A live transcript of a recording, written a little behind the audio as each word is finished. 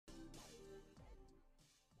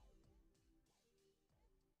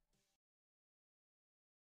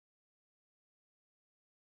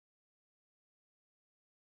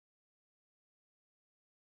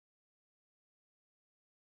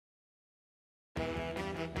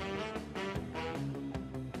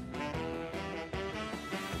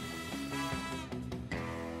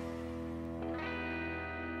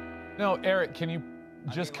No, Eric, can you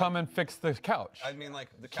just come and fix the couch? I mean, like,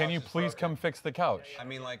 the couch Can you is please broken. come fix the couch? I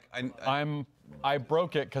mean, like, I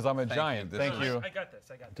broke it because I'm a giant. you. Thank This you. I got this.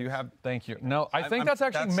 I got this. Do you have? Thank you. No, I think that's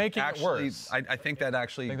actually making it worse. I think that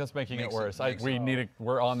actually. I think that's making it makes worse. makes We it- need to.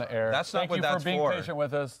 We're on the air. That's not Thank what you that's for being for. patient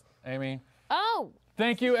with us, Amy. Oh.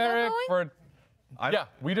 Thank you, Eric, going? for. Yeah,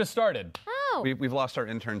 we just started. Oh. We've lost our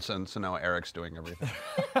intern, so now Eric's doing everything.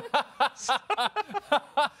 I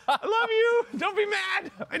love you. Don't be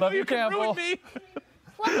mad. I know Love you, you can ruin Campbell. me.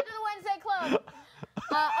 Welcome to the Wednesday Club.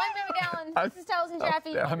 I'm Amy Dallen. This is Taliesin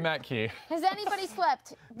Jaffe. I'm Matt Key. Has anybody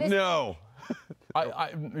slept this No.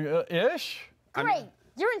 Ish? Great.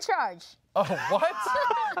 You're in charge. Oh,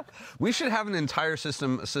 what? We should have an entire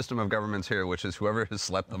system of governments here, which is whoever has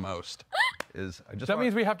slept the most. That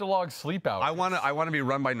means we have to log sleep out. I want to be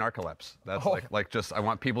run by narcolepsy. That's I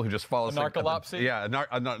want people who just fall asleep. narcolepsy? Yeah,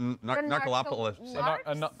 narcolepsy.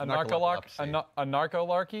 A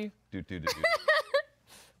narcolarchy? Do.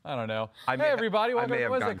 I don't know. I may Hey, have- everybody. I Welcome may to have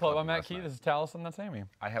the Wednesday gone Club. clubbing I'm Matt last Key. night. This is Taliesin. That's Amy.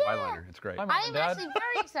 I have eyeliner. It's great. Hi, Mom I and am Dad. actually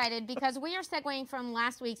very excited because we are segueing from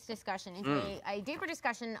last week's discussion into a deeper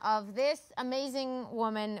discussion of this amazing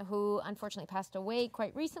woman who unfortunately passed away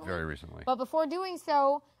quite recently. Very recently. But before doing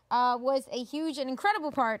so, was a huge and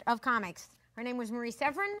incredible part of comics. Her name was Marie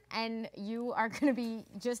Severin, and you are going to be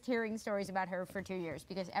just hearing stories about her for 2 years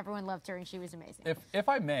because everyone loved her and she was amazing. If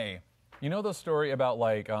I may, you know the story about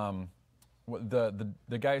like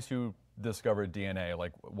the guys who discovered DNA,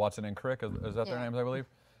 like Watson and Crick, is that their Yeah. names, I believe?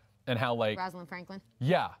 And how like Rosalind Franklin.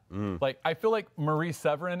 yeah, like I feel like Marie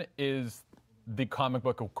Severin is the comic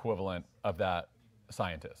book equivalent of that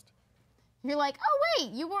scientist. You're like, oh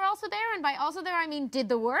wait, you were also there, and by also there I mean did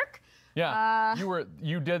the work. Yeah,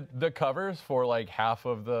 you did the covers for like half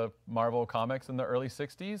of the Marvel comics in the early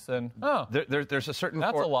 '60s, and There's a certain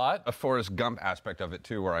That's a lot. a Forrest Gump aspect of it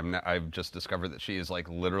too, where I've just discovered that she is like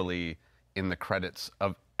literally in the credits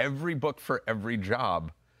of every book for every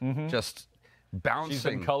job, just bouncing. she's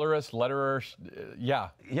been colorist, letterer, yeah,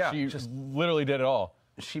 she just- literally did it all.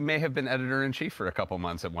 She may have been editor-in-chief for a couple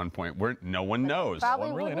months at one point, where no one knows. Probably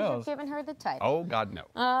one really wouldn't knows. have given her the title. Oh God, no.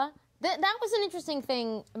 That was an interesting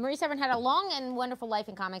thing. Marie Severin had a long and wonderful life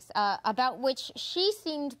in comics, about which she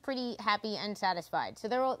seemed pretty happy and satisfied. So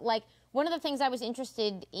there were like one of the things I was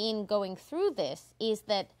interested in going through this is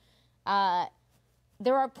that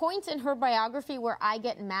there are points in her biography where I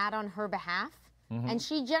get mad on her behalf, and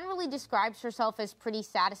she generally describes herself as pretty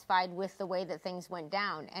satisfied with the way that things went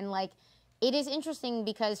down. And like, it is interesting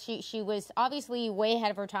because she was obviously way ahead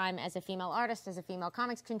of her time as a female artist, as a female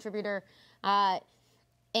comics contributor.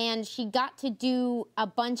 And she got to do a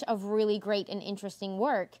bunch of really great and interesting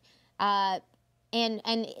work. And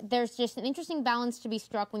there's just an interesting balance to be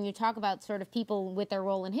struck when you talk about sort of people with their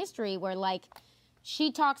role in history, where like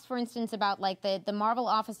she talks, for instance, about like the Marvel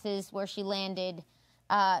offices where she landed,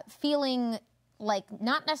 feeling like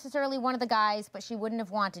not necessarily one of the guys, but she wouldn't have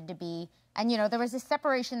wanted to be. And, you know, there was a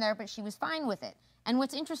separation there, but she was fine with it. And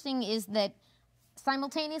what's interesting is that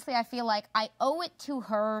simultaneously, I feel like I owe it to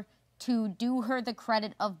her to do her the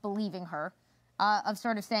credit of believing her, of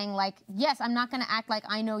sort of saying like, yes, I'm not going to act like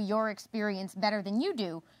I know your experience better than you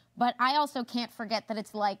do, but I also can't forget that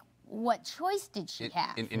it's like, what choice did she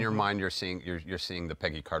have? In your mind, you're seeing the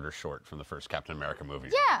Peggy Carter short from the first Captain America movie.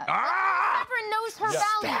 Yeah. Ah! Severin knows her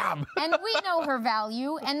value, and we know her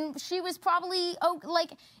value, and she was probably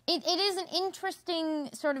like it is an interesting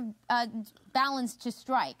sort of balance to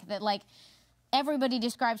strike that like everybody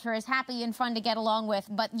describes her as happy and fun to get along with,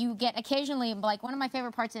 but you get occasionally like one of my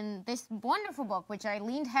favorite parts in this wonderful book, which I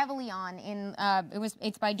leaned heavily on in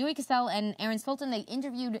it's by Dewey Cassell and Aaron Sultan. They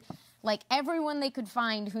interviewed like everyone they could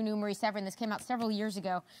find who knew Marie Severin. This came out several years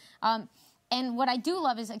ago. And what I do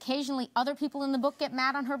love is occasionally other people in the book get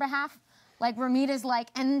mad on her behalf. Like Ramita's like,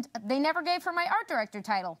 and they never gave her my art director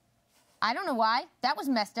title. I don't know why. That was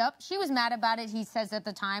messed up. She was mad about it, he says at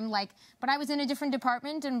the time, like, but I was in a different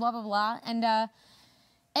department and blah, blah, blah. And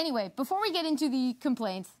anyway, before we get into the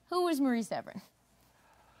complaints, who was Marie Severin?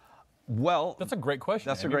 Well, That's a great question.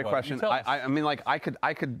 That's a Amy. great Why don't you question. tell us? I mean, like, I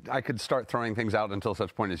could start throwing things out until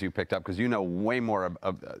such point as you picked up, because you know way more.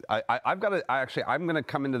 I'm going to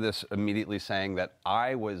come into this immediately saying that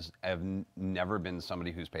have never been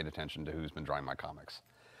somebody who's paid attention to who's been drawing my comics.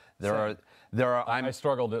 I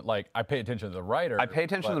struggled at like I pay attention to the writer. I pay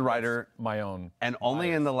attention to the writer, my own, and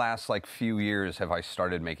only in the last like few years have I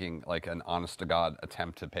started making like an honest to God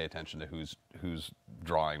attempt to pay attention to who's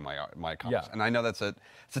drawing my comics. Yeah. And I know it's a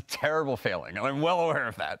terrible failing, and I'm well aware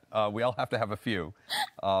of that. We all have to have a few,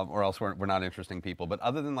 or else we're not interesting people. But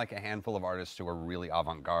other than like a handful of artists who are really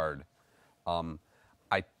avant-garde,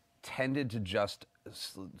 I tended to just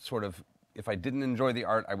sort of if I didn't enjoy the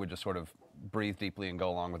art, I would just sort of breathe deeply and go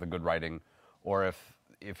along with the good writing, or if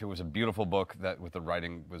it was a beautiful book that with the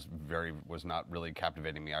writing was not really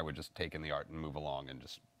captivating me, I would just take in the art and move along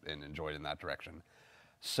and enjoy it in that direction.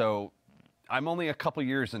 So I'm only a couple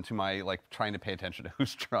years into my trying to pay attention to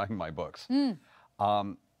who's drawing my books,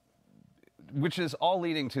 which is all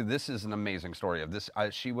leading to this is an amazing story of this.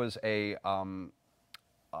 She was a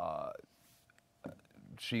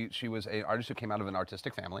she was an artist who came out of an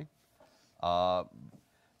artistic family.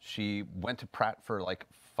 She went to Pratt for like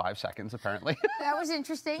 5 seconds, apparently. That was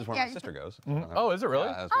interesting. This is where my sister goes. Oh, is it really?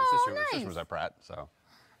 Yeah, Oh, my nice. sister was at Pratt, so.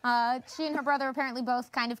 She and her brother apparently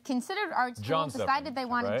both kind of considered art school, decided they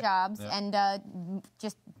wanted jobs, and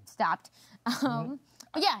just stopped. But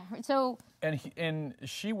yeah, so. And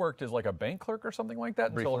she worked as like a bank clerk or something like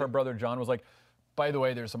that until Briefly. her brother John was like, by the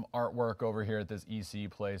way, there's some artwork over here at this EC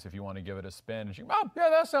place if you want to give it a spin. And she, oh, yeah,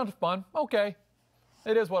 that sounds fun. Okay.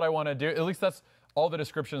 It is what I want to do. At least that's all the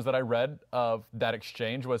descriptions that I read of that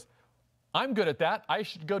exchange was, I'm good at that. I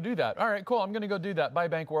should go do that. All right, cool. I'm going to go do that. Bye,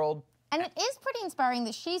 Bank World. And it is pretty inspiring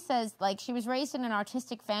that she says, like, she was raised in an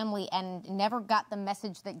artistic family and never got the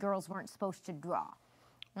message that girls weren't supposed to draw.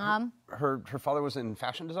 Her father was in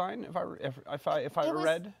fashion design, if I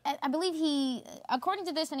read. I believe he, according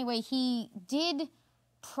to this anyway, he did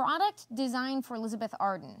product design for Elizabeth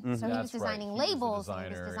Arden. So he was designing labels, and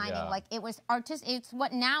he was designing like it was it's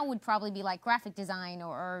what now would probably be like graphic design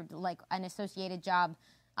or like an associated job,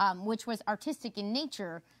 which was artistic in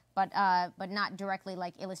nature, but not directly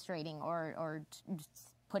like illustrating or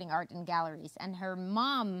putting art in galleries. And her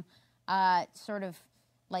mom sort of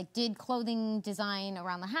like did clothing design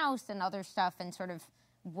around the house and other stuff, and sort of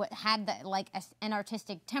had that like an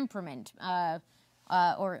artistic temperament.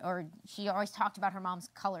 Or she always talked about her mom's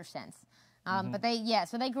color sense. But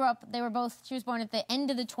so they grew up, she was born at the end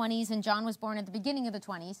of the 20s, and John was born at the beginning of the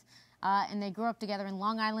 20s. And they grew up together in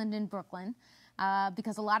Long Island and Brooklyn,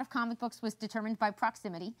 because a lot of comic books was determined by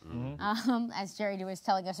proximity, as Jerry was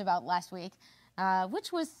telling us about last week,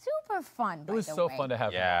 which was super fun, by It was the so way. fun to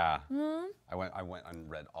have. Yeah. I went and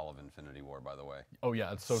read all of Infinity War, by the way. Oh,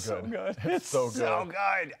 yeah, it's so good. So good. It's so good. So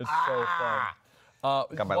good. It's so fun.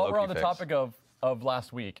 Got my While we're Loki on the fix. topic of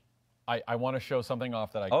last week, I want to show something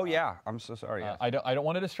off that I got. Oh, yeah. I'm so sorry. Yes. I don't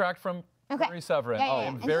want to distract from Mary Severin. Yeah,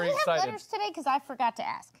 I'm And very do we have excited. letters today? Because I forgot to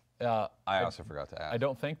ask. I also forgot to ask. I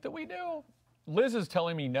don't think that we do. Liz is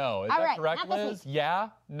telling me no. Is All that right, correct, not this Liz? week. Yeah?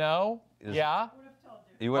 No? Yeah?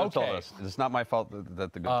 You would have told Okay. us. It's not my fault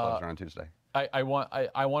that the good clubs are on Tuesday. I want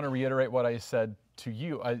to reiterate what I said to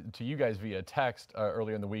you guys via text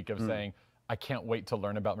earlier in the week of saying I can't wait to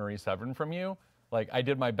learn about Marie Severin from you. Like I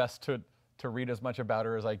did my best to read as much about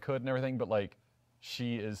her as I could and everything, but like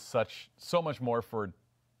she is so much more for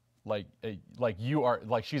like you are,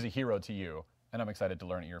 like she's a hero to you, and I'm excited to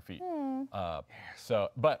learn at your feet.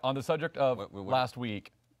 But on the subject of last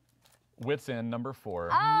week, Wits End number 4.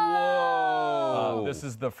 Whoa! This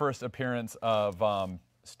is the first appearance of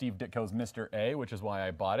Steve Ditko's Mr. A, which is why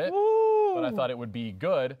I bought it. But I thought it would be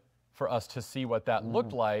good for us to see what that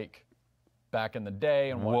looked like back in the day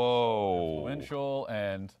and what was influential.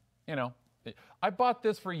 And, you know, I bought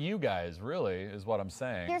this for you guys, really, is what I'm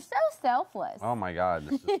saying. You're so selfless. Oh my God!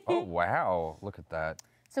 Oh wow! Look at that.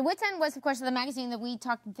 So Wits End was, of course, the magazine that we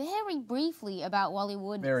talked very briefly about while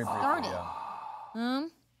Wood started.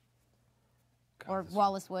 Or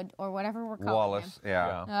Wallace Wood, or whatever we're calling Wallace, him.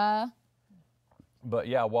 yeah. But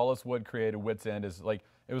yeah, Wallace Wood created Wits End. Is like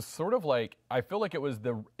it was sort of like, I feel like it was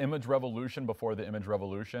the image revolution before the image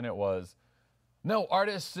revolution. It was, no,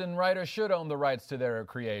 artists and writers should own the rights to their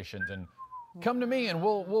creations, and come to me and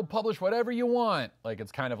we'll publish whatever you want. Like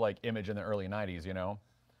it's kind of like Image in the early 90s, you know?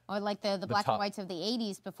 Or like the black and whites of the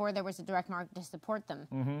 80s before there was a direct market to support them.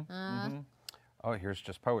 Oh, here's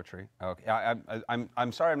just poetry. Okay,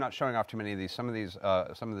 I'm sorry I'm not showing off too many of these. Some of these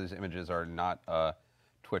images are not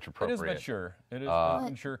Twitch It appropriate. is mature. It is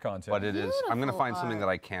mature content. But it is. I'm going to Beautiful find something art. that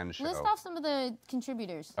I can show. List off some of the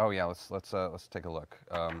contributors. Oh yeah, let's take a look.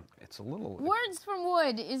 It's a little Words from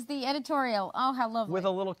Wood is the editorial. Oh, how lovely. with a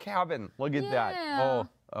little cabin. Look at that. Yeah. Oh,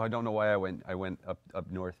 I don't know why I went up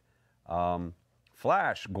north.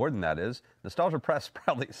 Flash, Gordon, that is. Nostalgia Press,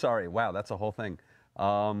 proudly. Sorry, wow, that's a whole thing.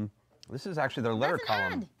 This is actually their letter That's an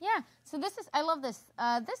column. ad. Yeah. So I love this.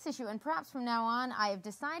 This issue, and perhaps from now on, I have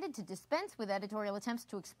decided to dispense with editorial attempts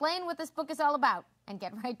to explain what this book is all about and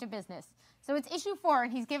get right to business. So it's issue 4,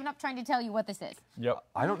 and he's given up trying to tell you what this is. Yep.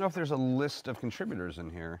 I don't know if there's a list of contributors in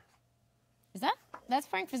here. That's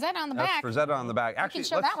Frank Frazetta on the That's back. Frazetta on the back. You Actually, can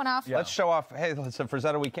show let's- that one off. Let's show off. Hey, it's a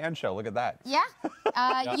Frazetta we can show. Look at that. Yeah.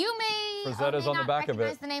 You may Frazetta's or may on the not back of it.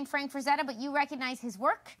 recognize the name Frank Frazetta, but you recognize his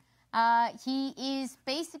work. He is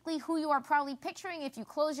basically who you are probably picturing if you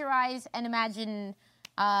close your eyes and imagine,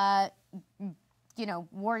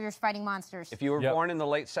 warriors fighting monsters. If you were born in the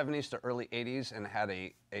late 70s to early 80s and had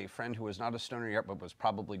a friend who was not a stoner yet but was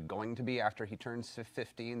probably going to be after he turns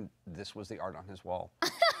 15, this was the art on his wall.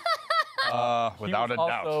 Without a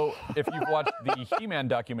doubt. Also, if you've watched the He-Man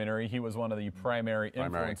documentary, he was one of the primary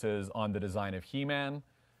influences on the design of He-Man.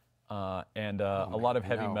 And a lot of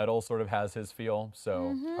heavy metal sort of has his feel.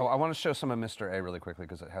 So I want to show some of Mr. A really quickly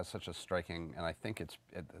because it has such a striking, and I think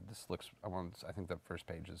this looks. I think the first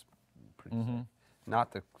page is pretty.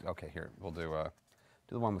 Not the. Okay, here we'll do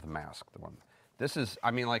the one with the mask. The one. This is.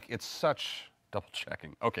 I mean, like it's such double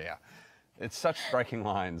checking. Okay, yeah, it's such striking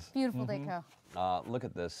lines. Beautiful deco. Look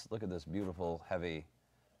at this. Look at this beautiful heavy.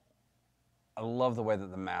 I love the way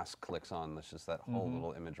that the mask clicks on. It's just that whole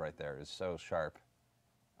little image right there is so sharp.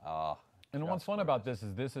 And what's fun about this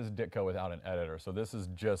is Ditko without an editor. So this is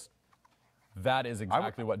just, that is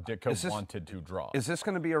exactly what Ditko wanted to draw. Is this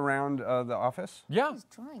going to be around the office? Yeah. He's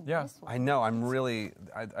drawing Yeah. this one. I know. I'm really.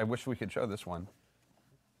 I wish we could show this one.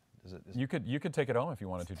 You could take it home if you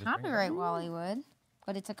wanted to. Just bring it. Copyright Wallywood,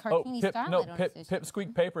 but it's a cartoony style.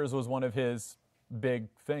 Pipsqueak Papers was one of his big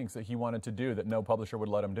things that he wanted to do that no publisher would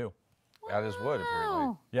let him do. That is wood,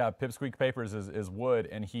 apparently. Yeah, Pipsqueak Papers is wood,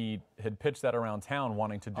 and he had pitched that around town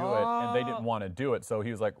wanting to do it, and they didn't want to do it. So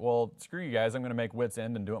he was like, "Well, screw you guys! I'm going to make Wits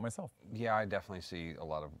End and do it myself." Yeah, I definitely see a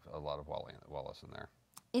lot of Wallace in there.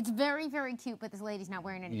 It's very, very cute, but this lady's not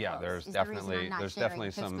wearing any clothes. There's is definitely the reason I'm not sharing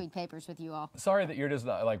Pipsqueak Papers with you all. Sorry that you're just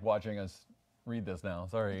like watching us read this now.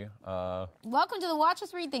 Sorry. Welcome to the Watch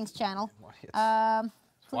Us Read Things channel.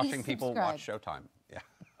 Watching people watch Showtime. Yeah.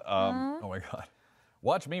 Oh my God.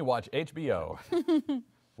 Watch me watch HBO.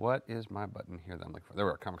 What is my button here that I'm looking for? There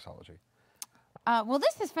we are, Comixology. Well,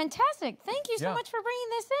 this is fantastic. Thank you so much for bringing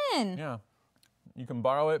this in. Yeah. You can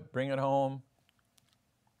borrow it, bring it home,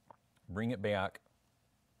 bring it back.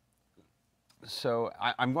 So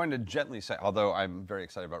I'm going to gently say, although I'm very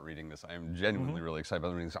excited about reading this, I am genuinely really excited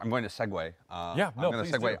about reading this. I'm going to segue. I'm going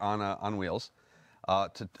to segue on wheels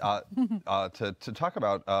to talk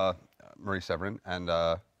about Marie Severin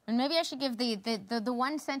and maybe I should give the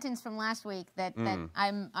one sentence from last week that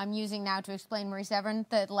I'm using now to explain Marie Severin.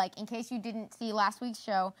 That, like, in case you didn't see last week's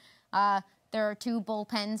show, there are two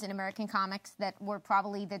bullpens in American comics that were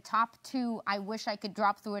probably the top two. I wish I could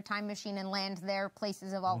drop through a time machine and land their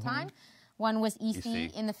places of all time. One was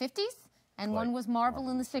EC in the 50s, and one was Marvel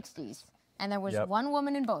in the 60s. And there was one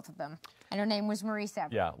woman in both of them, and her name was Marie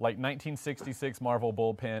Severin. Yeah, like 1966 Marvel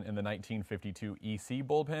bullpen and the 1952 EC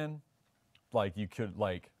bullpen. Like, you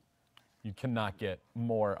cannot get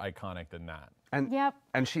more iconic than that.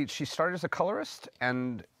 And she started as a colorist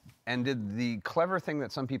and did the clever thing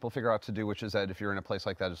that some people figure out to do, which is that if you're in a place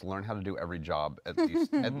like that, is learn how to do every job at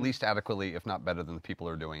least adequately, if not better than the people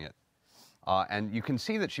who are doing it. And you can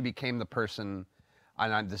see that she became the person.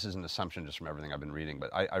 And this is an assumption just from everything I've been reading,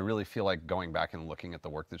 but I really feel like going back and looking at the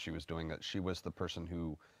work that she was doing, that she was the person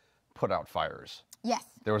who put out fires. Yes.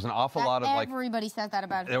 There was an awful lot of everybody says that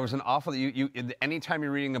about her. There was an awful anytime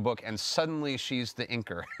you're reading a book and suddenly she's the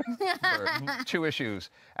inker for 2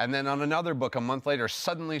 issues, and then on another book a month later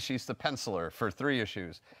suddenly she's the penciler for 3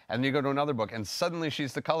 issues, and you go to another book and suddenly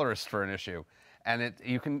she's the colorist for an issue, and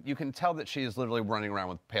you can tell that she is literally running around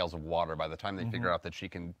with pails of water by the time they figure out that she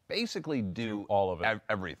can basically do all of it,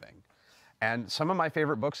 everything. And some of my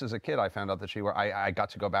favorite books as a kid, I found out that I got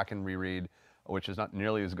to go back and reread, which is not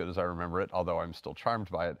nearly as good as I remember it, although I'm still charmed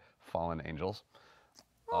by it, Fallen Angels.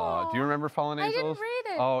 Do you remember Fallen Angels? I didn't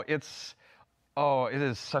read it. It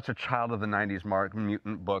is such a child of the 90s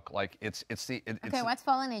mutant book. Like, it's Okay, what's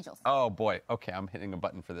Fallen Angels? Oh, boy. Okay, I'm hitting a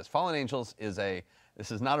button for this. Fallen Angels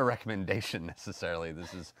this is not a recommendation necessarily.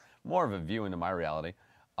 This is more of a view into my reality.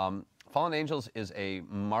 Fallen Angels is a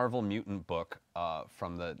Marvel mutant book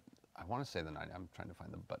from the, I want to say the 90s. I'm trying to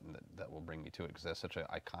find the button that will bring me to it because it has such an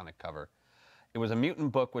iconic cover. It was a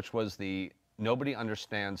mutant book, which was the nobody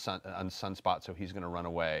understands Sunspot, so he's going to run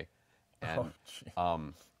away, and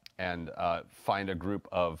find a group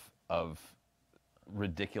of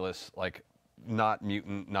ridiculous, like, not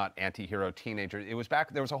mutant, not anti-hero teenagers. It was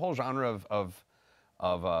back. There was a whole genre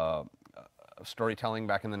of storytelling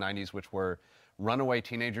back in the 90s, which were runaway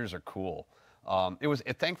teenagers are cool.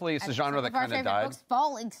 Thankfully, it's a genre that kind of died. Books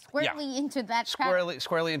fall squarely into that.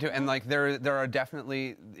 Squarely into, and like there are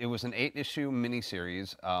definitely. It was an 8-issue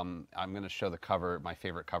miniseries. I'm going to show the cover, my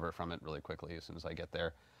favorite cover from it, really quickly as soon as I get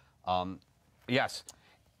there. Yes.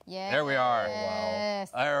 Yes. There we are.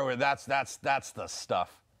 Wow. That's the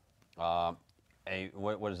stuff. What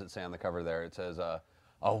does it say on the cover there? It says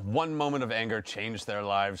one moment of anger changed their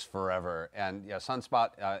lives forever. And yeah,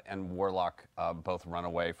 Sunspot and Warlock both run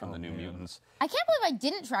away from the New Mutants. I can't believe I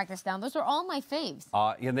didn't track this down. Those are all my faves.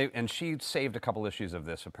 Yeah, and she saved a couple issues of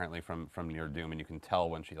this apparently from Near Doom, and you can tell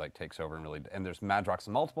when she like takes over and really. And there's Madrox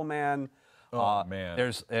the Multiple Man. Oh man.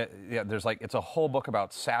 There's like it's a whole book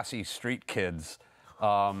about sassy street kids,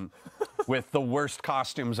 with the worst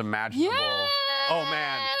costumes imaginable. Yes! Oh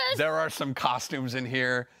man, there are some costumes in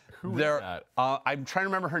here. Who is that? I'm trying to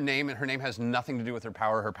remember her name, and her name has nothing to do with her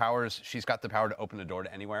power. Her power is she's got the power to open a door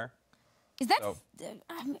to anywhere. Is that? So,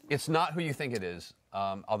 it's not who you think it is.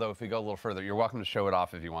 Although if we go a little further, you're welcome to show it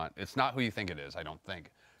off if you want. It's not who you think it is. I don't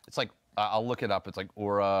think. It's like I'll look it up. It's like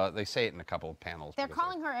Aura. They say it in a couple of panels. They're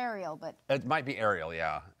calling her Ariel, but it might be Ariel.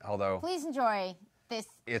 Yeah. Although please enjoy this.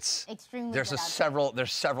 It's extremely. There's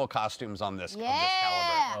several costumes on this. Yeah. Of this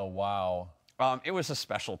caliber. Oh wow. It was a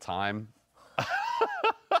special time.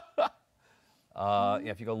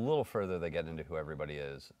 If you go a little further, they get into who everybody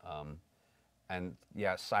is. And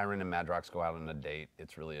yeah, Siren and Madrox go out on a date.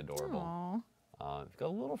 It's really adorable. If you go a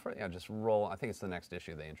little further, just roll. I think it's the next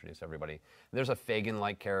issue they introduce everybody. There's a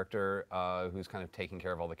Fagin-like character who's kind of taking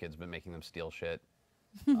care of all the kids but making them steal shit.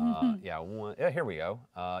 Here we go.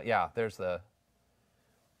 There's the.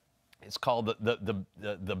 It's called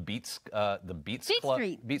the Beats Club.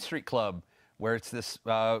 Beat Street Club. Where it's this,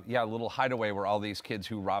 little hideaway where all these kids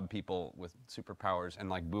who rob people with superpowers, and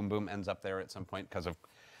like Boom Boom ends up there at some point because of,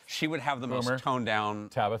 she would have the most toned down.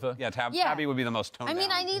 Tabitha? Yeah, Tabby would be the most toned down. I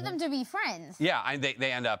mean, I need them to be friends. Yeah,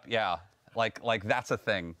 they end up, like that's a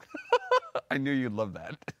thing. I knew you'd love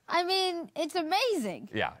that. I mean, it's amazing.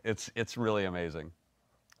 Yeah, it's really amazing.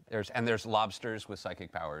 There's lobsters with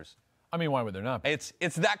psychic powers. I mean, why would there not be?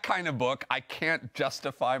 It's that kind of book. I can't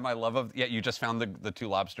justify my love of. Yeah, you just found the two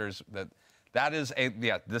lobsters that. That is a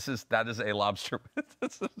lobster.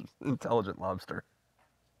 It's an intelligent lobster.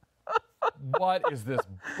 What is this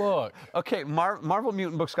book? Okay, Marvel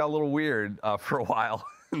Mutant books got a little weird for a while.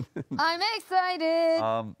 I'm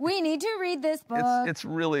excited. We need to read this book. It's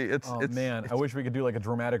really man, I wish we could do like a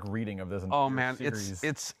dramatic reading of this. Series.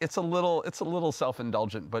 It's a little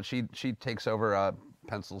self-indulgent, but she takes over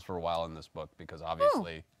pencils for a while in this book because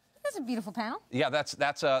obviously. Ooh. That's a beautiful panel. Yeah, that's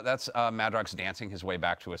Madrox dancing his way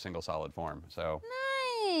back to a single solid form. So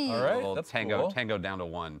nice. All right, that's tango cool. Tango down to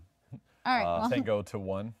one. All right, tango to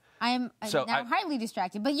one. I am now highly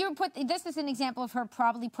distracted. But this is an example of her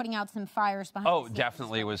probably putting out some fires behind. Oh,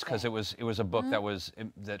 definitely it was because it was a book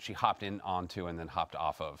that she hopped in onto and then hopped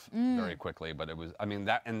off of very quickly. But it was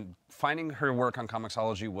and finding her work on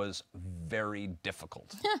Comixology was very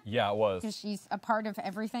difficult. Yeah, it was. Because she's a part of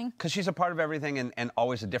everything. Because she's a part of everything and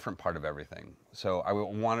always a different part of everything. So I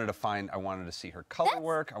wanted to see her color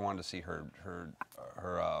work. I wanted to see her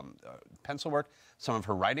pencil work, some of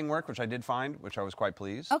her writing work, which I did find, which I was quite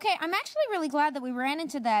pleased. Okay, I'm actually really glad that we ran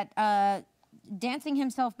into that dancing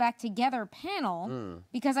himself back together panel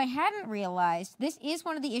because I hadn't realized this is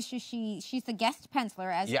one of the issues she's the guest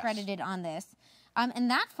penciler as credited on this. And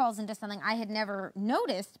that falls into something I had never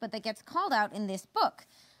noticed, but that gets called out in this book.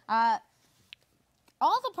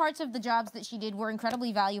 All the parts of the jobs that she did were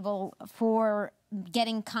incredibly valuable for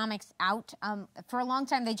getting comics out. For a long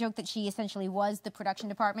time, they joked that she essentially was the production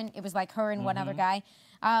department. It was like her and one other guy.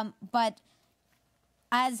 But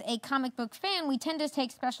as a comic book fan, we tend to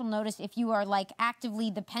take special notice if you are like actively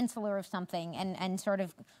the penciler of something and sort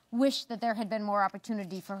of wish that there had been more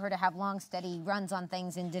opportunity for her to have long, steady runs on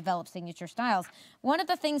things and develop signature styles. One of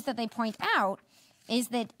the things that they point out is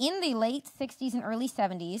that in the late 60s and early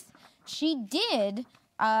 70s, she did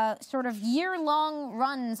sort of year-long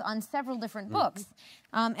runs on several different books.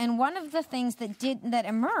 And one of the things that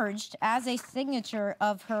emerged as a signature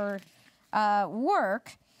of her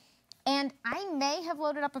work, and I may have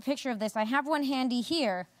loaded up a picture of this, I have one handy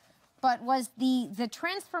here, but was the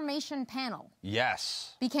transformation panel.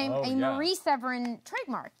 Yes. Became a Marie Severin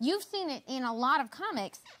trademark. You've seen it in a lot of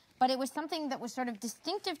comics, but it was something that was sort of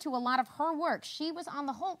distinctive to a lot of her work. She was on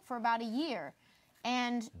the Hulk for about a year,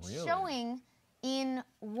 and showing in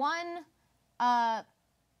one,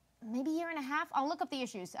 maybe year and a half, I'll look up the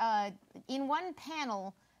issues, in one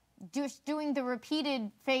panel, just doing the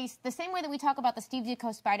repeated face, the same way that we talk about the Steve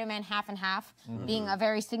Ditko Spider-Man half and half being a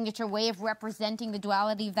very signature way of representing the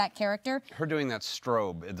duality of that character. Her doing that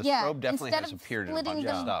strobe. The strobe definitely has appeared in a bunch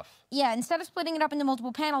of stuff. Yeah, instead of splitting it up into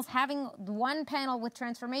multiple panels, having one panel with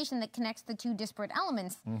transformation that connects the two disparate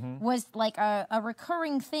elements was like a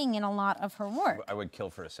recurring thing in a lot of her work. I would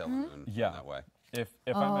kill for a Sailor Moon in that way. If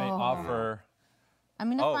I may offer... I'm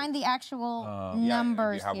going to find the actual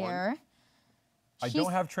numbers here. I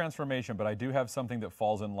don't have transformation, but I do have something that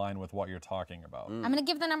falls in line with what you're talking about. I'm going to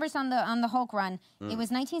give the numbers on the Hulk run. It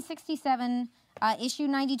was 1967, issue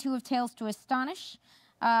 92 of Tales to Astonish,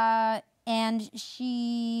 and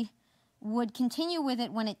she would continue with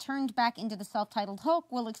it when it turned back into the self-titled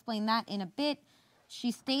Hulk. We'll explain that in a bit.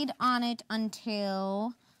 She stayed on it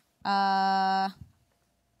until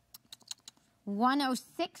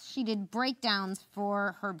 106. She did breakdowns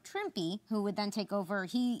for Herb Trimpe, who would then take over.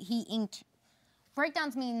 He inked.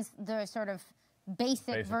 Breakdowns means the sort of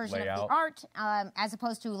basic version layout of the art, as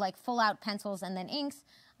opposed to like full-out pencils and then inks.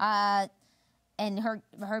 And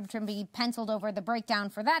Herb Trimpe penciled over the breakdown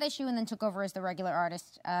for that issue and then took over as the regular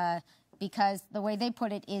artist, because the way they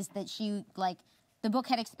put it is that she, like, the book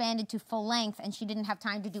had expanded to full length and she didn't have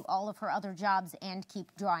time to do all of her other jobs and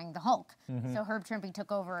keep drawing the Hulk. So Herb Trimpe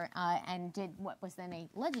took over and did what was then a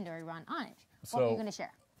legendary run on it. What were you going to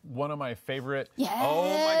share? One of my favorite... Yes. Oh,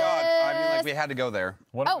 my God. I mean, like, we had to go there.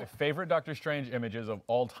 One of my favorite Doctor Strange images of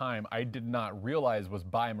all time, I did not realize was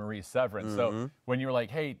by Marie Severin. So when you were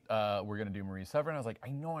like, hey, we're going to do Marie Severin, I was like,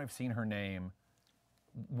 I know I've seen her name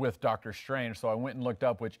with Doctor Strange. So I went and looked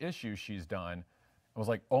up which issue she's done. I was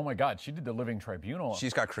like, oh, my God, she did the Living Tribunal.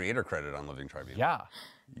 She's got creator credit on Living Tribunal. Yeah.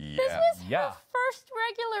 This was her first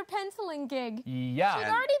regular penciling gig. Yeah. She'd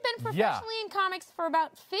already been professionally in comics for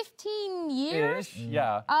about 15 years. Ish,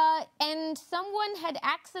 yeah. And someone had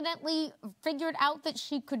accidentally figured out that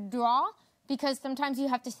she could draw, because sometimes you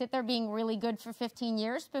have to sit there being really good for 15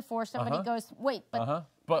 years before somebody goes, wait, but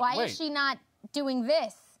why is she not doing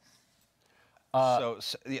this?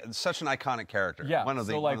 Such an iconic character. Yeah, one of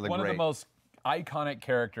the one of the most iconic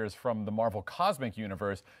characters from the Marvel Cosmic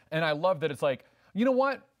Universe. And I love that it's like, you know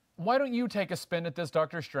what? Why don't you take a spin at this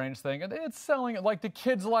Doctor Strange thing? And it's selling, like, the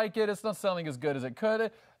kids like it. It's not selling as good as it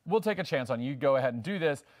could. We'll take a chance on you. Go ahead and do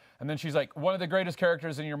this. And then she's like, one of the greatest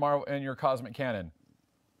characters in your cosmic canon.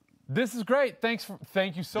 This is great. Thank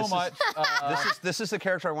you so much. This is the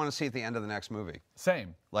character I want to see at the end of the next movie.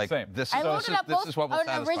 Same. Same. This I loaded up both is what will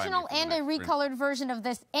an original and a recolored version of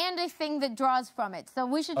this, and a thing that draws from it. So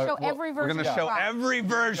we should show every version. We're going to show every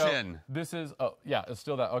version. So this is, it's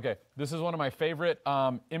still that. Okay. This is one of my favorite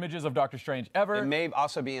images of Doctor Strange ever. It may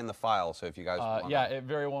also be in the file, so if you guys want it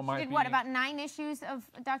very well might be. Did what, about 9 issues of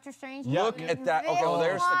Doctor Strange? Look at that. Okay, well,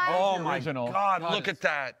 there's the original. God, look at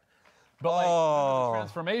that. But like the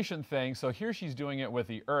transformation thing, so here she's doing it with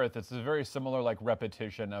the Earth. It's a very similar like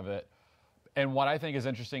repetition of it. And what I think is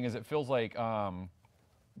interesting is it feels like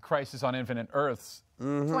Crisis on Infinite Earths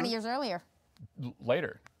 20 years earlier.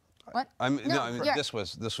 Later. What? This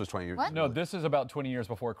was 20 years. What? No, this is about 20 years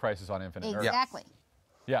before Crisis on Infinite Earths. Exactly.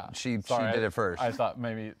 Yeah. She did it first. I thought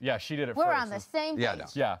maybe, she did it We're first. on the same page. Yeah, no.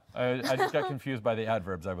 Yeah, I just got confused by the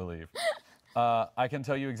adverbs, I believe. I can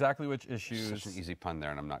tell you exactly which issues. Such an easy pun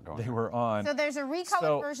there, and I'm not going. They were on. So there's a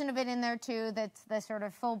recolored version of it in there too. That's the sort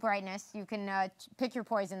of full brightness. You can pick your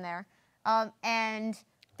poison there. And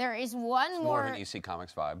there is one more. More of an EC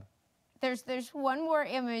Comics vibe. There's one more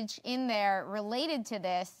image in there related to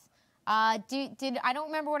this. I don't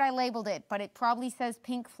remember what I labeled it, but it probably says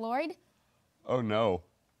Pink Floyd. Oh no.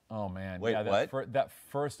 Oh man, wait, what? That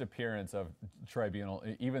first appearance of Tribunal,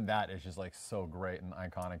 even that is just like so great and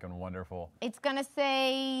iconic and wonderful. It's gonna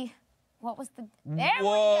say, what was the? There we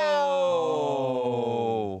go.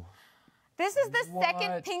 This is the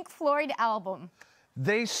second Pink Floyd album.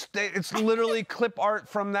 It's literally clip art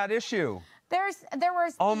from that issue. There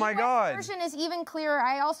was. Oh my God. The version is even clearer.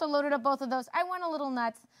 I also loaded up both of those. I went a little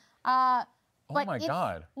nuts. But oh my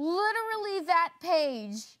God. Literally that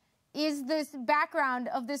page is this background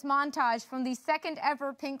of this montage from the second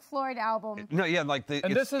ever Pink Floyd album. No, yeah, like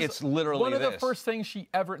it's literally one of the first things she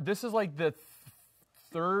ever. This is like the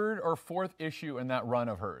third or fourth issue in that run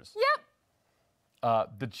of hers. Yep.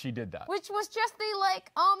 That she did that. Which was just the like,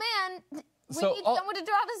 oh man, we need someone to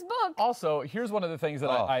draw this book. Also, here's one of the things that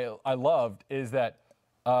I loved is that.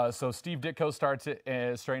 So Steve Ditko starts it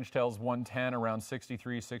as Strange Tales 110 around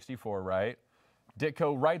 63, 64, right?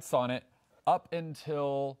 Ditko writes on it up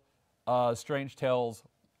until Strange Tales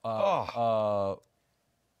 1.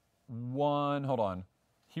 Hold on.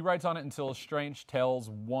 He writes on it until Strange Tales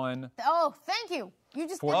 1. Oh, thank you. You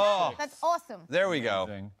just did that. That's awesome. There we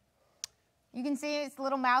go. You can see its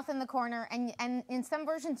little mouth in the corner, and in some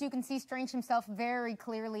versions you can see Strange himself very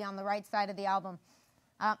clearly on the right side of the album.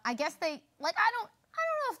 I guess they I don't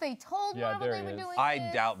know if they told Marvel they were doing this.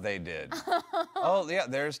 I doubt they did. Oh, yeah,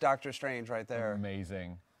 there's Doctor Strange right there.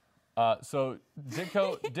 Amazing. So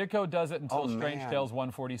Ditko does it until Strange Tales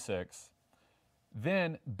 146.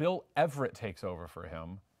 Then Bill Everett takes over for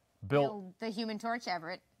him. Bill the Human Torch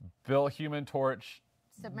Everett. Bill Human Torch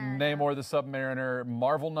Submariner. Namor the Submariner,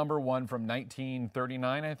 Marvel #1 from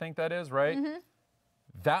 1939, I think that is, right?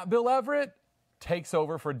 That Bill Everett takes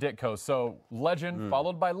over for Ditko. So Legend,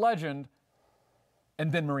 followed by Legend,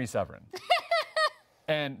 and then Marie Severin.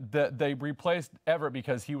 And they replaced Everett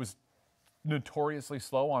because he was notoriously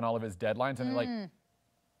slow on all of his deadlines. And they're like,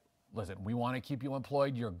 listen, we want to keep you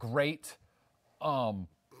employed. You're great.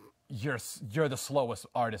 You're the slowest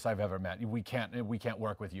artist I've ever met. We can't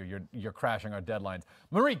work with you. You're crashing our deadlines.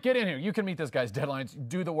 Marie, get in here. You can meet this guy's deadlines.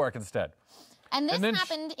 Do the work instead. And this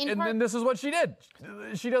happened in part. And then this is what she did.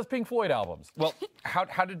 She does Pink Floyd albums. Well, how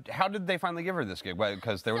did they finally give her this gig?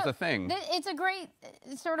 Because there was a thing. It's a great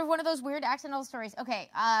sort of one of those weird accidental stories. Okay,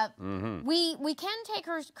 we can take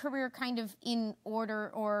her career kind of in order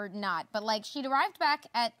or not, but like she'd arrived back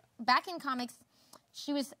in comics.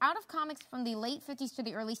 She was out of comics from the late 50s to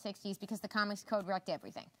the early 60s because the Comics Code wrecked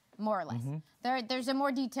everything, more or less. There's a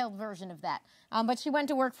more detailed version of that. But she went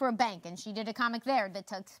to work for a bank, and she did a comic there that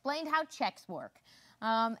explained how checks work.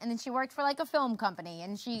 And then she worked for like a film company,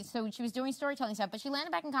 and she was doing storytelling stuff. But she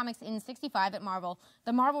landed back in comics in '65 at Marvel.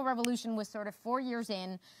 The Marvel Revolution was sort of 4 years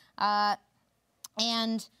in,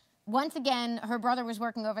 and once again, her brother was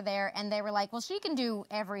working over there, and they were like, well, she can do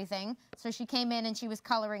everything. So she came in, and she was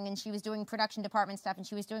coloring, and she was doing production department stuff, and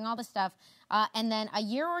she was doing all this stuff. And then a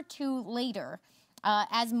year or two later,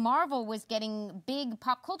 as Marvel was getting big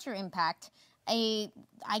pop culture impact, I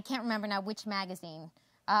can't remember now which magazine,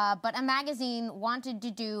 but a magazine wanted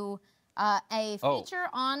to do a feature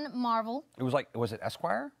on Marvel. Was it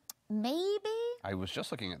Esquire? Maybe? I was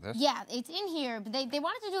just looking at this. Yeah, it's in here. But they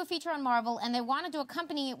wanted to do a feature on Marvel, and they wanted to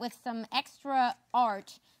accompany it with some extra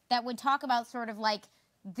art that would talk about sort of like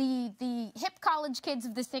the hip college kids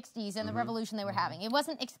of the 60s and the revolution they were having. It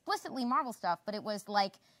wasn't explicitly Marvel stuff, but it was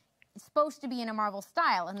like supposed to be in a Marvel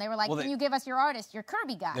style. And they were like, can you give us your artist, your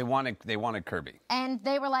Kirby guy? They wanted Kirby. And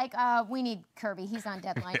they were like, we need Kirby. He's on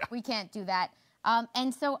deadline. We can't do that.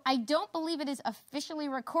 And so I don't believe it is officially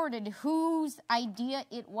recorded whose idea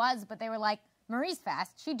it was, but they were like, Marie's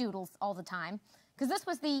fast. She doodles all the time. Because this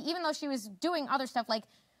was even though she was doing other stuff, like,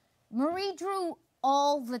 Marie drew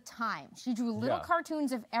all the time. She drew little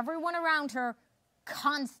cartoons of everyone around her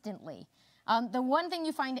constantly. The one thing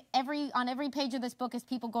you find on every page of this book is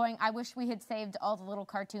people going, I wish we had saved all the little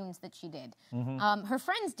cartoons that she did. Her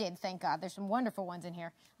friends did, thank God. There's some wonderful ones in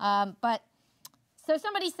here. So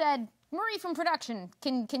somebody said, Marie from production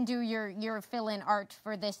can do your fill-in art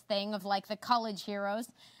for this thing of like the college heroes.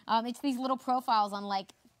 It's these little profiles on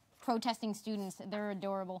like protesting students. They're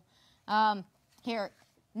adorable. Here,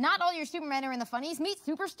 not all your Supermen are in the funnies. Meet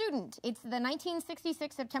Super Student. It's the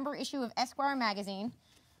 1966 September issue of Esquire magazine.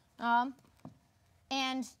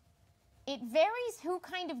 And it varies who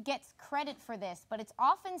kind of gets credit for this, but it's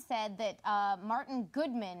often said that Martin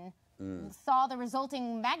Goodman saw the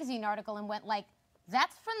resulting magazine article and went like,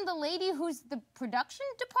 that's from the lady who's the production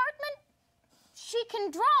department? She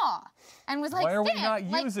can draw. And was like, why are we not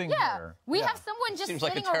using her? We have someone just Seems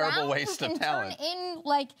sitting like a terrible around waste who of can talent. turn in,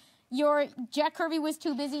 like, your Jack Kirby was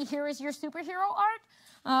too busy, here is your superhero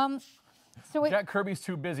art. Jack Kirby's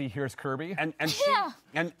too busy, here's Kirby. And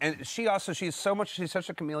she's such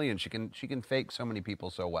a chameleon. She can fake so many people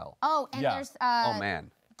so well. Oh, and there's oh man.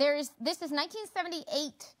 This is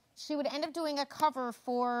 1978. She would end up doing a cover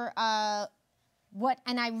for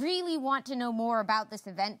and I really want to know more about this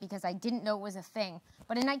event because I didn't know it was a thing.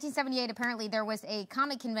 But in 1978, apparently there was a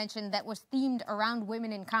comic convention that was themed around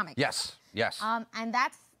women in comics. Yes. And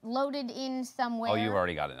that's loaded in somewhere. Oh, you've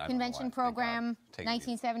already got it. Convention program,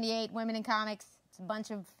 1978, women in comics. It's a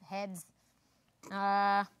bunch of heads.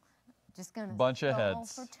 Just gonna bunch of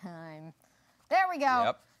heads for time. There we go.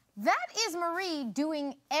 Yep. That is Marie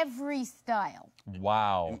doing every style.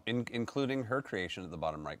 Wow. Including her creation at the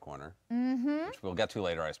bottom right corner, which we'll get to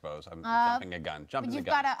later, I suppose. I'm jumping the gun. You've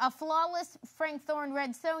got a flawless Frank Thorne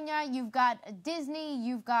Red Sonja. You've got Disney.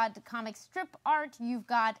 You've got comic strip art. You've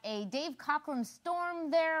got a Dave Cockrum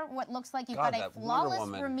Storm there. What looks like you've got a flawless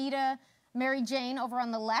Romita Mary Jane over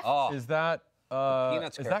on the left. Oh. Is that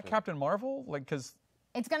Captain Marvel? Like, because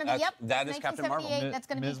it's going to be, that is Captain Marvel. That's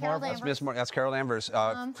going to be Ms. Carol Marvel? Danvers. That's Carol Danvers.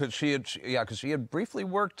 Because she had briefly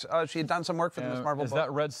worked. She had done some work for the Ms. Marvel. Is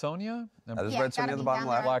that Red Sonja? That is Red Sonja at the bottom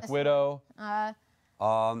left. Black Widow.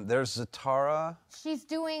 There's Zatara. She's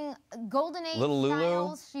doing Golden Age Little Lulu.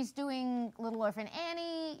 styles. She's doing Little Orphan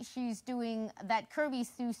Annie. She's doing that Kirby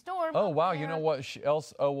Sue Storm. Oh, wow. You know what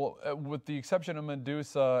else? Oh, well, with the exception of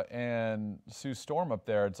Medusa and Sue Storm up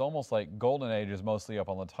there, it's almost like Golden Age is mostly up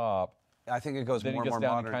on the top. I think it goes then more it gets and more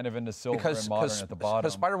down modern. kind of into silver and modern at the bottom.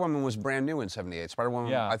 Because Spider-Woman was brand new in '78.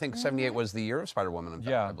 Spider-Woman, I think '78 was the year of Spider-Woman,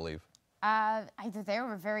 I believe. Either there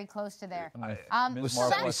or very close to there. Ms. was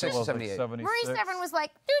Marvel, 76, was like 78. 76. Marie Severin was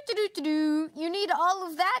like, you need all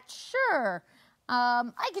of that? Sure.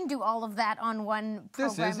 I can do all of that on one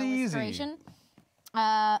program This is easy. illustration.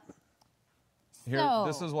 Here,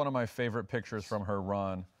 this is one of my favorite pictures from her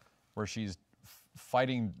run, where she's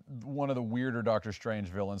fighting one of the weirder Doctor Strange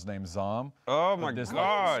villains named Zom. Oh my This,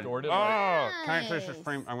 God! distorted, Can I Nice. finish this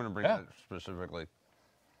frame? I'm going to bring Yeah. that specifically.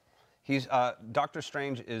 He's Doctor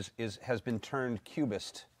Strange has been turned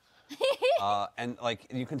cubist, and like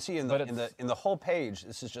you can see in the whole page,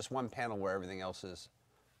 this is just one panel where everything else is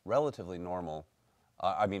relatively normal.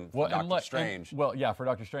 I mean, for Doctor Strange. For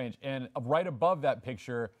Doctor Strange, and right above that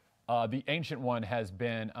picture, the Ancient One has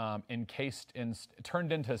been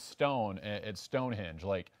turned into stone at Stonehenge.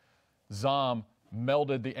 Like Zom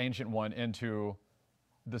melded the Ancient One into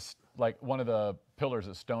this, like one of the pillars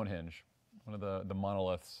at Stonehenge, one of the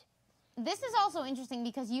monoliths. This is also interesting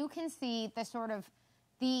because you can see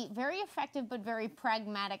the very effective but very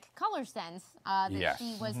pragmatic color sense that Yes.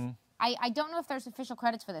 she was. I don't know if there's official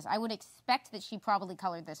credits for this. I would expect that she probably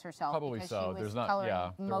colored this herself. Probably because so. She was There's not. coloring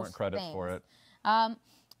Yeah, there weren't most credits things. for it.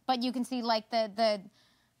 But you can see like at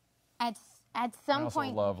some I also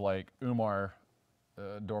point. love like Umar,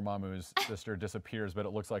 Dormammu's sister disappears, but it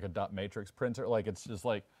looks like a dot matrix printer. Like it's just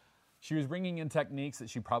like she was bringing in techniques that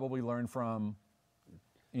she probably learned from,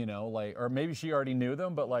 or maybe she already knew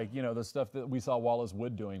them, but the stuff that we saw Wallace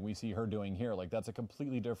Wood doing, we see her doing here. Like that's a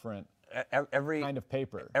completely different kind of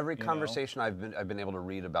paper. Every conversation I've been able to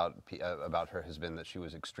read about her has been that she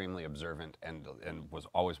was extremely observant and was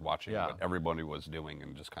always watching what everybody was doing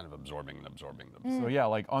and just kind of absorbing them. So yeah,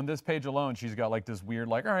 like on this page alone, she's got like this weird,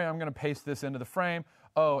 like, all right, I'm gonna paste this into the frame.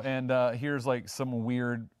 Oh, and here's like some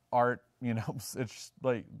weird art, it's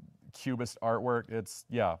like cubist artwork. It's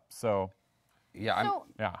so. Yeah,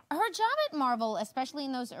 Her job at Marvel, especially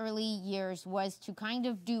in those early years, was to kind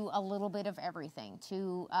of do a little bit of everything.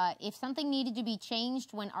 To if something needed to be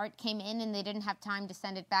changed when art came in and they didn't have time to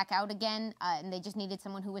send it back out again, and they just needed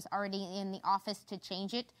someone who was already in the office to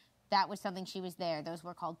change it, that was something she was there. Those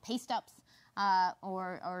were called paste ups,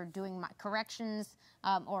 or doing corrections,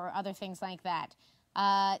 or other things like that.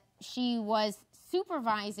 She was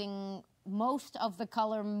supervising most of the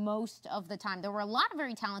color most of the time. There were a lot of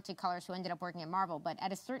very talented colorists who ended up working at Marvel, but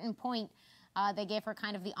at a certain point, they gave her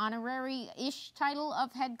kind of the honorary-ish title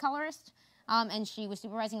of head colorist, and she was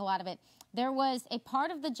supervising a lot of it. There was a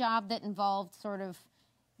part of the job that involved sort of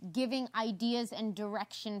giving ideas and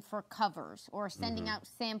direction for covers or sending out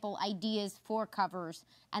sample ideas for covers,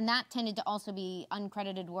 and that tended to also be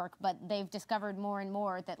uncredited work, but they've discovered more and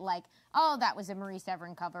more that that was a Marie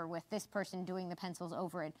Severin cover with this person doing the pencils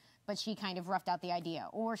over it, but she kind of roughed out the idea,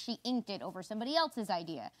 or she inked it over somebody else's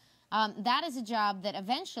idea. That is a job that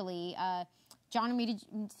eventually John Romita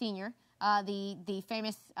Sr., the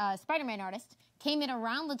famous Spider-Man artist, came in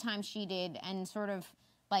around the time she did and sort of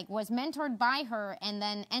was mentored by her, and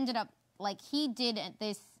then ended up he did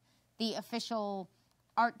the official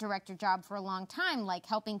art director job for a long time,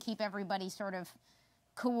 helping keep everybody sort of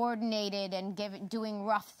coordinated and doing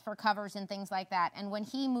roughs for covers and things like that. And when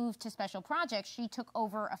he moved to special projects, she took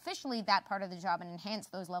over officially that part of the job and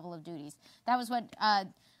enhanced those level of duties. That was what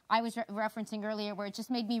I was referencing earlier, where it just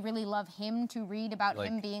made me really love him to read about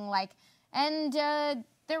him being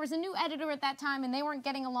there was a new editor at that time, and they weren't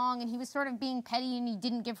getting along, and he was sort of being petty, and he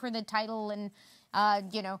didn't give her the title, and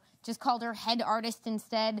just called her head artist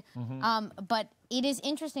instead. But it is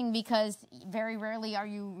interesting because very rarely are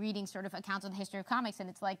you reading sort of accounts of the history of comics, and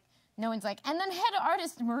it's no one's and then head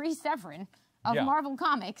artist Marie Severin of Marvel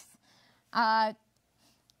Comics.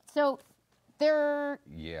 So there.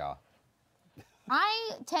 Yeah.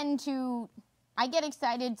 I get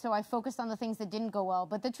excited, so I focus on the things that didn't go well.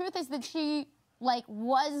 But the truth is that she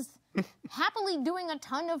was happily doing a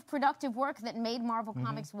ton of productive work that made Marvel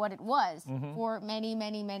Comics what it was for many,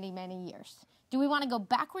 many, many, many years. Do we want to go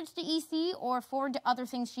backwards to EC or forward to other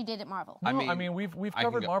things she did at Marvel? I mean, we've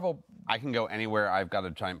covered Marvel. I can go anywhere. I've got a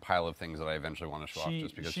giant pile of things that I eventually want to show off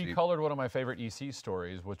just because she colored one of my favorite EC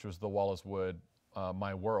stories, which was the Wallace Wood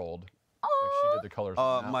My World. Oh. She did the colors.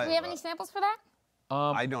 Do we have any samples for that?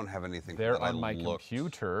 I don't have anything. They're on my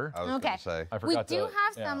computer. I was going to say. I forgot we do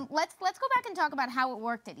have some. Let's go back and talk about how it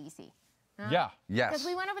worked at EC. Yeah. Yes. Because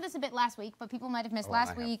we went over this a bit last week, but people might have missed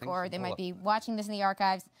last week, or they might be watching this in the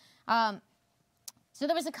archives. So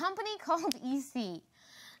there was a company called EC.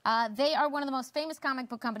 They are one of the most famous comic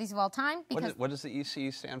book companies of all time. Because what does the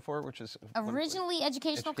EC stand for? Which is originally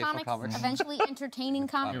educational comics, eventually entertaining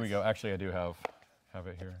comics. Here we go. Actually, I do have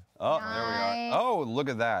it here. Oh, there we are. Oh, look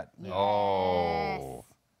at that. Yes.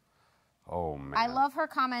 Oh, man. I love her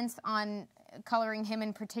comments on coloring him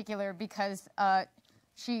in particular because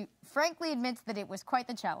she frankly admits that it was quite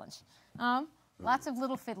the challenge. Lots of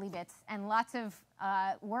little fiddly bits and lots of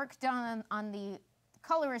work done on the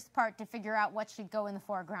colorist part to figure out what should go in the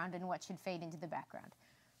foreground and what should fade into the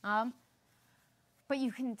background. But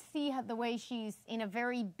you can see how the way she's in a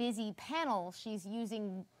very busy panel, she's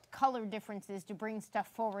using color differences to bring stuff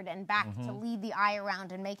forward and back to lead the eye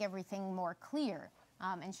around and make everything more clear.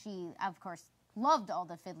 And she, of course, loved all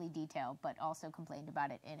the fiddly detail, but also complained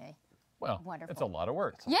about it in a wonderful. It's a lot of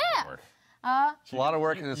work. Yeah. It's a lot of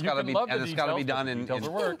work, and it's got to be done in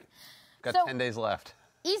work. Got 10 days left.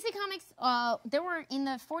 EC Comics, there were in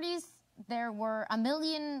the 40s, there were a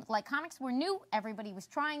million, like comics were new, everybody was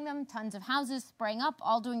trying them, tons of houses sprang up,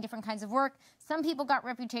 all doing different kinds of work. Some people got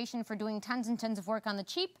reputation for doing tons and tons of work on the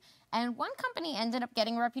cheap, and one company ended up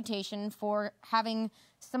getting a reputation for having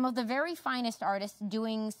some of the very finest artists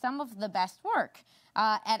doing some of the best work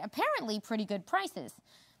at apparently pretty good prices.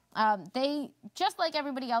 They, just like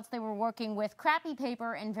everybody else, they were working with crappy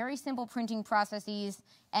paper and very simple printing processes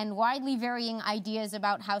and widely varying ideas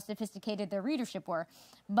about how sophisticated their readership were.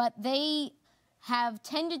 But they have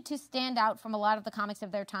tended to stand out from a lot of the comics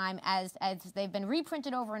of their time as they've been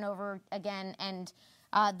reprinted over and over again. And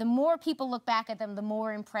the more people look back at them, the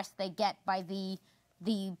more impressed they get by the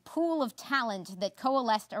pool of talent that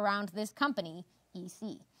coalesced around this company,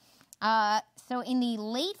 EC. So in the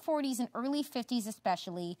late 40s and early 50s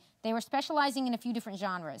especially, they were specializing in a few different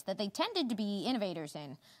genres that they tended to be innovators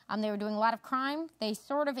in. They were doing a lot of crime. They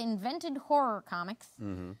sort of invented horror comics.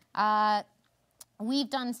 We've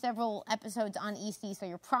done several episodes on EC, so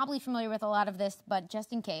you're probably familiar with a lot of this, but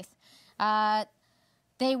just in case.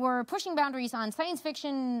 They were pushing boundaries on science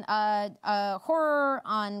fiction, horror,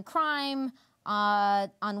 on crime,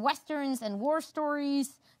 on westerns and war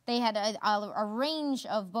stories. They had a range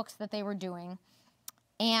of books that they were doing.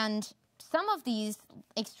 And some of these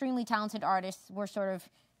extremely talented artists were sort of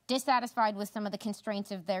dissatisfied with some of the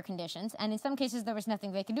constraints of their conditions. And in some cases, there was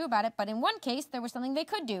nothing they could do about it. But in one case, there was something they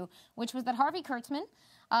could do, which was that Harvey Kurtzman,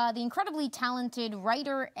 the incredibly talented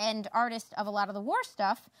writer and artist of a lot of the war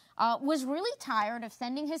stuff, was really tired of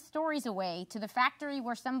sending his stories away to the factory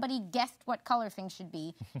where somebody guessed what color things should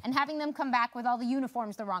be and having them come back with all the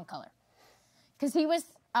uniforms the wrong color. Because he was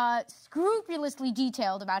scrupulously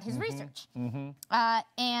detailed about his research.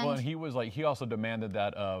 And he was like, he also demanded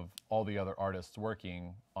that of all the other artists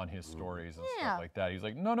working on his stories and stuff like that. He's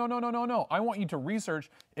like, no. I want you to research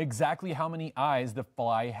exactly how many eyes the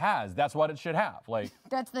fly has. That's what it should have. Like,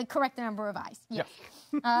 that's the correct number of eyes. Yeah.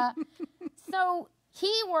 So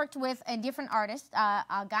he worked with a different artist,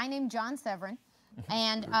 a guy named John Severin,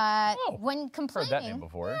 and when complaining, heard that name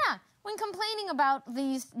before. When complaining about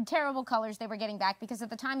these terrible colors they were getting back, because at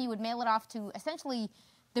the time you would mail it off to essentially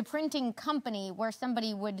the printing company where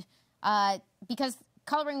somebody would, because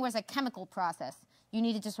coloring was a chemical process, you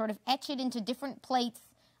needed to sort of etch it into different plates,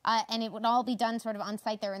 and it would all be done sort of on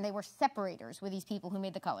site there, and they were separators with these people who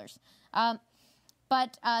made the colors.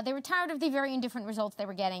 But they were tired of the very indifferent results they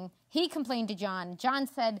were getting. He complained to John. John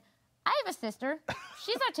said, I have a sister.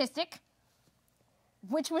 She's autistic.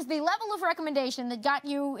 Which was the level of recommendation that got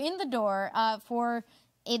you in the door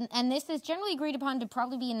and this is generally agreed upon to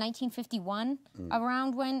probably be in 1951,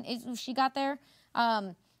 around when she got there,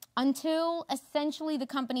 until essentially the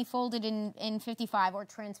company folded in 55 or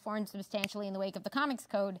transformed substantially in the wake of the Comics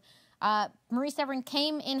Code. Marie Severin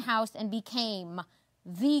came in-house and became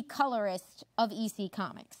the colorist of EC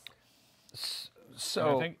Comics.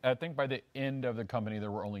 So I think by the end of the company there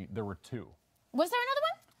were two. Was there another one?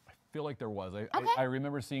 I feel like there was. I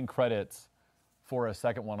remember seeing credits for a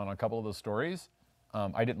second one on a couple of those stories.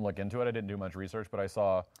 I didn't look into it. I didn't do much research, but I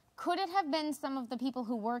saw. Could it have been some of the people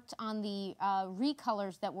who worked on the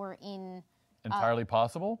recolors that were in? Entirely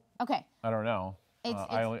possible. Okay. I don't know.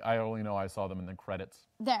 I only know I saw them in the credits.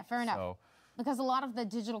 There, fair enough. So, because a lot of the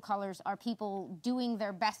digital colors are people doing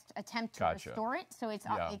their best attempt to restore it, so it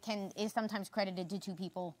is sometimes credited to two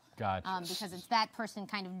people. Because it's that person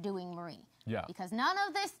kind of doing Marie. Yeah. Because none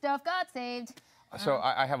of this stuff got saved. So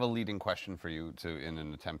I have a leading question for you in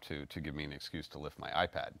an attempt to give me an excuse to lift my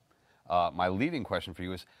iPad. My leading question for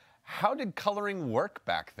you is, how did coloring work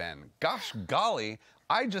back then? Gosh golly,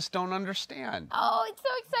 I just don't understand. Oh, it's so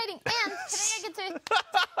exciting. And today I get to...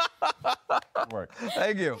 Work.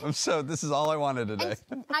 Thank you. This is all I wanted today.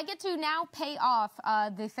 I get to now pay off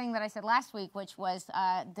the thing that I said last week, which was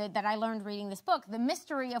that I learned reading this book, the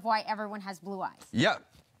mystery of why everyone has blue eyes. Yeah.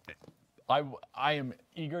 I am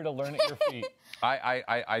eager to learn at your feet.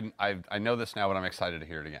 I know this now, but I'm excited to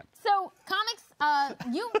hear it again. So comics,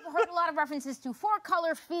 you've heard a lot of references to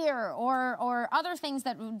four-color fear or other things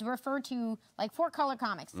that refer to like four-color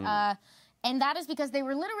comics. And that is because they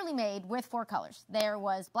were literally made with 4 colors. There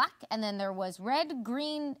was black, and then there was red,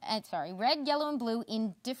 yellow, and blue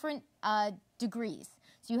in different degrees.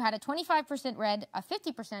 So you had a 25% red, a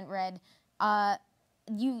 50% red.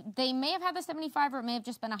 They may have had the 75, or it may have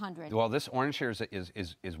just been 100. Well, this orange here is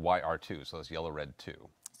YR2, so it's yellow, red 2.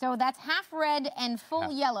 So that's half red and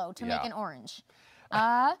full yellow to make an orange.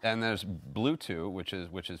 And there's blue 2, which is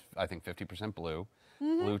I think 50% blue.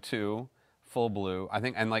 Blue 2. Full blue, I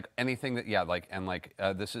think, and like anything that,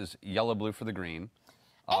 this is yellow blue for the green,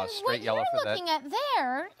 straight yellow for that. What you're looking at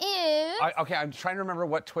there is. Okay, I'm trying to remember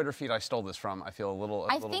what Twitter feed I stole this from. I feel a little.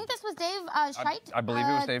 I think this was Dave Scheidt. I believe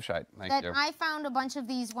it was Dave Scheidt. Thank you. I found a bunch of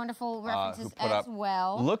these wonderful references as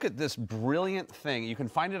well. Look at this brilliant thing. You can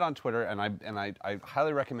find it on Twitter, and I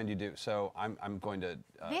highly recommend you do. So I'm going to.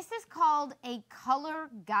 This is called a color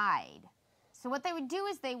guide. So what they would do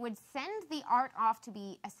is they would send the art off to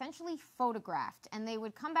be essentially photographed, and they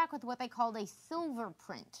would come back with what they called a silver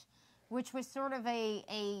print, which was sort of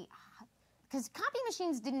because copy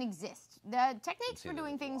machines didn't exist. The techniques for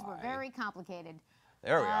doing things were very complicated.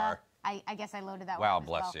 There we are. I guess I loaded that one. Wow,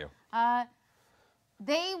 bless you.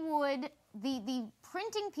 The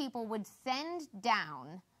printing people would send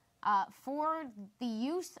down for the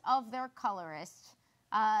use of their colorist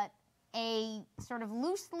a sort of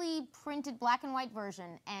loosely printed black and white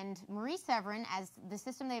version, and Marie Severin, as the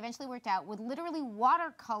system they eventually worked out, would literally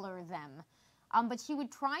watercolor them. But she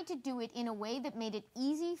would try to do it in a way that made it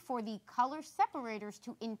easy for the color separators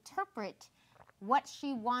to interpret what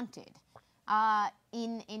she wanted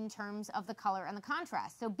in terms of the color and the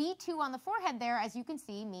contrast. So B2 on the forehead there, as you can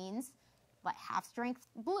see, means like half-strength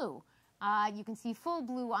blue. You can see full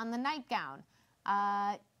blue on the nightgown.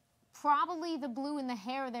 Probably the blue in the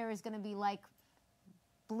hair there is going to be like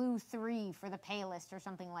blue 3 for the palest or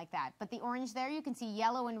something like that. But the orange there, you can see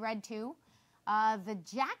yellow and red too. The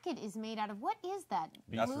jacket is made out of, what is that?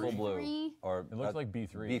 That's full blue. It looks like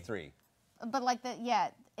B3. B3. But like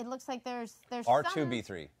it looks like there's R2,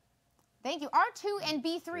 B3. Thank you. R2 and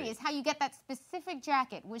B3 is how you get that specific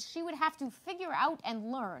jacket, which she would have to figure out and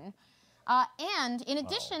learn. And in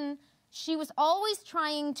addition, she was always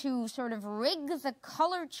trying to sort of rig the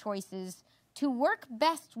color choices to work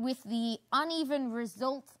best with the uneven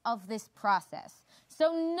results of this process.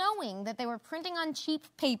 So knowing that they were printing on cheap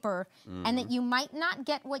paper and that you might not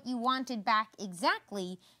get what you wanted back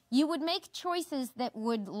exactly, you would make choices that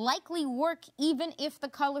would likely work even if the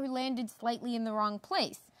color landed slightly in the wrong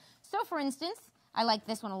place. So for instance, I like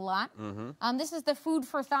this one a lot. This is the food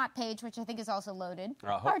for thought page, which I think is also loaded.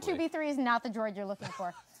 R2B3 is not the droid you're looking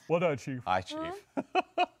for. Well done, Chief. Hi, Chief.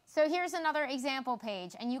 So here's another example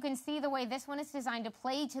page, and you can see the way this one is designed to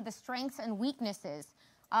play to the strengths and weaknesses.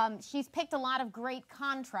 She's picked a lot of great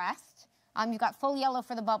contrast. You've got full yellow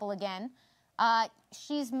for the bubble again.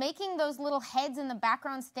 She's making those little heads in the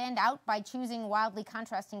background stand out by choosing wildly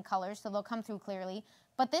contrasting colors, so they'll come through clearly.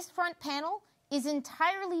 But this front panel is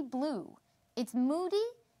entirely blue. It's moody,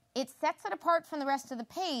 it sets it apart from the rest of the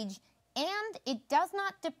page, and it does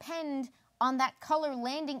not depend on that color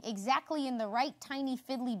landing exactly in the right tiny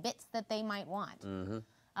fiddly bits that they might want.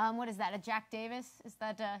 What is that, a Jack Davis? Is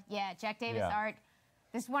that, yeah, Jack Davis art.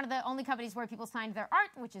 This is one of the only companies where people signed their art,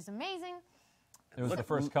 which is amazing. It was the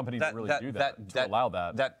first company to really do that, to allow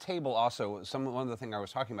that. That table also, one of the things I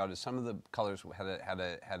was talking about is some of the colors had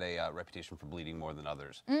a reputation for bleeding more than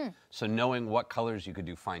others. So knowing what colors you could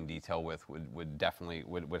do fine detail with would definitely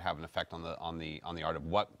have an effect on the art of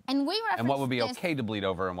what and what would be okay to bleed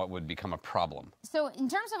over and what would become a problem. So in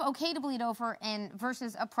terms of okay to bleed over and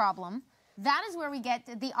versus a problem, that is where we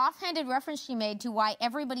get the offhanded reference she made to why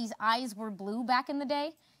everybody's eyes were blue back in the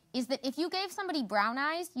day, is that if you gave somebody brown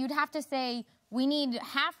eyes, you'd have to say, we need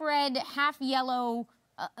half red, half yellow,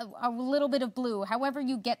 a little bit of blue. However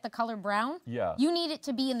you get the color brown, you need it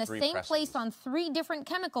to be in the same place on 3 different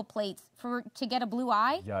chemical plates to get a blue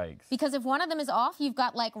eye. Yikes. Because if one of them is off, you've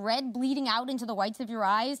got like red bleeding out into the whites of your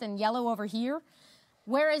eyes and yellow over here.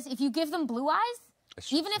 Whereas if you give them blue eyes,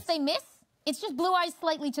 even if they miss, it's just blue eyes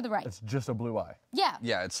slightly to the right. It's just a blue eye. Yeah.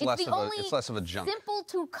 Yeah, it's less of a junk. Simple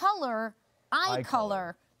to color eye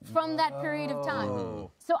color from that period of time.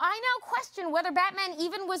 So I now question whether Batman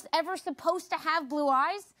even was ever supposed to have blue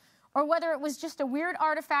eyes, or whether it was just a weird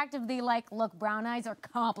artifact of the, like, look, brown eyes are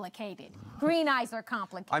complicated. Green eyes are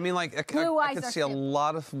complicated. I mean, like, I could see a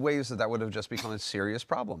lot of ways that would have just become a serious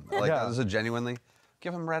problem. Like, that is a genuinely,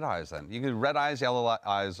 give him red eyes then. You could red eyes, yellow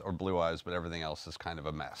eyes, or blue eyes, but everything else is kind of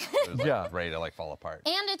a mess. It's ready to, like, fall apart.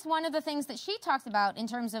 And it's one of the things that she talks about in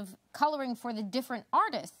terms of coloring for the different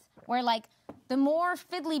artists, where, like, the more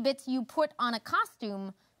fiddly bits you put on a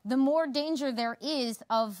costume, the more danger there is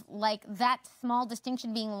of like that small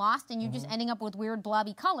distinction being lost and you just ending up with weird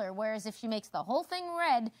blobby color. Whereas if she makes the whole thing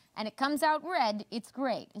red and it comes out red, it's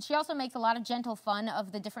great. And she also makes a lot of gentle fun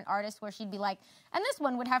of the different artists where she'd be like, and this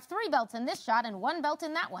one would have 3 belts in this shot and 1 belt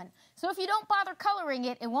in that one. So if you don't bother coloring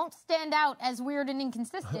it, it won't stand out as weird and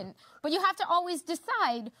inconsistent. But you have to always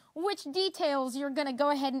decide which details you're going to go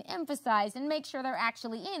ahead and emphasize and make sure they're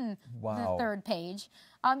actually in the 3rd page.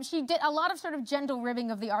 She did a lot of sort of gentle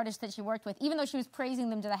ribbing of the artists that she worked with, even though she was praising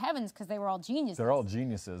them to the heavens because they were all geniuses. They're all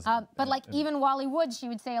geniuses. But like even Wally Wood, she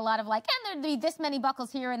would say a lot of like, and there'd be this many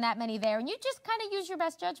buckles here and that many there, and you just kind of use your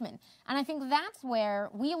best judgment. And I think that's where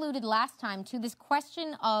we alluded last time to this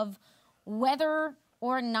question of whether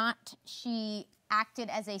or not she acted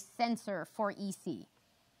as a censor for EC.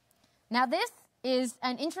 Now this is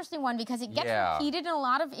an interesting one because it gets repeated in a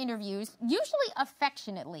lot of interviews, usually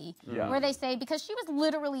affectionately, where they say, because she was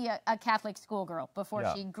literally a Catholic schoolgirl before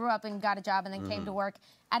she grew up and got a job and then came to work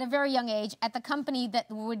at a very young age at the company that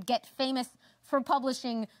would get famous for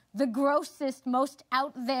publishing the grossest, most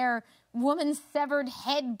out there woman's severed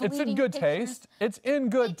head bleeding It's in good taste. It's in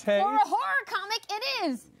good taste. For a horror comic, it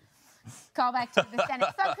is. Call back to the Senate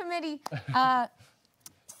subcommittee.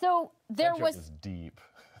 So there that joke was deep.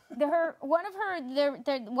 One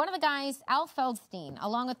of the guys, Al Feldstein,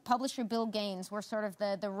 along with publisher Bill Gaines, were sort of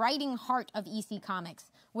the writing heart of EC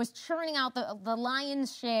Comics, was churning out the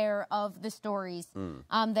lion's share of the stories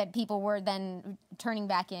that people were then turning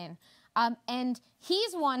back in. And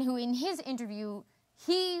he's one who, in his interview,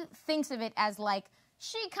 he thinks of it as like,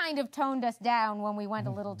 she kind of toned us down when we went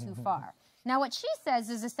a little too far. Now, what she says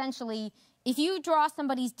is essentially, if you draw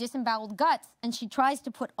somebody's disemboweled guts and she tries to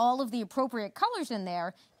put all of the appropriate colors in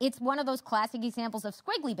there, it's one of those classic examples of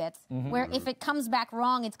squiggly bits where if it comes back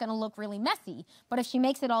wrong, it's going to look really messy. But if she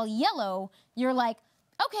makes it all yellow, you're like,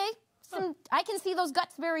 okay, I can see those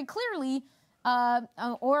guts very clearly.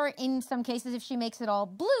 Or in some cases, if she makes it all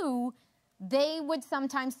blue, they would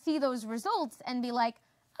sometimes see those results and be like,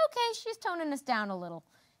 okay, she's toning us down a little.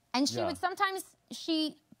 And she would sometimes,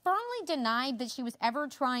 she firmly denied that she was ever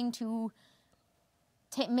trying to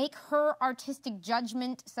make her artistic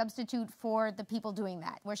judgment substitute for the people doing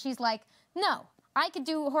that, where she's like, no, I could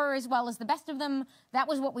do horror as well as the best of them. That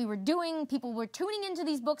was what we were doing. People were tuning into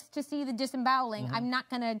these books to see the disemboweling. I'm not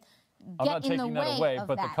going to get in the way of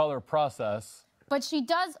but that. The color process. But she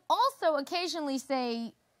does also occasionally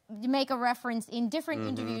make a reference in different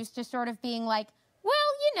interviews to sort of being like, well,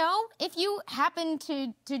 you know, if you happen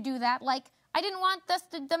to do that, like, I didn't want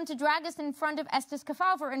them to drag us in front of Estes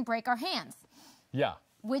Kefauver and break our hands. Yeah.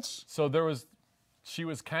 So she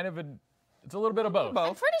was kind of it's a little bit of both.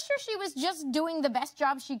 I'm pretty sure she was just doing the best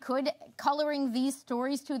job she could, coloring these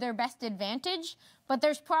stories to their best advantage, but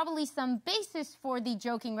there's probably some basis for the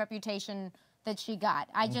joking reputation that she got.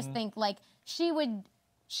 I just think, like,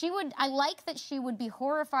 I like that she would be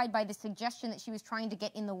horrified by the suggestion that she was trying to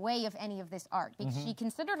get in the way of any of this art, because she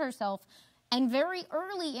considered herself, and very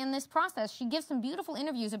early in this process, she gives some beautiful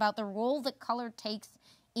interviews about the role that color takes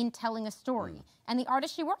in telling a story. And the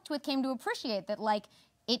artist she worked with came to appreciate that, like,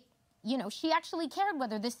 she actually cared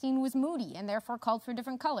whether this scene was moody and therefore called for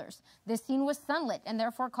different colors. This scene was sunlit and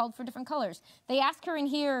therefore called for different colors. They ask her in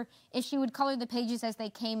here if she would color the pages as they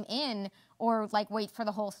came in or, like, wait for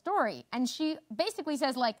the whole story. And she basically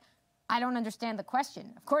says, like, I don't understand the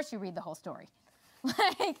question. Of course you read the whole story.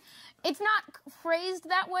 Like, it's not phrased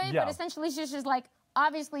that way, but essentially she's just like,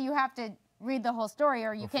 obviously you have to read the whole story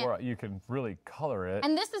or you can't. You can really color it.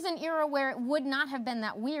 And this is an era where it would not have been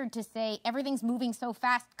that weird to say everything's moving so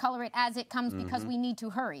fast, color it as it comes because we need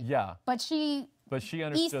to hurry. Yeah. But she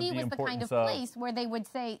understood EC the was the kind of place where they would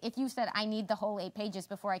say, if you said, I need the whole 8 pages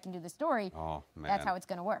before I can do the story, that's how it's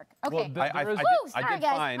going to work. Okay. Well, I sorry, did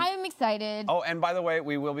guys. find. I am excited. Oh, and by the way,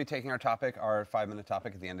 we will be taking our 5-minute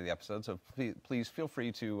topic at the end of the episode, so please feel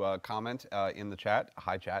free to comment in the chat.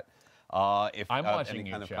 Hi, chat. If I'm watching any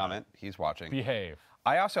you, kind of chat. comment, he's watching. Behave.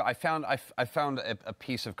 I found a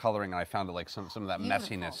piece of coloring, and I found like some of that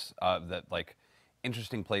messiness that like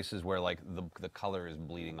interesting places where like the color is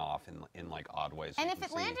bleeding off in like odd ways. And if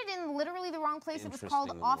it landed in literally the wrong place, it was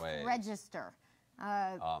called off-register.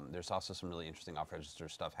 There's also some really interesting off-register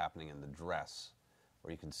stuff happening in the dress,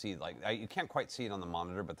 where you can see, like, you can't quite see it on the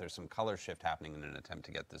monitor, but there's some color shift happening in an attempt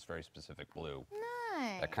to get this very specific blue.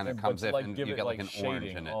 Nice. That kind of comes in, and you get like an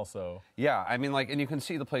orange in it. Also. Yeah, I mean, like, and you can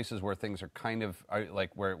see the places where things are kind of like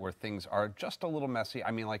where things are just a little messy. I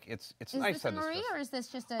mean, like, it's nice. Is this a Marie, or is this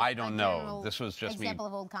just a? I don't know. This was just example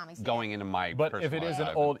of old comics going into my. But if it is an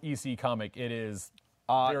old EC comic, it is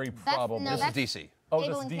very probable. This is DC. Oh,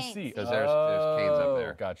 this is DC. Because there's Kane's up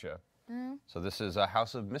there. Gotcha. So this is a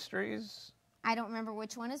House of Mysteries. I don't remember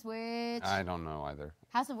which one is which. I don't know either.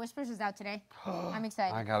 House of Whispers is out today. I'm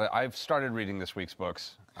excited. I got it. I've started reading this week's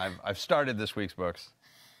books. I've started this week's books.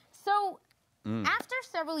 So, after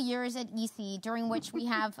several years at EC, during which we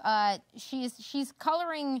have, she's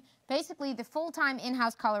coloring basically the full-time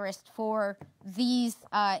in-house colorist for these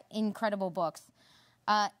incredible books.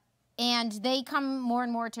 And they come more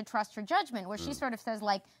and more to trust her judgment, where she sort of says,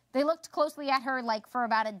 like, they looked closely at her, like, for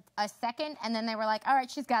about a second, and then they were like, all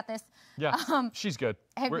right, she's got this. Yeah, she's good.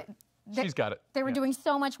 She's got it. They were doing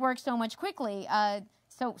so much work so much quickly.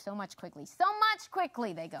 So much quickly. So much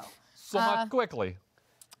quickly, they go. So much quickly.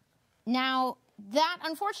 Now, that,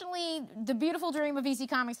 unfortunately, the beautiful dream of EC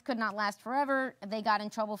Comics could not last forever. They got in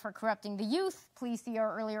trouble for corrupting the youth. Please see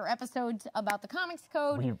our earlier episodes about the Comics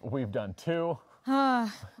Code. We've done 2.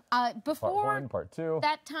 Before Part 1, Part 2.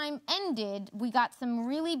 that time ended, we got some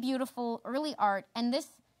really beautiful early art, and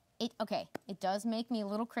it does make me a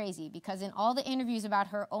little crazy, because in all the interviews about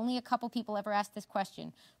her, only a couple people ever asked this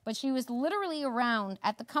question, but she was literally around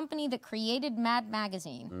at the company that created Mad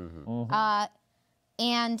Magazine,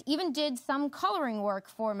 and even did some coloring work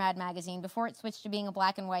for Mad Magazine before it switched to being a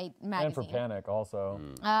black and white magazine. And for Panic also.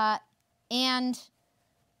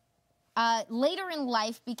 Later in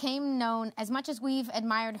life became known, as much as we've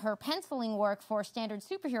admired her penciling work for standard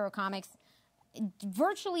superhero comics,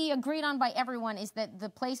 virtually agreed on by everyone is that the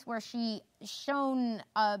place where she shone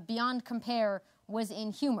beyond compare was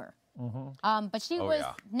in humor. But she was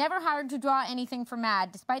never hired to draw anything for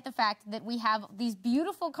Mad, despite the fact that we have these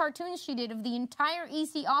beautiful cartoons she did of the entire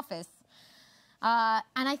EC office. And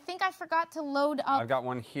I think I forgot to load up. I've got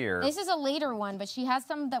one here. This is a later one, but she has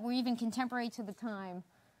some that were even contemporary to the time.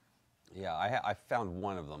 Yeah, I found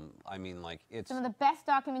one of them. I mean, like, it's... Some of the best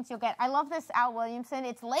documents you'll get. I love this Al Williamson.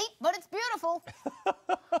 It's late, but it's beautiful.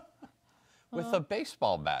 With a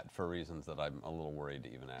baseball bat, for reasons that I'm a little worried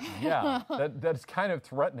to even ask. Yeah, that's kind of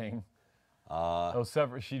threatening.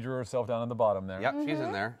 Severin, she drew herself down on the bottom there. Yep, she's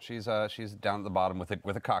in there. She's down at the bottom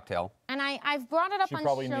with a cocktail. And I've brought it up on shows. She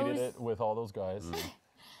probably needed it with all those guys.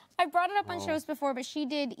 I brought it up on shows before, but she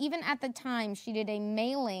did, even at the time, she did a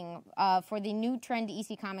mailing for the new trend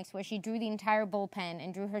EC Comics where she drew the entire bullpen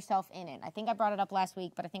and drew herself in it. I think I brought it up last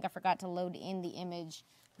week, but I think I forgot to load in the image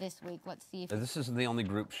this week. Let's see if... This isn't the only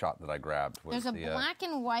group shot that I grabbed. There's a black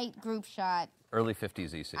and white group shot. Early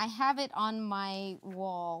 50s EC. I have it on my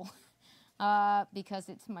wall because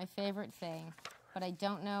it's my favorite thing. But I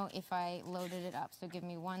don't know if I loaded it up, so give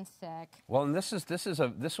me one sec. Well, and this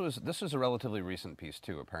was a relatively recent piece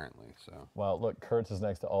too, apparently. So. Well, look, Kurtz is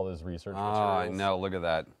next to all his research Oh, materials. I know. Look at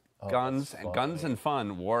that. Oh, Guns and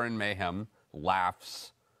fun, war and mayhem,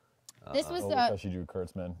 laughs. This was because she drew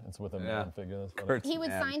Kurtzman. It's with a man figure. He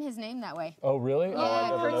would sign his name that way. Oh, really? Yeah, I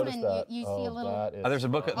never noticed Kurtzman. that. You see a little. There's a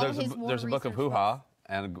book. There's a book of research hoo-ha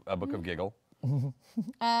and a book of giggle.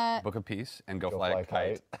 Book of peace and go fly a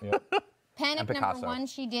kite. Yep. Panic Picasso. #1,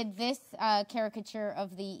 she did this caricature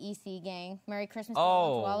of the EC gang. Merry Christmas to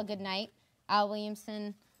Oh. all, a good night. Al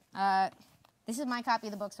Williamson. This is my copy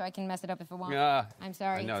of the book, so I can mess it up if I want. Yeah. I'm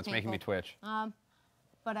sorry. I know, it's making me painful. twitch.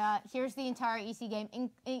 But here's the entire EC game,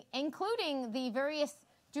 including the various...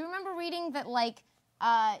 Do you remember reading that, like,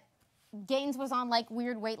 Gaines was on, like,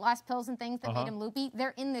 weird weight loss pills and things that made him loopy?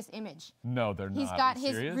 They're in this image. No, they're not. He's got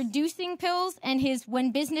his serious? reducing pills and his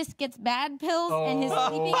when business gets bad pills and his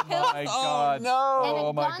sleeping pills. Oh, my God. no. And a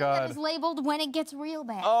Oh, my gun God. that is labeled when it gets real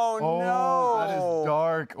bad. Oh, no. That is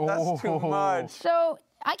dark. That's too much. So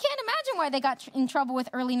I can't imagine why they got in trouble with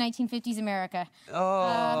early 1950s America.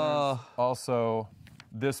 Also,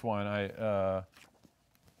 this one, oh,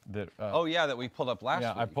 yeah, that we pulled up last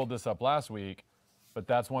week. I pulled this up last week, but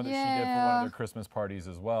that's one that she did for one of their Christmas parties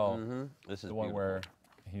as well. This is the one beautiful. where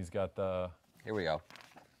he's got the... Here we go.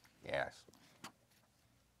 Yes.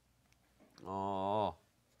 Oh.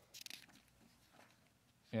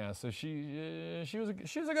 Yeah, so she was a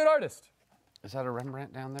good artist. Is that a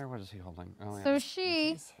Rembrandt down there? What is he holding? Oh, yeah. So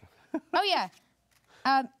she... Oh, yeah.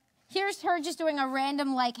 Here's her just doing a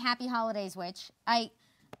random, like, Happy Holidays witch.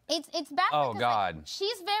 It's baffling. Oh, God. Like, she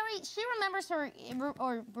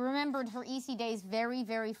remembered her EC days very,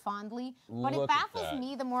 very fondly. But Look it at baffles that.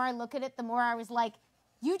 me the more I look at it, the more I was like,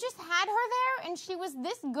 you just had her there and she was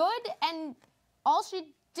this good and all she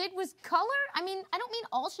did was color? I mean, I don't mean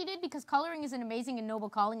all she did because coloring is an amazing and noble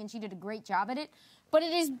calling and she did a great job at it. But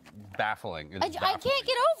it is... Baffling. I can't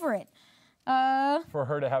get over it. For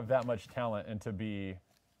her to have that much talent and to be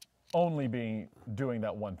only doing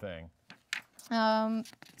that one thing.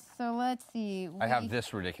 So let's see. I have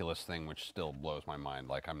this ridiculous thing which still blows my mind.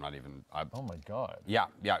 Like, I'm not even... Oh, my God. Yeah.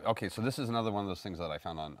 Okay, so this is another one of those things that I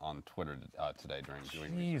found on Twitter today during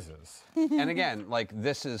doing research. Jesus. And again, like,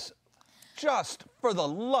 this is just for the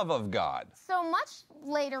love of God. So much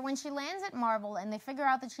later, when she lands at Marvel and they figure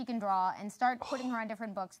out that she can draw and start putting her on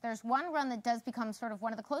different books, there's one run that does become sort of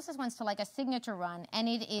one of the closest ones to like a signature run, and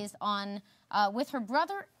it is on with her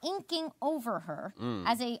brother inking over her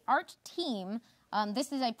as a art team.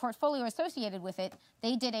 This is a portfolio associated with it.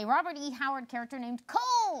 They did a Robert E. Howard character named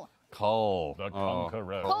Cole. Cole. The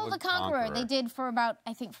Conqueror. Cole the Conqueror. They did for about,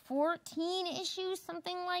 I think, 14 issues,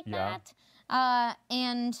 something like that.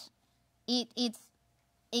 And it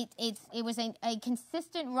was a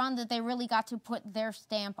consistent run that they really got to put their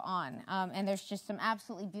stamp on. And there's just some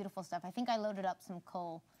absolutely beautiful stuff. I think I loaded up some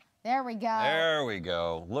Cole. There we go. There we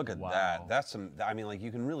go. Look at that. That's some. I mean, like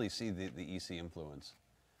you can really see the EC influence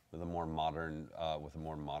with a more modern,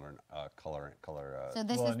 color. So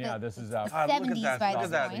this is this is the after, 70s by Look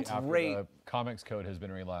this at point. that. after Great. the comics code has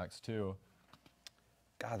been relaxed too.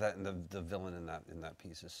 God, that and the villain in that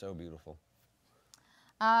piece is so beautiful.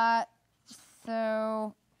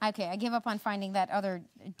 So, okay, I give up on finding that other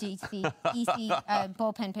EC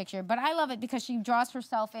bullpen picture, but I love it because she draws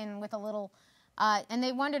herself in with a little, and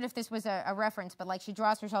they wondered if this was a reference, but like she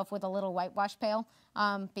draws herself with a little whitewash pail,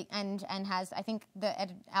 and has, I think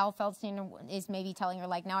Al Feldstein is maybe telling her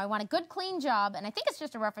like, now I want a good clean job, and I think it's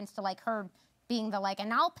just a reference to like her being the like,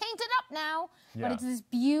 and I'll paint it up now. Yeah. But it's this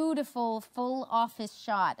beautiful full office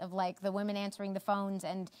shot of like the women answering the phones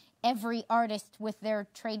and every artist with their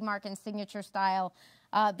trademark and signature style,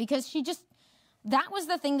 because she just, that was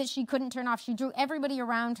the thing that she couldn't turn off. She drew everybody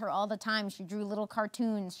around her all the time. She drew little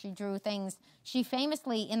cartoons. She drew things. She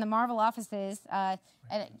famously, in the Marvel offices, I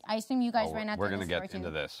assume you guys ran out. We're going to get into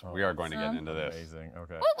this. We are going to get into this. Amazing.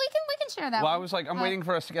 Okay. Well, we can share that. Well, one. I was like, I'm waiting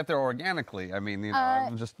for us to get there organically. I mean, you know,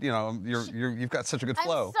 I'm just, you know, you've got such a good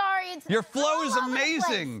flow. I'm sorry. Your flow is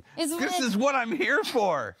amazing. This is what I'm here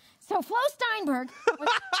for. So Flo Steinberg was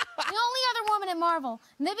the only other woman at Marvel,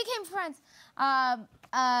 and they became friends.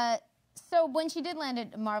 So when she did land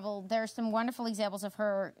at Marvel, there's some wonderful examples of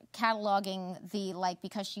her cataloging the, like,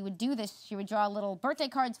 because she would do this, she would draw little birthday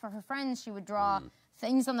cards for her friends, she would draw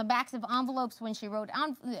things on the backs of envelopes when she wrote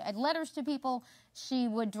letters to people, she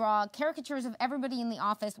would draw caricatures of everybody in the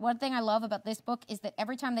office. One thing I love about this book is that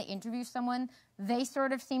every time they interview someone, they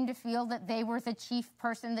sort of seem to feel that they were the chief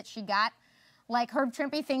person that she got. Like, Herb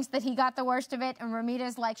Trimpe thinks that he got the worst of it, and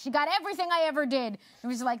Romita's like, she got everything I ever did. It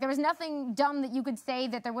was like, there was nothing dumb that you could say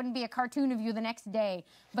that there wouldn't be a cartoon of you the next day.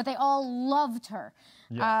 But they all loved her.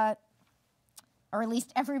 Yeah. Or at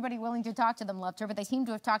least everybody willing to talk to them loved her, but they seem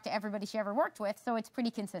to have talked to everybody she ever worked with, so it's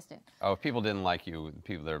pretty consistent. Oh, if people didn't like you,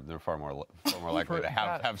 they're far more likely to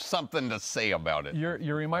have something to say about it.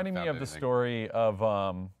 You're reminding me of the story of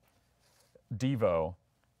Devo.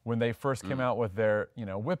 When they first came out with their,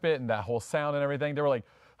 Whip It and that whole sound and everything, they were like,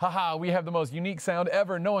 haha, we have the most unique sound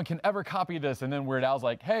ever. No one can ever copy this. And then Weird Al's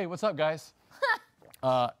like, hey, what's up, guys?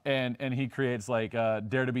 And he creates like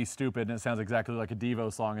Dare to Be Stupid, and it sounds exactly like a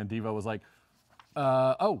Devo song. And Devo was like,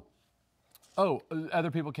 other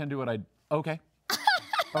people can do what okay.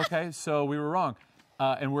 Okay, so we were wrong.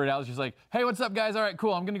 And Weird Al's just like, hey, what's up, guys? All right,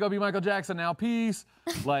 cool. I'm going to go be Michael Jackson now. Peace.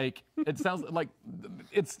 Like, it sounds like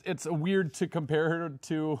it's weird to compare her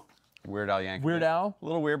to Weird Al Yankovic. Weird Al. A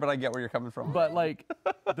little weird, but I get where you're coming from. But, like,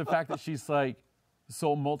 the fact that she's, like,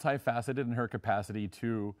 so multifaceted in her capacity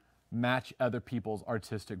to match other people's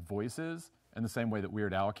artistic voices in the same way that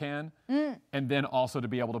Weird Al can. And then also to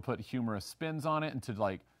be able to put humorous spins on it and to,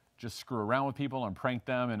 like, just screw around with people and prank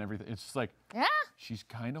them and everything. It's just like, she's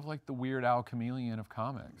kind of like the Weird Al chameleon of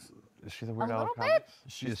comics. Is she the Weird Al of bit. comics?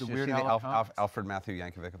 She's the Is Weird she Al of comics. Alfred Matthew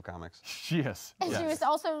Yankovic of comics? She is. And she was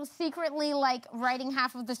also secretly, like, writing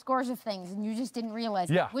half of the scores of things, and you just didn't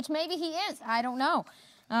realize it. Which maybe he is. I don't know.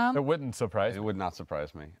 It wouldn't surprise me. It would not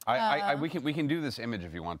surprise me. We can do this image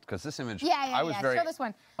if you want, because this image. I was very. Show this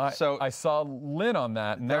one. So I saw Lynn on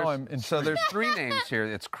that. And now I'm intrigued. So there's 3 names here.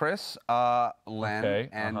 It's Chris, Len,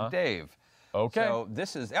 and Dave. Okay. So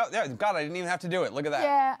this is. God, I didn't even have to do it. Look at that.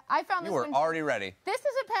 Yeah, I found this. You were already ready. This is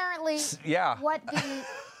apparently what the.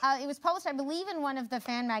 It was published, I believe, in one of the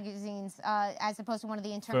fan magazines, as opposed to one of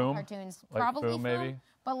the internal cartoons. Like Probably Foom, maybe.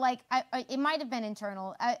 But like, it might have been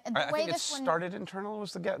internal. I think it started internal.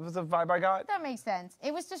 Was the vibe I got? That makes sense.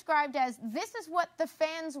 It was described as, this is what the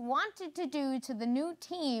fans wanted to do to the new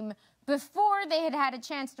team before they had a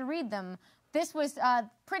chance to read them. This was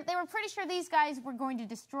they were pretty sure these guys were going to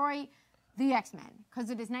destroy the X-Men, because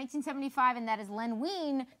it is 1975, and that is Len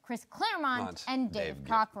Wein, Chris Claremont, and Dave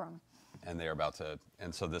Cockrum. and they are about to.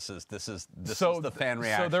 And so this is the fan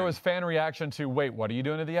reaction. So there was fan reaction to, wait, what are you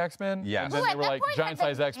doing to the X-Men? Yes. And then they were like, giant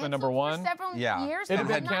size X-Men #1. Several years. It had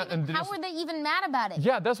been How were they even mad about it?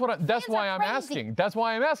 Yeah, that's why I'm asking. That's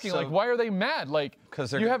why I'm asking. So, like, why are they mad? Like,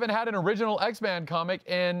 you haven't had an original X-Men comic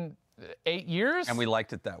in 8 years, and we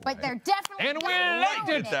liked it that way. But they're definitely and we liked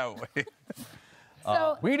it that way.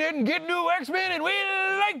 So we didn't get new X-Men, and we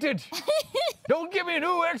liked it. Don't give me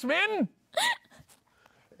new X-Men.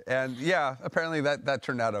 And yeah, apparently that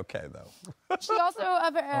turned out okay though. she also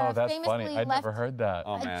Oh, that's famously funny. I'd left never heard that.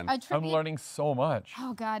 Oh man, I'm learning so much.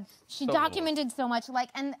 Oh God, she So documented so much. Like,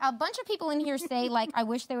 and a bunch of people in here say, like, I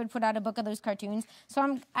wish they would put out a book of those cartoons.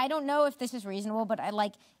 So I don't know if this is reasonable, but I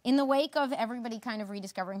like, in the wake of everybody kind of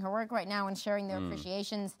rediscovering her work right now and sharing their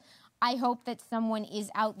appreciations, I hope that someone is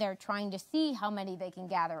out there trying to see how many they can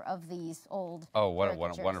gather of these old. Oh, what a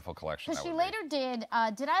caricatures. wonderful collection. Because That she would later did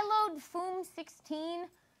I load Foom 16?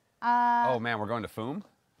 oh man, we're going to Foom.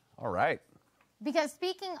 All right. Because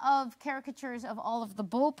speaking of caricatures of all of the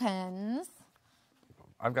bullpens.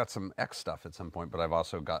 I've got some X stuff at some point, but I've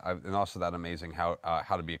also got and also that amazing how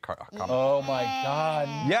to be a comic. Oh my God.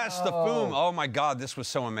 Yes, the Foom. Oh my God, this was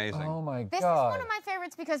so amazing. Oh my God. This is one of my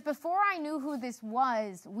favorites because before I knew who this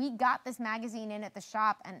was, we got this magazine in at the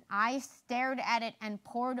shop and I stared at it and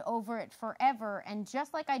pored over it forever. And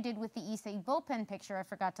just like I did with the Issei Bullpen picture I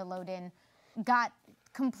forgot to load in, got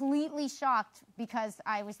completely shocked because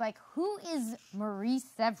I was like, who is Marie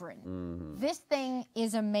Severin? This thing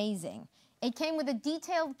is amazing. It came with a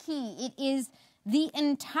detailed key. It is the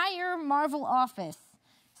entire Marvel office,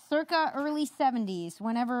 circa early 70s,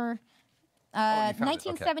 whenever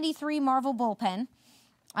 1973 Marvel Bullpen.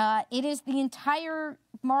 It is the entire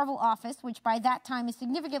Marvel office, which by that time is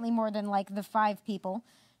significantly more than like the 5 people.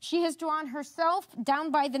 She has drawn herself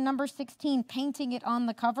down by the number 16, painting it on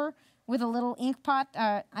the cover with a little ink pot.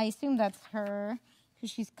 I assume that's her because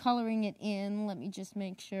she's coloring it in. Let me just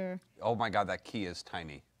make sure. Oh my God, that key is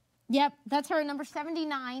tiny. Yep, that's her, number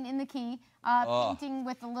 79 in the key, painting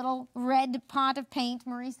with a little red pot of paint,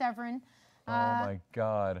 Marie Severin. Oh my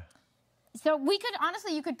God. So we could,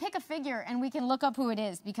 honestly, you could pick a figure and we can look up who it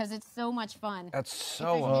is because it's so much fun. That's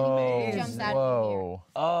so If there's anybody who amazing. jumps out of here.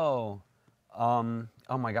 Whoa.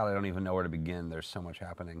 Oh my God, I don't even know where to begin. There's so much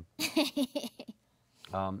happening.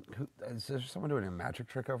 Is there someone doing a magic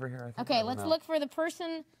trick over here? I think. Okay, let's look for the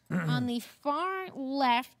person on the far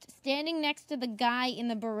left, standing next to the guy in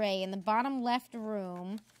the beret in the bottom left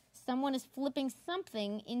room. Someone is flipping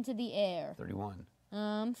something into the air. 31.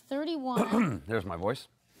 31. There's my voice.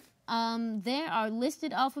 They are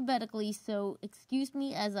listed alphabetically, so excuse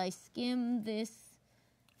me as I skim this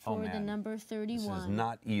for the man. number 31. This is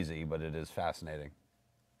not easy, but it is fascinating.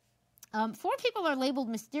 4 people are labeled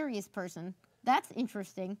mysterious person. That's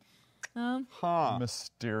interesting.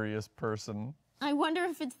 Mysterious person. I wonder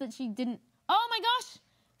if it's that she didn't... Oh my gosh!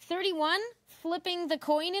 31, flipping the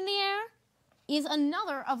coin in the air, is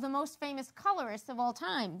another of the most famous colorists of all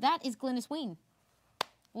time. That is Glynis Wein.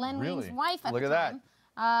 Len Really? Wein's wife at Look the at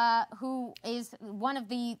time, who is one of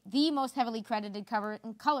the most heavily credited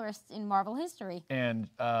colorists in Marvel history. And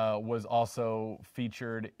was also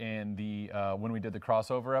featured in the when we did the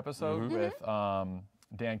crossover episode with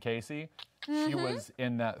Dan Casey. She was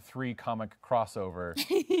in that 3-comic crossover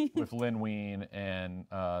with Lynn Wein and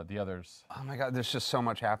the others. Oh my God, there's just so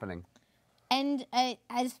much happening. And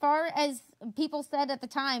as far as people said at the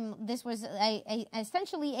time, this was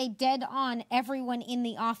essentially a dead-on everyone in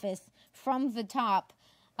the office from the top,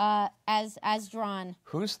 as drawn.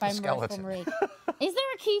 Who's by the skeleton? Mirthful Marie. Is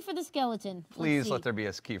there a key for the skeleton? Let's Please see. let there be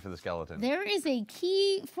a key for the skeleton. There is a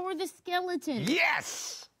key for the skeleton.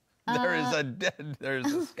 Yes! There's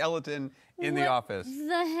a skeleton in the office. What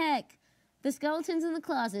the heck? The skeletons in the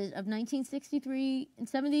closet of 1963 and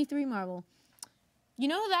 73 Marvel. You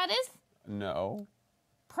know who that is? No.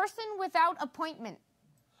 Person without appointment.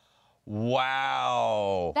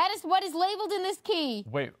 Wow. That is what is labeled in this key.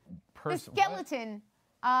 Wait, The person. skeleton.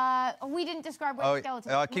 We didn't describe what the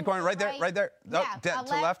skeleton is. Keep going right there, right there. No, Yeah,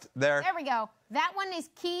 to left, there. There we go. That one is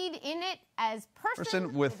keyed in it as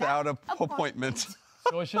person without appointment.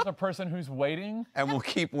 So it's just a person who's waiting? And we'll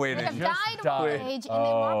keep They waiting. have Just died died. of old age in the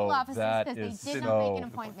Marvel offices that because is they did so not make an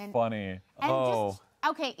appointment. funny. And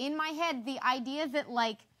okay, in my head, the idea that,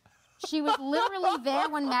 like, she was literally there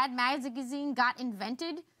when Mad Magazine got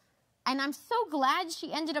invented. And I'm so glad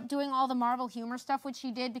she ended up doing all the Marvel humor stuff, which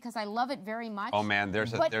she did, because I love it very much. Oh man,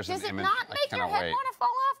 there's But an does it image. not I make your cannot head wait. want to fall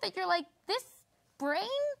off that you're like, this brain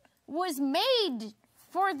was made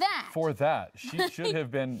for that? For that. She should have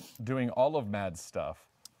been doing all of Mad's stuff.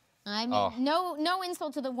 I mean, no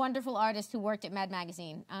insult to the wonderful artist who worked at Mad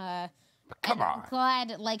Magazine. Come on.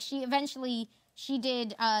 Glad, like, she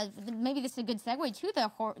did, maybe this is a good segue to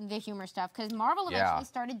the humor stuff, because Marvel eventually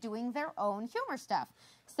started doing their own humor stuff.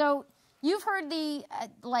 So you've heard the,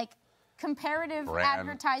 comparative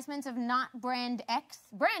advertisements of not Brand X.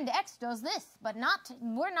 Brand X does this, but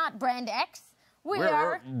we're not Brand X.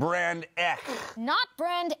 We're Brand X. Not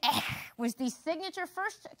Brand X was the signature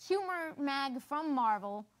first humor mag from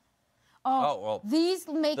Marvel. Well, these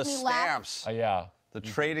make me stamps. laugh. Yeah. The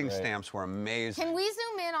trading stamps were amazing. Can we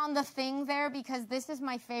zoom in on the thing there? Because this is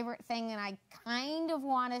my favorite thing, and I kind of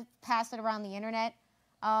want to pass it around the internet.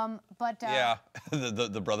 Yeah,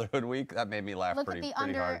 the Brotherhood Week, that made me laugh pretty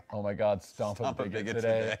hard. Oh my God, Stomp a Bigot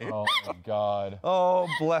today. Oh my God. Oh,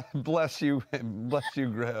 bless you,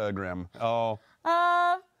 Grim. Oh.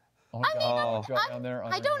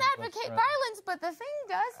 I don't advocate violence, but the thing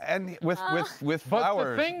does. And with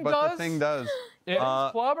flowers, the thing does. It's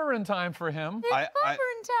clobbering time for him.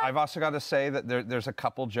 I've also got to say that there's a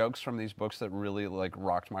couple jokes from these books that really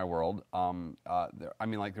rocked my world. There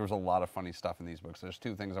was a lot of funny stuff in these books. There's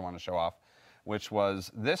two things I want to show off, which was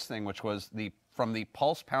this thing, which was from the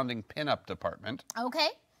pulse pounding pinup department. Okay,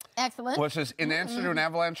 excellent. Which is in answer to an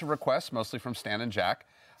avalanche of requests, mostly from Stan and Jack.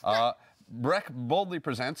 Breck boldly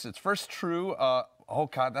presents its first true, oh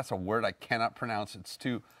God, that's a word I cannot pronounce. It's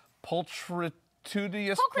to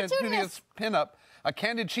pulchritudious pinup, a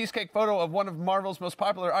candid cheesecake photo of one of Marvel's most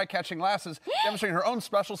popular eye-catching lasses, demonstrating her own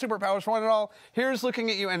special superpowers for one and all. Here's looking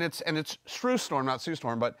at you, and it's Shrew Storm, not Sue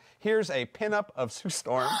Storm, but here's a pinup of Sue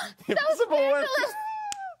Storm. So scandalous.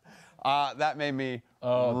 That made me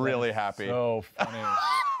really happy. So funny.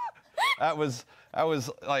 That was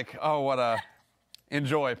like, oh, what a...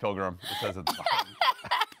 Enjoy, Pilgrim. It says at the bottom.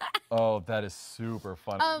 Oh, that is super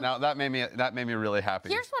funny. Now that made me really happy.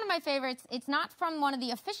 Here's one of my favorites. It's not from one of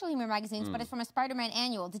the official humor magazines, but it's from a Spider-Man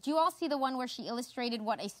annual. Did you all see the one where she illustrated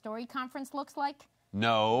what a story conference looks like?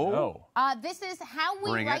 No. This is how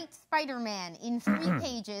we write Spider-Man in 3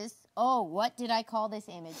 pages. Oh, what did I call this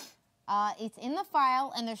image? It's in the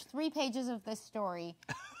file, and there's 3 pages of this story.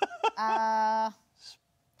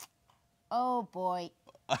 Oh boy.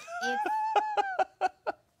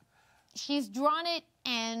 She's drawn it,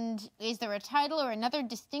 and is there a title or another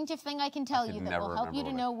distinctive thing I can tell you that will help you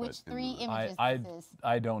to know which 3 images this is?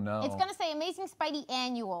 I don't know. It's going to say Amazing Spidey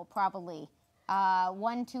Annual, probably.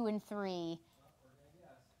 1, 2, and 3.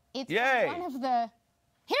 It's one of the...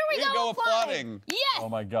 Here we go applauding! Yes! Oh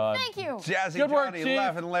my God. Thank you. Jazzy Good work, Johnny, Chief.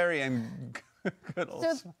 Laughing Larry, and good old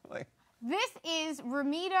Smiley. This is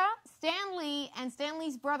Ramita, Stan Lee, and Stan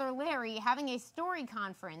Lee's brother Larry having a story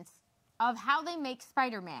conference of how they make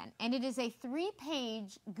Spider-Man. And it is a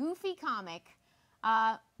 3-page, goofy comic.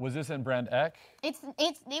 Was this in Brand X? It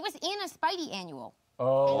was in a Spidey annual.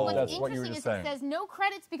 Oh, and that's what you were just saying. It says no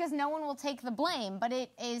credits because no one will take the blame, but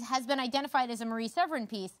it has been identified as a Marie Severin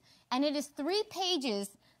piece. And it is 3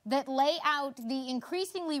 pages that lay out the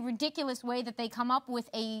increasingly ridiculous way that they come up with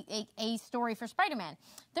a story for Spider-Man.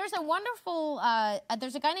 There's a wonderful,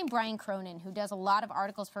 there's a guy named Brian Cronin who does a lot of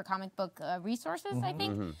articles for comic book resources, I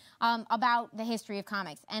think, about the history of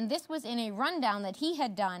comics. And this was in a rundown that he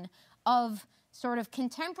had done of sort of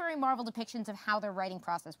contemporary Marvel depictions of how their writing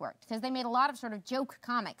process worked. Because they made a lot of sort of joke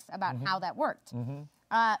comics about how that worked.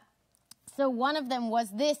 So one of them was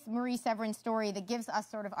this Marie Severin story that gives us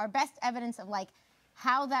sort of our best evidence of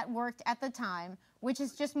how that worked at the time, which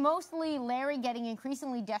is just mostly Larry getting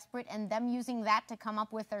increasingly desperate and them using that to come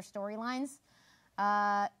up with their storylines.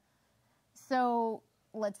 So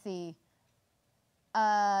let's see.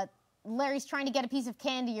 Larry's trying to get a piece of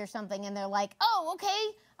candy or something, and they're like, "Oh,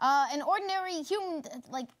 okay, an ordinary human,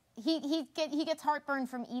 he gets heartburn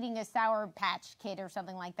from eating a Sour Patch Kid or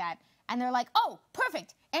something like that." And they're like, "Oh,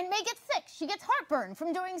 perfect. And May gets sick. She gets heartburn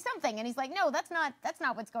from doing something." And he's like, "No, that's not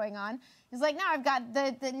what's going on." He's like, "Now I've got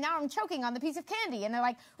now I'm choking on the piece of candy." And they're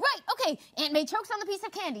like, "Right, okay. Aunt May chokes on the piece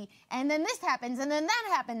of candy, and then this happens, and then that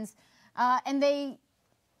happens." And they,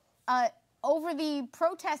 over the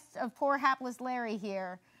protests of poor hapless Larry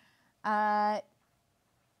here,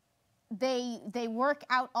 they work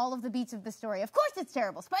out all of the beats of the story. Of course it's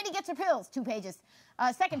terrible. Spidey gets her pills, 2 pages.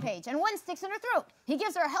 Second page, and one sticks in her throat. He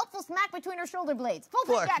gives her a helpful smack between her shoulder blades. Full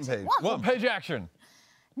page action. One page action.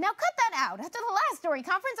 Now cut that out. After the last story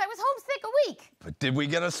conference, I was homesick a week. But did we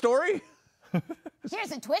get a story?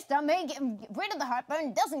 Here's a twist. May get rid of the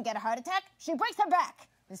heartburn, doesn't get a heart attack. She breaks her back.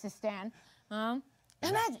 This is Stan. Imagine.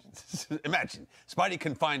 Spidey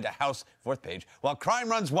confined to house, 4th page, while crime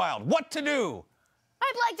runs wild. What to do?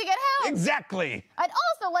 I'd like to get help. Exactly. I'd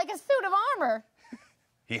also like a suit of armor.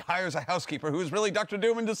 He hires a housekeeper who's really Dr.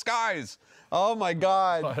 Doom in disguise. Oh, my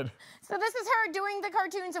God. So this is her doing the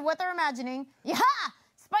cartoons of what they're imagining. Yeah!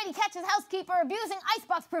 Spidey catches housekeeper abusing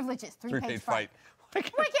icebox privileges. Three-page fight. Why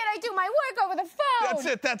Why can't I do my work over the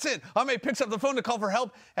phone? That's it. Ame picks up the phone to call for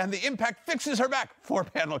help, and the impact fixes her back.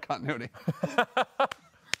 4-panel continuity.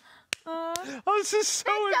 Oh, this is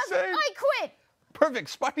so insane. I quit.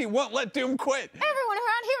 Perfect. Spidey won't let Doom quit. Everyone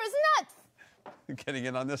around here is nuts. You getting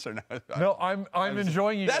in on this or not? No, I'm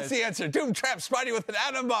enjoying you. That's guys. the answer. Doom traps Spidey with an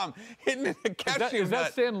atom bomb hidden in a cashew Is that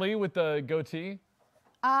nut. Stan Lee with the goatee?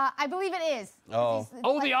 I believe it is. Oh.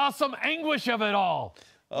 Oh, the awesome anguish of it all.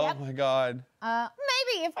 Oh, Yep. my God.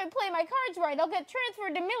 Maybe if I play my cards right, I'll get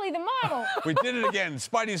transferred to Millie the model. We did it again.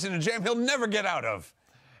 Spidey's in a jam he'll never get out of.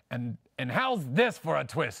 And how's this for a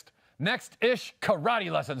twist? Next-ish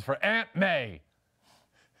karate lessons for Aunt May.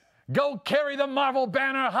 Go carry the Marvel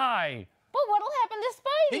banner high. But what'll happen to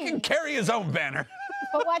Spidey? He can carry his own banner.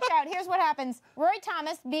 But watch out. Here's what happens. Roy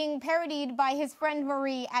Thomas being parodied by his friend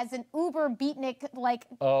Marie as an uber beatnik, like,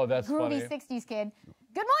 Oh, that's groovy funny. 60s kid.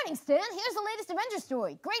 Good morning, Stan. Here's the latest Avengers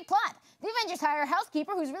story. Great plot. The Avengers hire a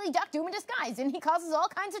housekeeper who's really Duck Doom in disguise, and he causes all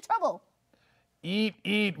kinds of trouble. Eat,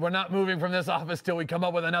 eat. We're not moving from this office till we come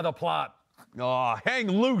up with another plot. Oh, hang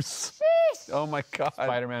loose. Sheesh. Oh, my God.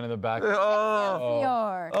 Spider-Man in the back.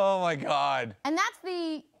 Excelsior. Oh, my God. And that's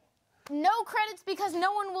the no credits because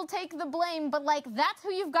no one will take the blame, but, like, that's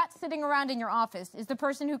who you've got sitting around in your office is the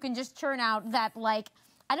person who can just churn out that, like,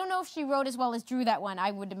 I don't know if she wrote as well as drew that one.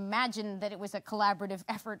 I would imagine that it was a collaborative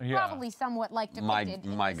effort, Yeah. probably somewhat like depicted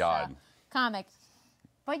in my this, God. comic.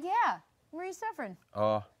 But yeah, Marie Severin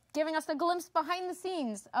giving us a glimpse behind the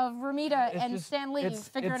scenes of Ramita and just- Stan Lee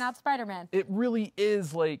figuring out Spider-Man. It really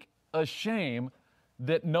is like a shame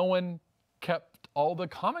that no one kept all the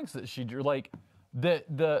comics that she drew. Like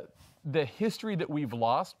the history that we've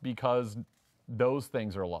lost because those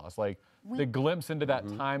things are lost. Like the glimpse into that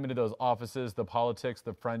time, into those offices, the politics,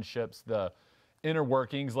 the friendships, the inner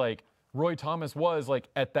workings. Like Roy Thomas was like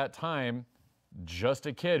at that time just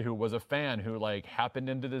a kid who was a fan who like happened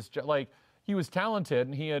into this like he was talented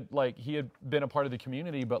and he had been a part of the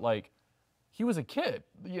community, but like he was a kid,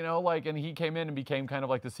 you know, like, and he came in and became kind of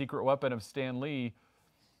like the secret weapon of Stan Lee,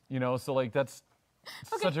 you know, so like that's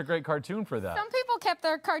such a great cartoon for that. Some people kept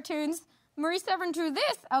their cartoons. Marie Severin drew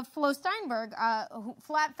this of Flo Steinberg.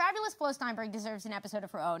 Fabulous Flo Steinberg deserves an episode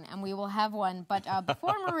of her own, and we will have one. But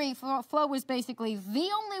before Marie, Flo was basically the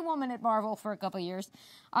only woman at Marvel for a couple years.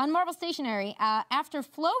 On Marvel Stationery, after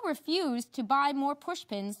Flo refused to buy more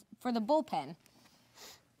pushpins for the Bullpen.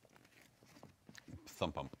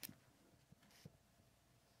 Thump pump.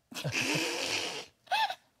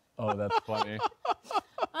 Oh, that's funny.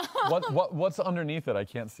 What's underneath it? I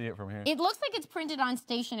can't see it from here. It looks like it's printed on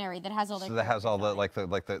stationery that has all their. So that has all the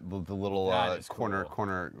the little That is corner cool.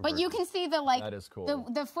 corner. But you can see the like That is cool.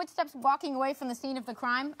 the footsteps walking away from the scene of the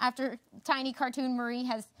crime after tiny cartoon Marie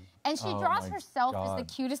has, and she draws my herself as God. the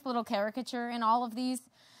cutest little caricature in all of these.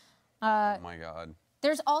 Oh my God.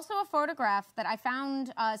 There's also a photograph that I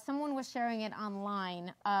found. Someone was sharing it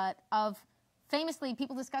online of famously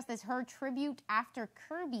people discuss this her tribute after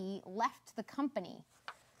Kirby left the company.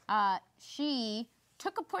 She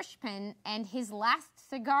took a pushpin and his last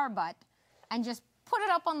cigar butt and just put it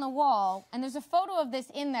up on the wall. And there's a photo of this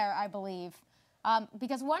in there, I believe,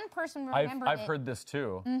 because one person remembered I've heard this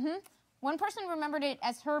too. One person remembered it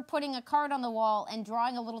as her putting a card on the wall and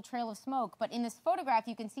drawing a little trail of smoke. But in this photograph,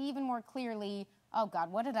 you can see even more clearly. Oh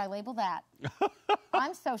God, what did I label that?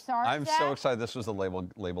 I'm so sorry. I'm Jack. so excited. This was the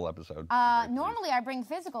label episode. Normally I bring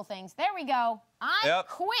physical things. There we go. I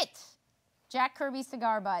quit. Jack Kirby's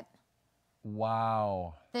cigar butt.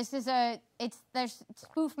 Wow. This is there's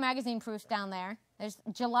spoof magazine proofs down there. There's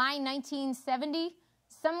July 1970.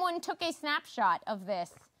 Someone took a snapshot of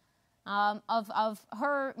this, of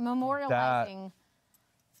her memorializing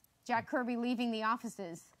Jack Kirby leaving the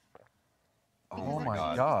offices. Oh my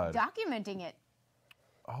God. God. Documenting it.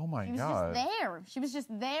 Oh my She was God. just there. She was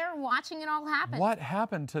just there watching it all happen. What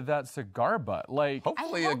happened to that cigar butt? Like,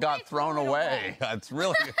 Hopefully hope it got they thrown threw it away. away. That's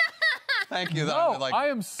really. Thank you. no, Like, I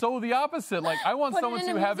am so the opposite. Like, I want Put it someone in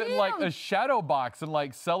to a have it in like a museum. shadow box and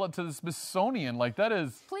like sell it to the Smithsonian. Like, that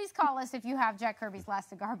is. Please call us if you have Jack Kirby's last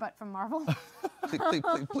cigar butt from Marvel.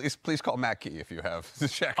 please call Matt Key if you have the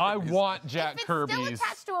Jack. I Kirby's. want Jack If it's Kirby's. still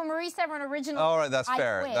attached to a Marie Severin original. All right, that's I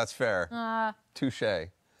fair. quit. That's fair. Touche.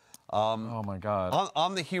 Oh my God.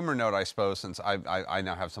 On the humor note, I suppose, since I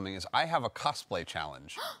now have something, is I have a cosplay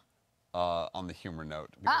challenge on the humor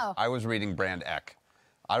note. Because Uh-oh. I was reading Brand Eck.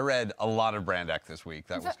 I read a lot of Brand Eck this week.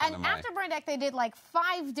 That was kind of And my. after Brand Eck, they did like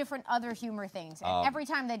 5 different other humor things. And every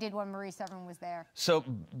time they did one, Marie Severin was there. So,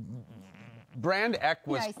 Brand Eck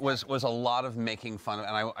Nice. was a lot of making fun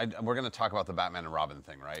of, and we're going to talk about the Batman and Robin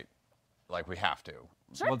thing, right? Like we have to.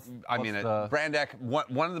 Sure. Brandeck,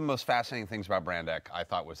 one of the most fascinating things about Brandeck, I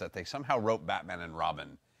thought, was that they somehow wrote Batman and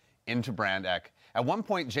Robin into Brandeck. At one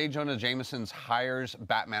point, J. Jonah Jameson hires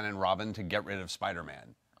Batman and Robin to get rid of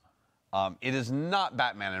Spider-Man. It is not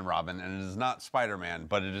Batman and Robin, and it is not Spider-Man,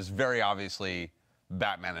 but it is very obviously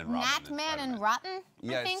Batman and Robin. Natman and Rotten?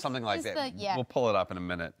 Yeah, something like that. Yeah. We'll pull it up in a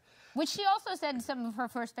minute. Which she also said some of her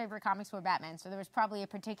first favorite comics were Batman, so there was probably a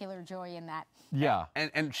particular joy in that. Yeah.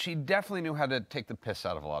 And she definitely knew how to take the piss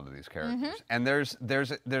out of a lot of these characters. And there's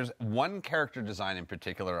one character design in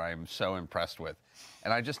particular I am so impressed with.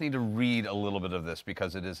 And I just need to read a little bit of this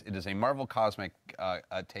because it is a Marvel Cosmic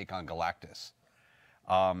take on Galactus.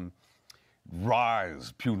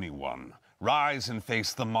 Rise, puny one. Rise and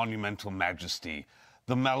face the monumental majesty,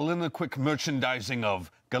 the maliniquic merchandising of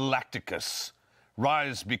Galacticus.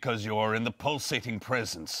 Rise because you are in the pulsating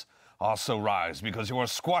presence. Also rise because you are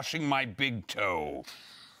squashing my big toe.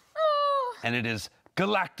 Oh. And it is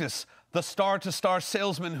Galactus, the star-to-star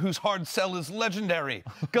salesman whose hard sell is legendary.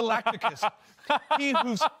 Galacticus, he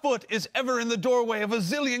whose foot is ever in the doorway of a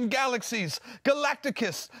zillion galaxies.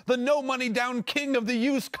 Galacticus, the no-money-down king of the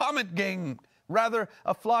used comet gang. Rather,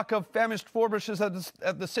 a flock of famished Forbushes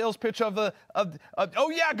at the sales pitch of oh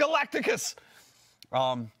yeah, Galacticus!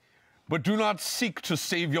 But do not seek to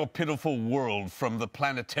save your pitiful world from the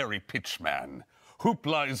planetary pitchman.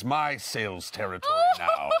 Hoopla is my sales territory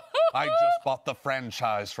now. I just bought the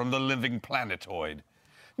franchise from the Living Planetoid.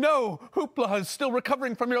 No, Hoopla is still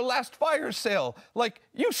recovering from your last fire sale. Like,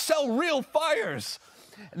 you sell real fires.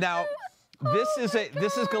 Now, this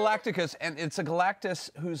is Galacticus, and it's a Galactus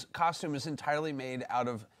whose costume is entirely made out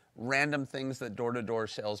of random things that door-to-door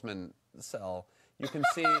salesmen sell. You can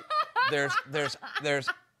see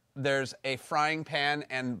there's a frying pan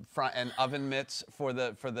and oven mitts for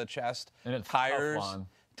the chest. And it's tires,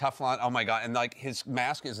 Teflon. Oh my God! And like his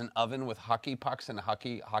mask is an oven with hockey pucks and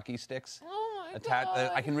hockey sticks. Oh my attached.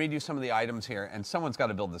 God! I can read you some of the items here, and someone's got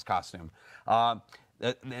to build this costume. And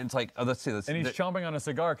it's like, let's see. And he's chomping on a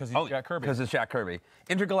cigar because he's Jack Kirby. Because it's Jack Kirby.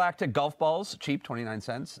 Intergalactic golf balls, cheap, 29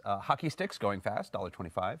 cents. Hockey sticks, going fast,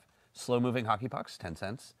 $1.25. Slow-moving hockey pucks, 10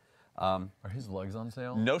 cents. Are his legs on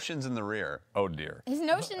sale? Notions in the rear. Oh dear. His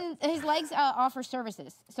legs offer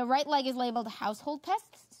services. So right leg is labeled household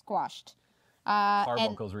pests, squashed.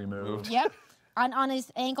 Carbuncles removed. Yep. On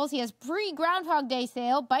his ankles, he has pre-Groundhog Day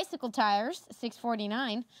sale, bicycle tires,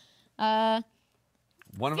 $6.49.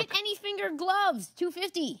 Fit any finger gloves,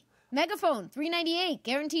 $2.50. Megaphone, $3.98.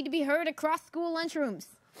 Guaranteed to be heard across school lunchrooms.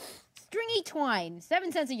 Stringy twine,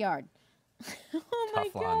 7 cents a yard. Oh my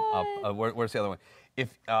God. Where's the other one?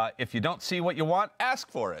 If you don't see what you want, ask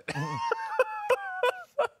for it.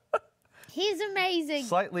 He's amazing.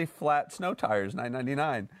 Slightly flat snow tires,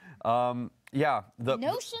 $9.99. Yeah. The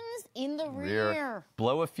Notions in the rear.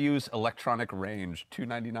 Blow a fuse electronic range,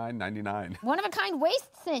 $2.99.99. One of a kind waist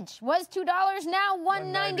cinch was $2, now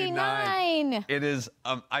 $1.99. It is.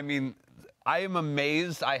 I mean, I am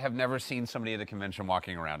amazed. I have never seen somebody at a convention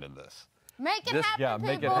walking around in this. Make it happen, yeah,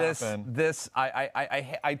 make it happen.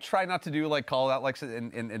 I try not to do like call out like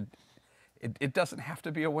and it doesn't have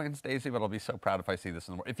to be a Wednesday, but I'll be so proud if I see this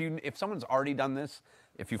in the morning. If someone's already done this,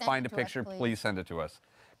 if you find a picture, please send it to us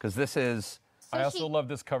because this is. I also love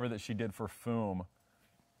this cover that she did for Foom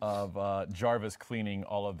of Jarvis cleaning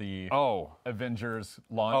all of the Avengers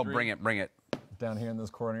laundry. Oh, bring it. Down here in this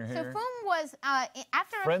corner here. So Foom was,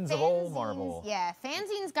 after Friends of old Marvel. Yeah,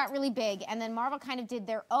 fanzines got really big, and then Marvel kind of did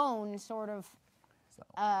their own sort of,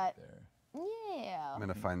 yeah. I'm going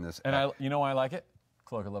to find this. And you know why I like it?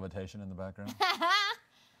 Cloak of Levitation in the background.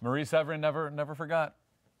 Marie Severin never forgot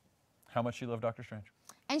how much she loved Doctor Strange.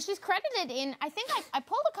 And she's credited in, I think I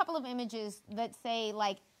pulled a couple of images that say,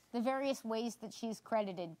 like, the various ways that she's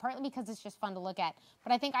credited, partly because it's just fun to look at.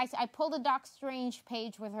 But I think I pulled a Doc Strange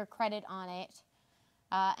page with her credit on it,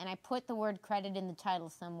 and I put the word credit in the title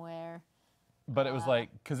somewhere. But it was like,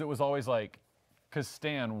 because it was always like, because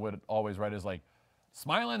Stan would always write as like,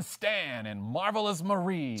 Smilin' Stan and Marvelous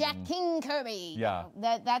Marie. Jack King Kirby. Yeah.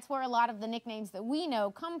 That's where a lot of the nicknames that we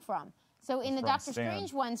know come from. So in the Doctor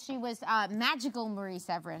Strange ones, she was Magical Marie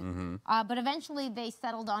Severin. But eventually they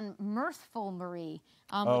settled on Mirthful Marie,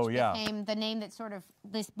 which became the name that sort of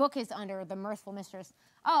this book is under, the Mirthful Mistress.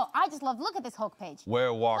 Oh, I just look at this Hulk page.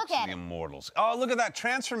 Where walks the immortals? Oh, look at that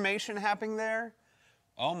transformation happening there.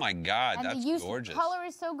 Oh my God, and that's the use gorgeous. Of color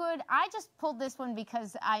is so good. I just pulled this one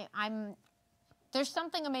because there's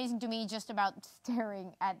something amazing to me just about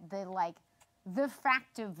staring at the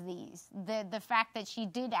fact of these, the fact that she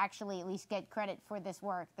did actually at least get credit for this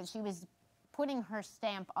work, that she was putting her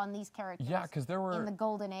stamp on these characters. Yeah, because there were in the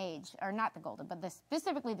golden age, or not the golden, but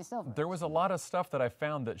specifically the silver. There was a lot of stuff that I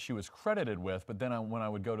found that she was credited with, but then when I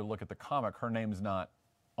would go to look at the comic, her name's not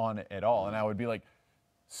on it at all, and I would be like,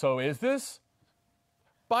 so is this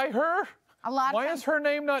by her? Why is her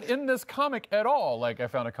name not in this comic at all? Like, I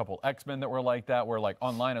found a couple X-Men that were like that, where like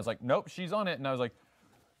online I was like, nope, she's on it, and I was like,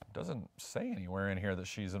 it doesn't say anywhere in here that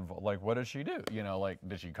she's involved. Like, what does she do? You know, like,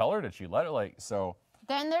 did she color? Did she let it? Like, so.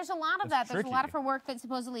 Then there's a lot of that. There's tricky. a lot of her work that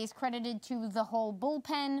supposedly is credited to the whole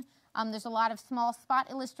Bullpen. There's a lot of small spot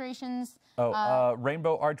illustrations. Oh,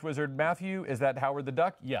 Rainbow Archwizard Matthew, is that Howard the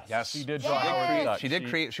Duck? Yes. She did draw Howard the Duck. She did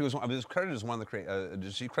create. She was credited as one of the creators.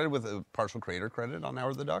 Is she credited with a partial creator credit on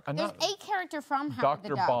Howard the Duck? There's a character from Howard the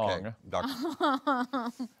Dr. Duck. Bong. Okay.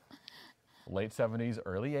 Dr. Late 70s,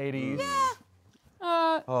 early 80s. Yeah.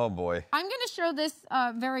 Oh boy. I'm going to show this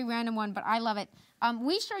very random one, but I love it.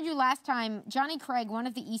 We showed you last time, Johnny Craig, one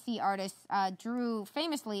of the EC artists, drew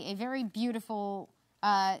famously a very beautiful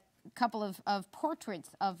couple of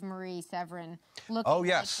portraits of Marie Severin, looking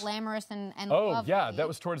like glamorous and lovely. Yeah, that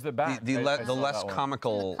was towards the back. The less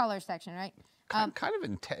comical. The color section, right? Kind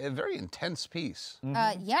of a very intense piece.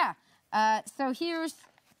 Yeah. So here's,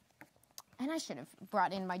 and I should have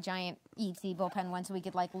brought in my giant EC Bullpen one so we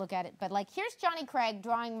could like look at it. But like, here's Johnny Craig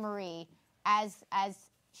drawing Marie as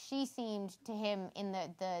she seemed to him in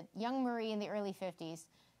the young Marie in the early 50s.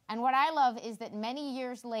 And what I love is that many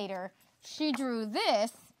years later, she drew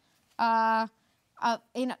this.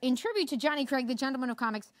 In tribute to Johnny Craig, the gentleman of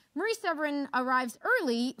comics, Marie Severin arrives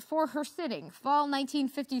early for her sitting, fall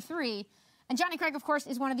 1953. And Johnny Craig, of course,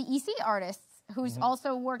 is one of the EC artists who's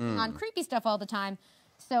also working on creepy stuff all the time.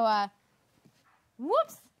 So,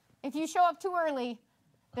 whoops, if you show up too early,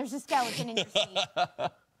 there's a skeleton in your seat.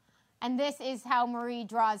 And this is how Marie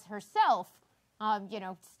draws herself, you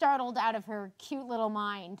know, startled out of her cute little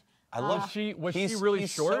mind. I love. Was she really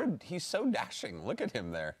short? He's so dashing. Look at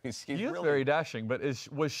him there. He is really very dashing. But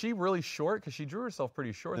was she really short? Because she drew herself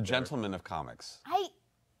pretty short. The gentleman of comics.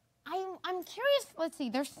 I'm curious. Let's see.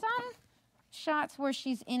 There's some shots where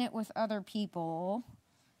she's in it with other people.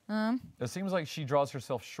 It seems like she draws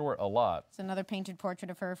herself short a lot. It's another painted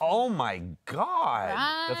portrait of her. Oh my God!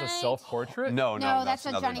 Right. That's a self-portrait? No, that's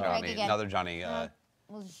another Johnny Craig again. Another Johnny.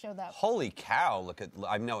 We'll just show that. Holy cow! Look at.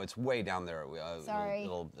 I know it's way down there. Sorry.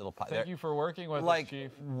 Little Thank you for working with us,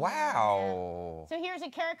 Chief. Wow. So here's a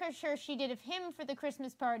caricature she did of him for the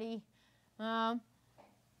Christmas party.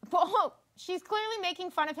 She's clearly making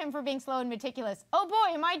fun of him for being slow and meticulous. Oh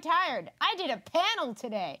boy, am I tired. I did a panel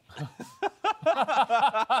today.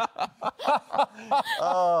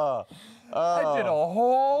 I did a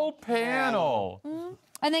whole panel.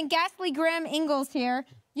 And then Ghastly Graham Ingalls here.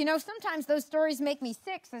 You know, sometimes those stories make me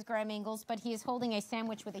sick, says Graham Ingalls, but he is holding a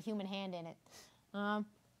sandwich with a human hand in it. Up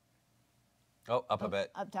a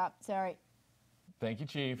bit. Up top, sorry. Thank you,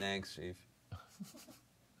 Chief. Thanks, Chief.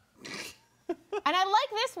 And I like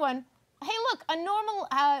this one. Hey, look, a normal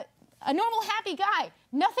happy guy.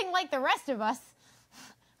 Nothing like the rest of us.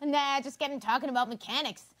 Nah, just get him talking about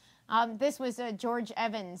mechanics. This was George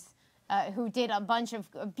Evans, who did a bunch of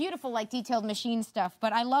beautiful, like, detailed machine stuff.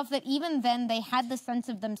 But I love that even then they had the sense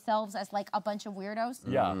of themselves as, like, a bunch of weirdos.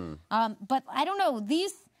 Yeah. But I don't know,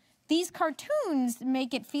 these cartoons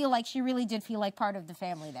make it feel like she really did feel like part of the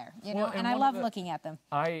family there, you know? Well, and I love looking at them.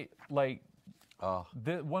 I like.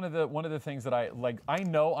 One of the things that I like, I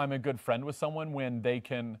know I'm a good friend with someone when they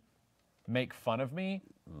can make fun of me.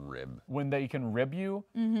 When they can rib you.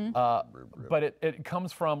 But it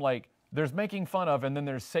comes from like, there's making fun of and then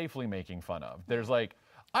there's safely making fun of. There's like,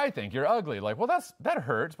 I think you're ugly. Like, well, that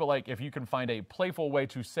hurts. But like, if you can find a playful way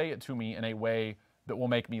to say it to me in a way that will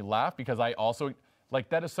make me laugh, because I also, like,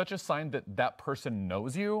 that is such a sign that that person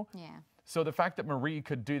knows you. Yeah. So the fact that Marie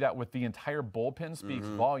could do that with the entire Bullpen speaks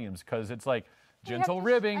volumes, because it's like, gentle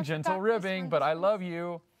ribbing, but I love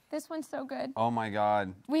you. This one's so good. Oh my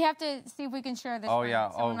God. We have to see if we can share this one. Yeah.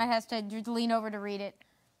 Someone might has to lean over to read it.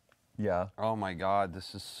 Yeah. Oh my God,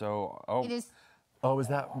 this is so. It is. Oh,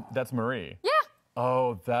 that's Marie? Yeah.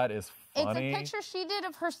 Oh, that is funny. It's a picture she did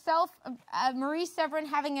of herself, Marie Severin,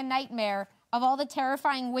 having a nightmare of all the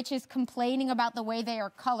terrifying witches complaining about the way they are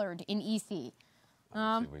colored in EC.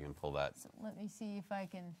 Let's see if we can pull that. So let me see if I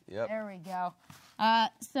can. Yep. There we go.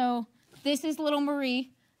 So this is little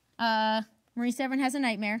Marie. Marie Severin has a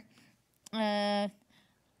nightmare. I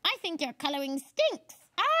think your coloring stinks.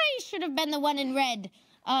 I should have been the one in red.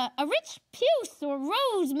 A rich puce or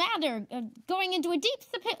rose madder going into a deep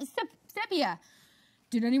sepia.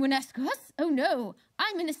 Did anyone ask us? Oh no,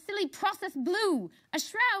 I'm in a silly process blue. A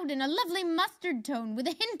shroud in a lovely mustard tone with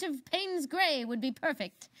a hint of Payne's gray would be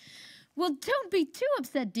perfect. Well, don't be too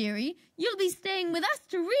upset, dearie. You'll be staying with us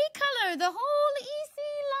to recolor the whole EC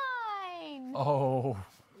line.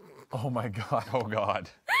 Oh my God. Oh God.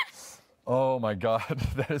 Oh my God,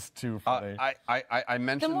 that is too funny. I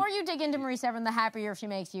mentioned. The more you dig into Marie Severin, the happier she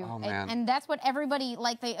makes you. Oh, man. And that's what everybody,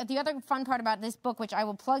 like, the other fun part about this book, which I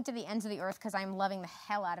will plug to the ends of the earth because I'm loving the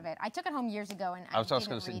hell out of it. I took it home years ago and I was didn't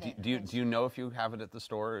going to say, read it, do you know if you have it at the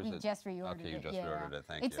store? Or is we it just reordered okay, you it. just Yeah. reordered it.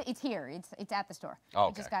 Thank you. It's here. It's at the store. Oh, I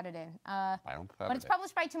okay. just got it in. I don't have But it's it.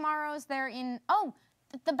 published by Tomorrow's. They're in. Oh,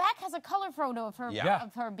 the back has a color photo of her Yeah.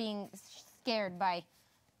 of her being scared by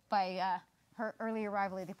her early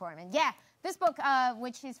arrival at the apartment. Yeah. This book,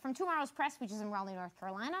 which is from Tomorrow's Press, which is in Raleigh, North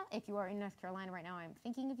Carolina. If you are in North Carolina right now, I'm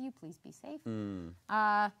thinking of you. Please be safe.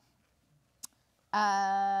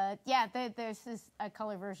 Yeah, there's this a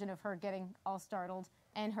color version of her getting all startled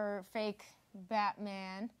and her fake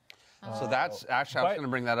Batman. So that's actually I was going to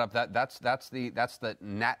bring that up. That's the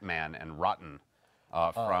Natman and Rotten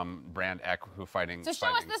from Brand Eck who fighting. So show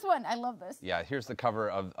us this one. I love this. Yeah, here's the cover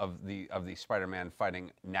of the Spider-Man fighting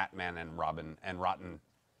Natman and Robin and Rotten.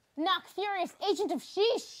 Knock Furious, Agent of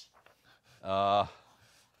Sheesh. Oh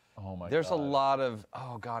my God. There's a lot of,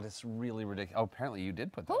 oh God, it's really ridiculous. Oh, apparently you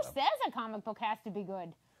did put that Who up. says a comic book has to be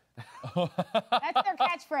good? That's their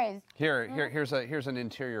catchphrase. Here's an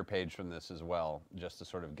interior page from this as well, just to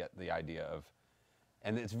sort of get the idea of,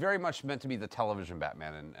 and it's very much meant to be the television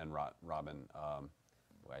Batman and Robin.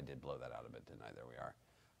 I did blow that out a bit, didn't I? There we are.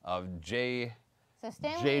 Of J. So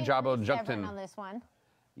Stanley J. Jabbo Severin Junkton. on this one.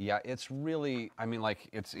 Yeah, it's really, I mean, like,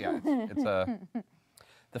 it's a,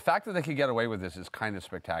 the fact that they could get away with this is kind of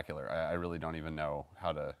spectacular. I really don't even know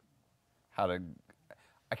how to,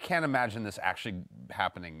 I can't imagine this actually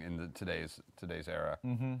happening in today's era.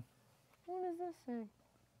 Mm-hmm. What does this say?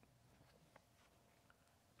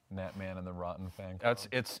 Natman and the Rotten fan.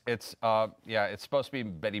 It's supposed to be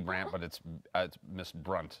Betty Brant, but it's Miss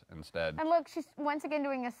Brunt instead. And look, she's once again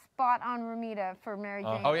doing a spot on Ramita for Mary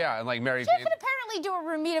Jane. Oh yeah, and like Mary She Jane. could apparently do a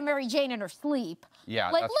Ramita Mary Jane in her sleep.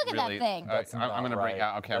 Yeah, like that's look at really, that thing. I'm going to bring.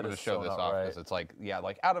 right. Okay, I'm That going is to show so this not off right. because it's like, yeah,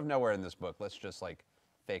 like out of nowhere in this book, let's just like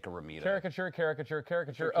fake a Ramita.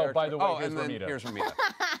 Caricature. Oh, by the way, here's and then Ramita. here's Ramita.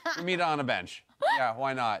 Ramita on a bench. Yeah,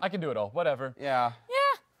 why not? I can do it all. Whatever. Yeah.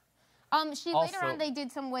 Later Also- on they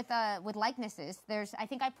did some with likenesses. I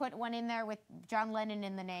think I put one in there with John Lennon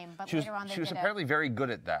in the name, but She was, later on they she was did apparently very good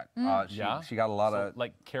at that. Yeah. She got a lot So, of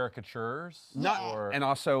like caricatures. not, Or, and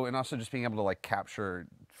also just being able to like capture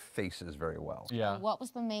faces very well. yeah. What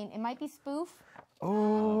was the main? It might be spoof.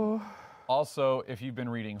 Oh. Also, if you've been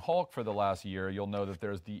reading Hulk for the last year, you'll know that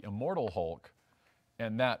there's the Immortal Hulk,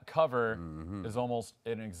 and that cover is almost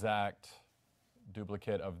an exact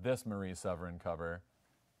duplicate of this Marie Severin cover.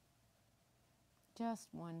 Just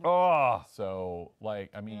wonderful. Oh. So,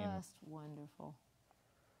 like, I mean, Just wonderful.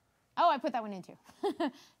 Oh, I put that one in too.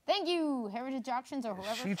 Thank you, Heritage Auctions or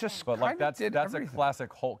whoever. She just but like kinda that's a everything.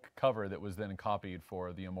 classic Hulk cover that was then copied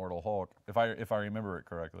for the Immortal Hulk, if I remember it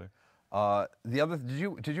correctly. The other,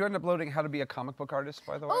 did you end up loading How to Be a Comic Book Artist,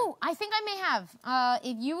 by the way? Oh, I think I may have.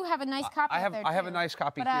 If you have a nice copy, I have- up there I have a too. nice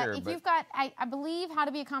copy but, here, If but- you've got, I believe How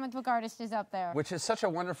to Be a Comic Book Artist is up there. Which is such a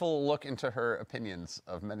wonderful look into her opinions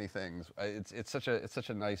of many things. It's such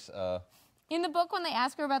a nice. In the book, when they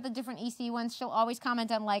ask her about the different EC ones, she'll always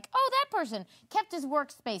comment on like, "Oh, that person kept his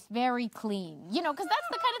workspace very clean," you know, because that's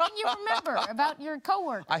the kind of thing you remember about your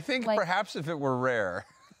coworker. I think like, perhaps if it were rare,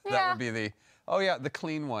 that Yeah. would be the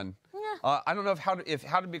clean one. I don't know if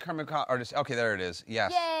how to become an artist. Okay, there it is.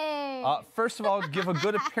 Yes. Yay! First of all, give a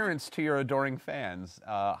good appearance to your adoring fans,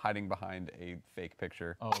 hiding behind a fake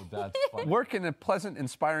picture. Oh, that's funny. Work in a pleasant,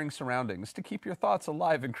 inspiring surroundings to keep your thoughts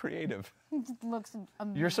alive and creative. It looks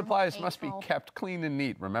Your supplies must be hateful. kept clean and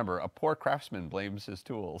neat. Remember, a poor craftsman blames his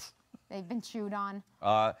tools. They've been chewed on.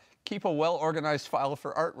 Keep a well-organized file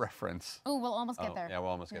for art reference. Oh, we'll almost get there. Yeah, we'll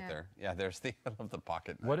almost get there. Yeah, there's the I love the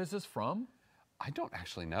pocket. What is this from? I don't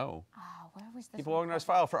actually know. Oh, where was this? Keep a one well-organized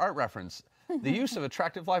file for art reference. The use of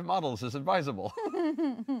attractive live models is advisable.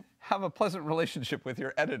 Have a pleasant relationship with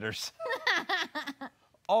your editors.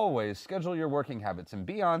 Always schedule your working habits and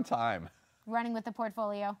be on time. from? Running with the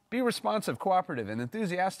portfolio. Be responsive, cooperative, and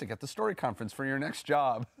enthusiastic at the story conference for your next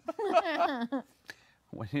job.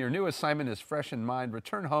 When your new assignment is fresh in mind,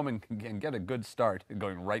 return home and get a good start,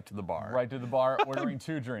 going right to the bar. Right to the bar, ordering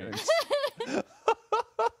 2 drinks.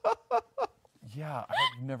 Yeah,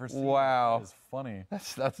 I've never seen Wow. that. It's funny.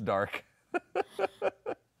 That's dark.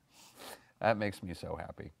 That makes me so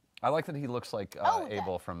happy. I like that he looks like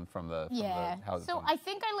Abel from the Yeah. House. So I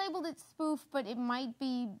think I labeled it spoof, but it might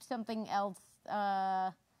be something else.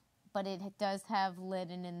 But it does have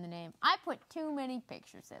Lennon in the name. I put too many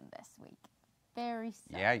pictures in this week. very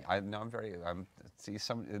sad. Yeah, I'm see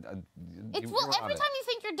some. Well, every time you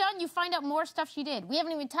think you're done, you find out more stuff she did. We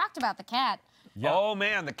haven't even talked about the cat. Yeah. Oh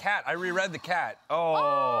man, the cat! I reread the cat.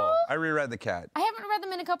 Oh, I reread the cat. I haven't read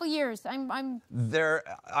them in a couple years. They're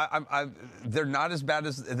not as bad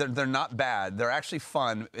as they're not bad. They're actually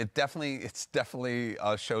fun. It's definitely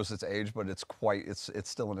shows its age, but it's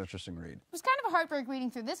still an interesting read. It was kind of a heartbreak reading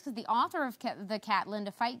through this because the author of the cat,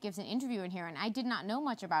 Linda Fite, gives an interview in here, and I did not know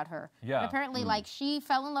much about her. Yeah. But apparently, like, she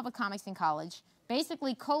fell in love with comics in college.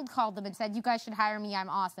 Basically, cold called them and said, "You guys should hire me. I'm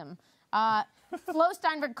awesome." Flo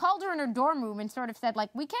Steinberg called her in her dorm room and sort of said, like,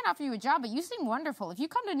 "We can't offer you a job, but you seem wonderful. If you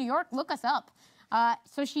come to New York, look us up."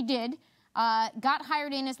 So she did. Got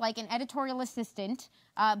hired in as, like, an editorial assistant.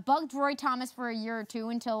 Bugged Roy Thomas for a year or two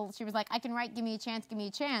until she was like, "I can write. Give me a chance. Give me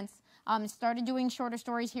a chance." Started doing shorter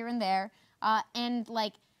stories here and there. And,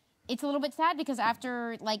 like, it's a little bit sad because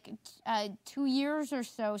after, like, 2 years or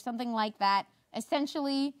so, something like that,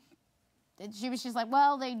 essentially she was just like,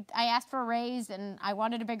 well, I asked for a raise and I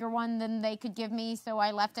wanted a bigger one than they could give me, so I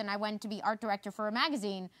left and I went to be art director for a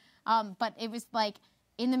magazine. But it was like,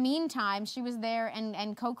 in the meantime, she was there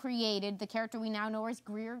and co-created the character we now know as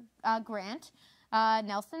Greer Grant.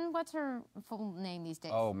 Nelson, what's her full name these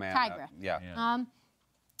days? Oh, man. Tigra. Yeah.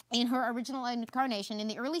 In her original incarnation in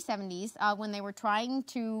the early 70s, when they were trying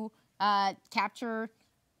to capture,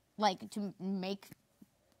 like, to make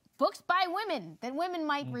books by women that women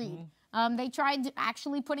might read. They tried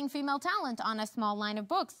actually putting female talent on a small line of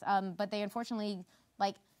books, but they unfortunately,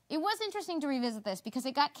 like, it was interesting to revisit this because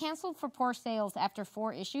it got canceled for poor sales after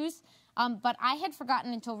 4 issues, but I had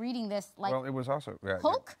forgotten until reading this, like, well, it was also... Yeah,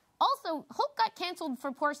 Hulk got canceled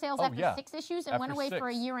for poor sales after 6 issues and went away for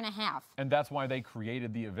a year and a half. And that's why they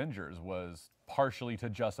created the Avengers, was partially to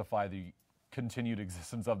justify the continued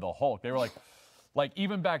existence of the Hulk. They were like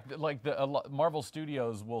even back, like Marvel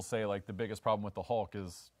Studios will say, like, the biggest problem with the Hulk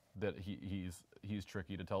is that he's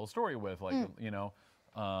tricky to tell a story with, like, you know,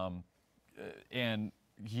 and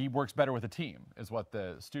he works better with a team, is what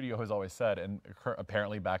the studio has always said. And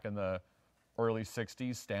apparently back in the early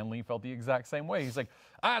 60s, Stan Lee felt the exact same way. He's like,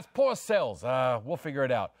 it's poor sales. We'll figure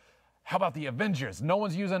it out. How about the Avengers? No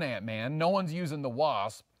one's using Ant-Man. No one's using the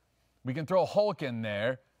Wasp. We can throw Hulk in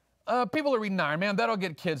there. People are reading Iron Man. That'll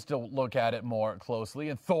get kids to look at it more closely.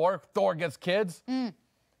 And Thor gets kids.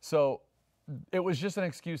 So it was just an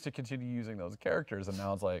excuse to continue using those characters, and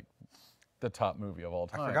now it's like the top movie of all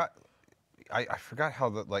time. I forgot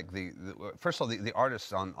how first of all, the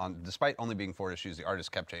artist on despite only being 4 issues, the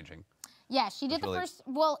artist kept changing. Yeah, she did the first,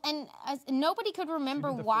 well, and nobody could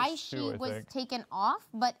remember why she was taken off,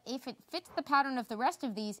 but if it fits the pattern of the rest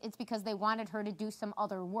of these, it's because they wanted her to do some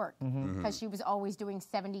other work, because she was always doing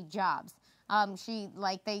 70 jobs.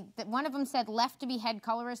 One of them said left to be head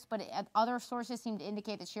colorist, but other sources seem to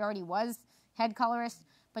indicate that she already was head colorist.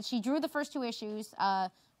 But she drew the first 2 issues,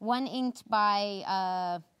 one inked by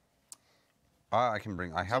I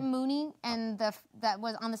have Jim Mooney, and that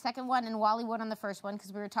was on the second one, and Wally Wood on the first one,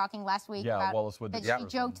 because we were talking last week about Wallace Wood that she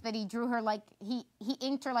joked that he drew her like he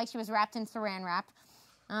inked her like she was wrapped in saran wrap.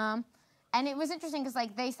 And it was interesting because,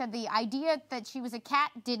 like, they said the idea that she was a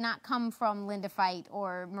cat did not come from Linda Fite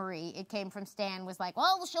or Marie. It came from Stan. Was like,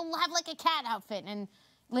 well, she'll have like a cat outfit, and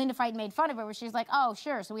Linda Fite made fun of her, where she was like, oh,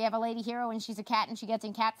 sure, so we have a lady hero and she's a cat and she gets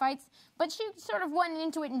in cat fights. But she sort of went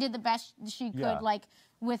into it and did the best she could, like,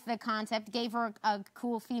 with the concept, gave her a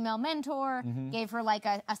cool female mentor, gave her, like,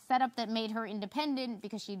 a setup that made her independent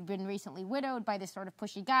because she'd been recently widowed by this sort of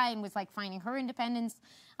pushy guy and was, like, finding her independence.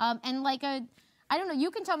 And, like, I don't know,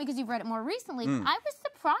 you can tell me because you've read it more recently, but I was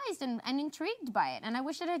surprised and intrigued by it, and I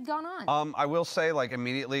wish it had gone on. I will say, like,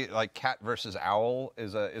 immediately, like, Cat versus Owl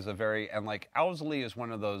is a very, and, like, Owsley is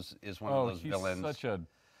one of those villains. He's such a...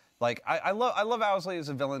 Like, I love Owsley as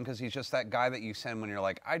a villain because he's just that guy that you send when you're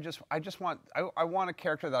like, I want a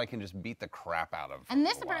character that I can just beat the crap out of. And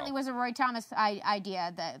this apparently was a Roy Thomas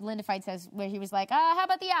idea that Linda Fite says, where he was like, how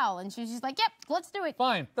about the owl? And she was just like, yep, let's do it.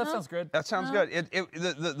 Fine, that sounds good. That sounds good.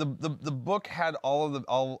 The book had all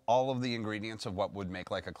of the ingredients of what would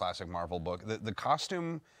make like a classic Marvel book. The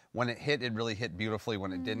costume, when it hit, it really hit beautifully.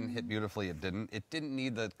 When it didn't hit beautifully, it didn't. It didn't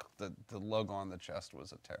need the logo on the chest.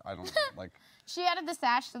 Was I don't know, like. She added the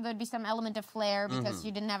sash so there'd be some element of flair because she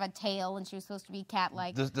didn't have a tail and she was supposed to be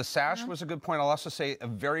cat-like. The sash was a good point. I'll also say a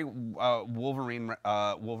very Wolverine-like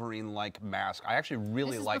mask. I actually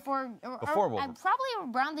really like before Wolverine.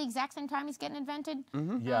 Probably around the exact same time he's getting invented.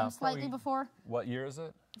 Yeah, slightly before. What year is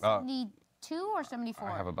it? 72 or 74?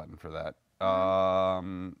 I have a button for that.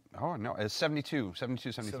 Oh no, it's 72,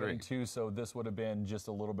 73. 72, so this would have been just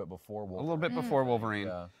a little bit before Wolverine. A little bit before Wolverine.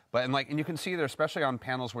 Yeah. But and you can see there, especially on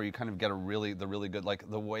panels where you kind of get the really good, like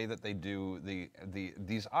the way that they do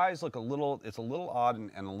these eyes look it's a little odd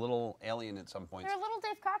and a little alien at some points. They're a little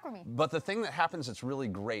Dave Cockramy. But the thing that happens that's really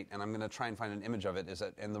great, and I'm going to try and find an image of it, is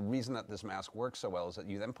that, and the reason that this mask works so well is that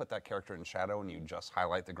you then put that character in shadow and you just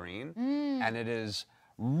highlight the green, and it is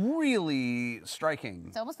really striking.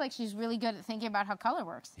 It's almost like she's really good at thinking about how color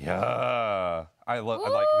works. Yeah, I like.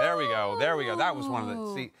 There we go. That was one of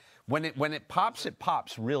the. See, when it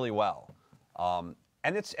pops really well, and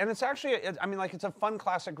it's actually. I mean, like, it's a fun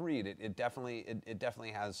classic read. It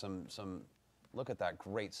definitely has some. Look at that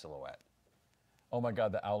great silhouette. Oh my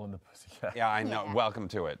God, the owl and the pussycat. Yeah, I know. Yeah. Welcome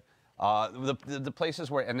to it. The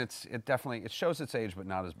places where, and it definitely shows its age, but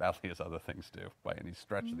not as badly as other things do by any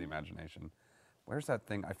stretch of the imagination. Where's that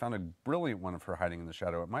thing? I found a brilliant one of her hiding in the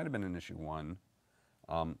shadow. It might have been in issue 1.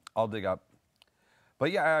 I'll dig up.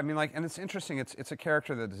 But yeah, I mean, like, and it's interesting. It's a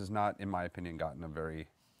character that has not, in my opinion, gotten a very.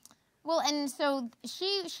 Well, and so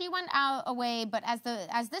she went away, but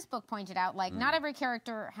as this book pointed out, like, not every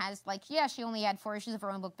character has, like, yeah, she only had 4 issues of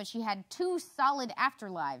her own book, but she had 2 solid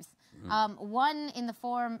afterlives. One in the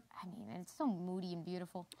form, I mean, it's so moody and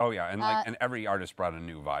beautiful. Oh yeah, and and every artist brought a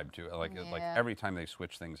new vibe to it. Like Yeah. every time they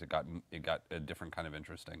switched things, it got a different kind of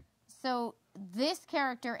interesting. So this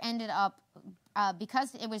character ended up,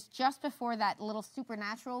 because it was just before that little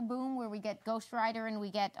supernatural boom where we get Ghost Rider and we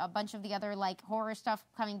get a bunch of the other, like, horror stuff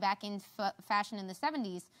coming back in fashion in the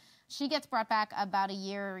 70s, she gets brought back about a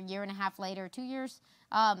year and a half later, 2 years,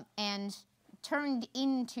 and turned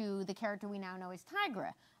into the character we now know as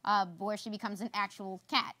Tigra, where she becomes an actual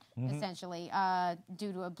cat, essentially,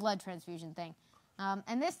 due to a blood transfusion thing.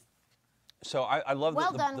 And this... So I love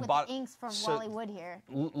well the done with the inks from so Wally Wood here.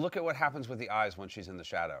 Look at what happens with the eyes when she's in the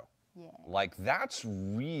shadow. Yeah. Like, that's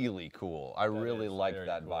really cool. I really like very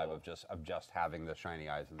that vibe cool. of just having the shiny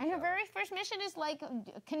eyes in the And her shadow. very first mission is, like,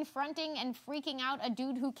 confronting and freaking out a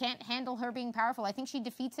dude who can't handle her being powerful. I think she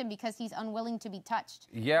defeats him because he's unwilling to be touched.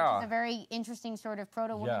 Yeah. Which is a very interesting sort of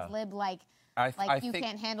proto-woman's Yeah. lib, like, I you think-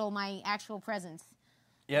 can't handle my actual presence.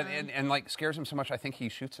 Yeah, and like scares him so much, I think he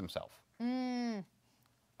shoots himself. He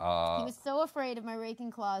was so afraid of my raking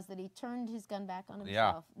claws that he turned his gun back on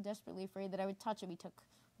himself. Desperately afraid that I would touch him. He took,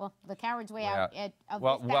 well, the coward's way out of this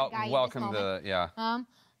bad guy welcome in this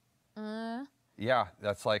moment. Yeah,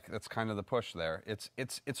 that's kind of the push there.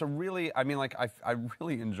 It's a really, I mean, like, I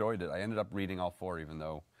really enjoyed it. I ended up reading all 4, even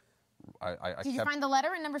though I Did you find the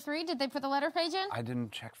letter in number 3? Did they put the letter page in? I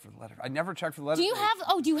didn't check for the letter. I never checked for the letter. Do you page.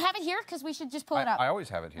 have? Do you have it here? Because we should just pull it up. I always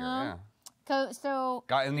have it here. Yeah. So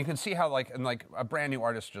And you can see how, like, a brand new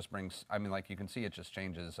artist just brings. I mean, like, you can see it just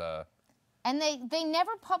changes. And they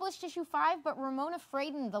never published issue 5, but Ramona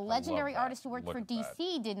Fraden, the legendary that. artist who worked Look for at that.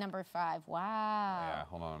 DC, did number 5. Wow. Yeah,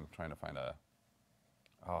 hold on. I'm trying to find a.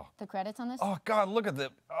 Oh. The credits on this? Oh God! Look at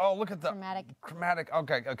the. Oh, look at the Chromatic.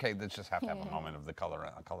 Okay. Let's just have to have a moment of the color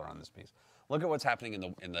on this piece. Look at what's happening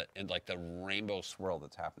in like the rainbow swirl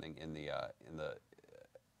that's happening in the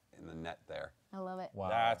net there. I love it. Wow.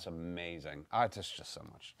 That's amazing. There's just so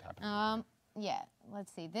much happening. Yeah,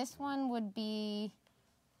 let's see. This one would be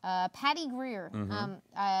Patty Greer, Mm-hmm.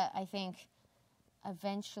 I think,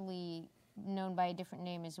 eventually known by a different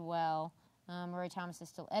name as well. Roy Thomas is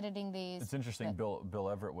still editing these. It's interesting. but- Bill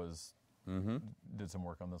Everett did some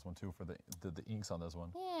work on this one too for the inks on this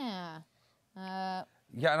one. Yeah.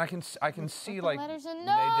 Yeah, and I can see, the like, letters in. they did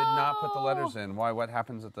not put the No! letters in. Why? What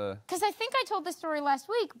happens at the? Because I think I told this story last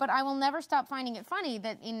week, but I will never stop finding it funny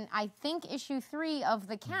that in, I think, issue 3 of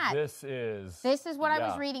The Cat, This is what I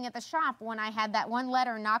was yeah. reading at the shop when I had that one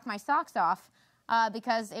letter knock my socks off,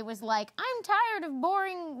 because it was like, I'm tired of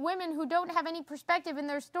boring women who don't have any perspective in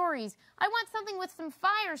their stories. I want something with some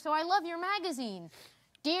fire, so I love your magazine.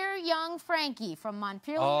 Dear young Frankie from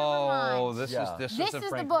Montpelier, Vermont. This Yeah. is This the is the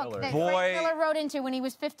Frank book Miller. that Boy. Frank Miller wrote into when he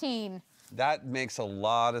was 15. that makes a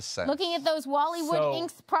lot of sense. Looking at those Wally Wood So-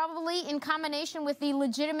 inks, probably in combination with the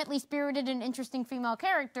legitimately spirited and interesting female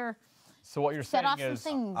character, So what you're set saying off some is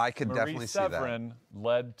things. I could Marie definitely see that. Severin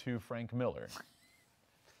led to Frank Miller,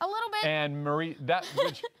 A little bit. and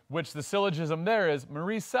which the syllogism there is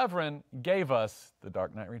Marie Severin gave us The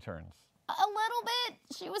Dark Knight Returns. A little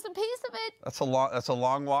bit. She was a piece of it. That's a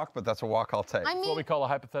long walk, but that's a walk I'll take. I That's what mean, we call a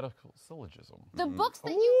hypothetical syllogism. the books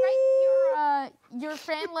that you write your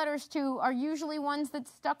fan letters to are usually ones that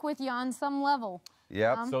stuck with you on some level.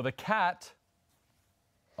 Yep. So The Cat,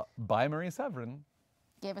 by Marie Severin,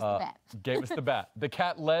 Gave us the bat. gave us the bat. The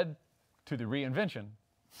Cat led to the reinvention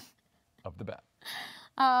of the bat.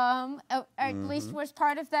 At least was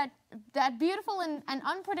part of that beautiful and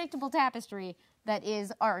unpredictable tapestry that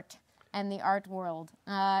is art and the art world.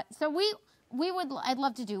 So I'd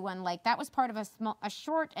love to do one like that. Was part of a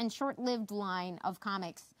short-lived line of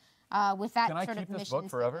comics with that Can I sort keep of this mission book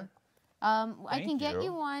forever? I can get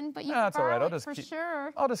you one, but you That's all right. borrow I'll it just for keep,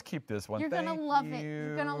 sure. I'll just keep this one. You're gonna love it.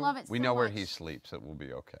 You're gonna love it. We so know where much. he sleeps. It will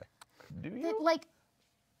be okay. Do you? Like,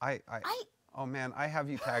 Oh man, I have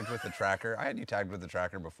you tagged with the tracker. I had you tagged with the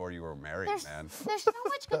tracker before you were married, man. There's so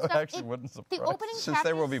much good That stuff. actually wouldn't surprise The opening Since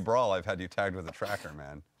there will be chapters- brawl, I've had you tagged with the tracker,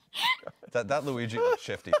 man. That Luigi looks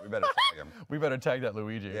shifty. We better tag him. We better tag that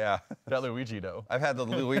Luigi. Yeah. That Luigi, though. I've had the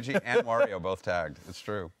Luigi and Mario both tagged. It's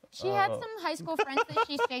true. She had some high school friends that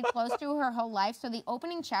she stayed close to her whole life. So the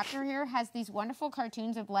opening chapter here has these wonderful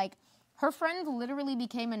cartoons of like her friend literally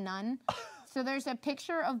became a nun. So there's a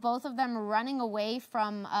picture of both of them running away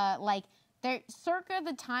from they're circa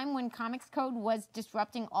the time when Comics Code was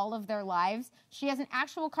disrupting all of their lives. She has an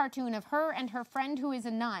actual cartoon of her and her friend who is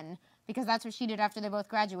a nun, because that's what she did after they both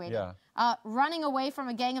graduated, running away from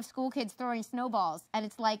a gang of school kids throwing snowballs. And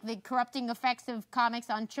it's like the corrupting effects of comics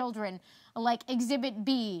on children, like Exhibit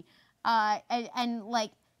B. And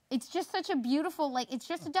like, it's just such a beautiful, like, it's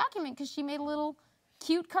just a document because she made a little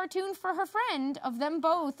cute cartoon for her friend of them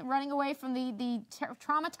both running away from the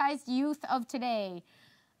traumatized youth of today.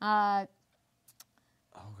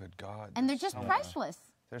 Oh, good God. And they're just priceless.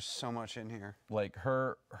 There's so much in here. Like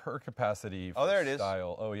her capacity for Oh, there it is.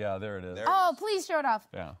 style. Oh, yeah, there it is. There. Oh, please show it off.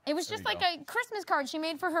 Yeah, It was there just you like go. a Christmas card she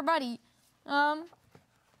made for her buddy.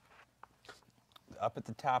 Up at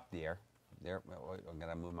the top there. There. I'm going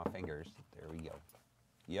to move my fingers. There we go.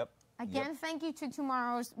 Yep. Again, thank you to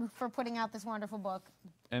Tomorrow's for putting out this wonderful book.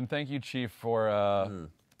 And thank you, Chief, for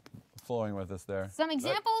flowing with us there. Some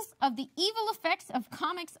examples of the evil effects of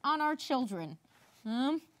comics on our children.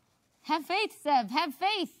 Have faith, Sev. Have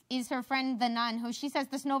faith is her friend, the nun, who she says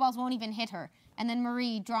the snowballs won't even hit her. And then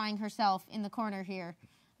Marie drawing herself in the corner here.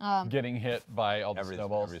 Getting hit by all the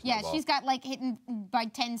snowballs. every Yeah, snowball. she's got like hit by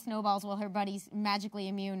 10 snowballs while her buddy's magically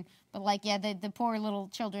immune. But like, yeah, the poor little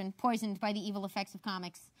children poisoned by the evil effects of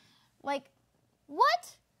comics. Like,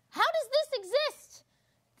 what? How does this exist?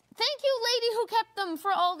 Thank you, lady who kept them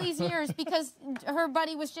for all these years, because her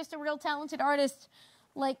buddy was just a real talented artist.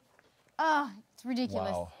 Like, it's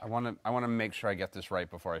ridiculous. Wow. I want to make sure I get this right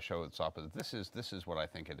before I show this off. But this is what I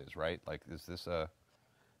think it is, right? Like, is this a?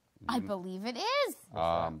 I believe it is.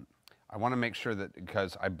 I want to make sure that,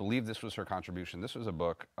 because I believe this was her contribution. This was a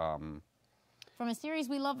book From a series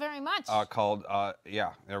we love very much. called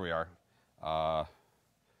yeah, there we are.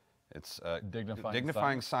 It's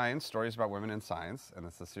Dignifying Science, Stories About Women in Science, and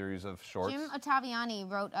it's a series of shorts. Jim Ottaviani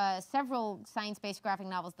wrote several science-based graphic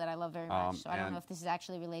novels that I love very much. So I don't know if this is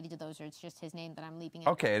actually related to those or it's just his name that I'm leaping at.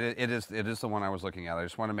 Okay, it is the one I was looking at. I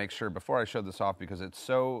just want to make sure before I show this off, because it's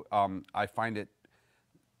so I find it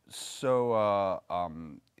so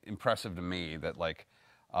impressive to me that like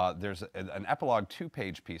there's an epilogue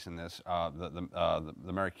 2-page piece in this,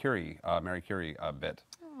 the Marie Curie bit.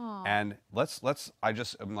 And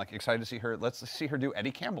I'm like excited to see her. Let's see her do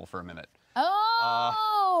Eddie Campbell for a minute.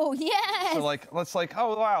 Oh, yes. So like,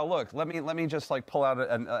 oh wow, look, let me just like pull out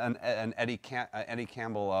an Eddie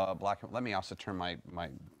Campbell black. Let me also turn my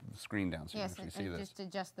screen down so you can actually see this. Just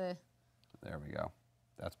adjust the. There we go.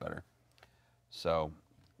 That's better. So,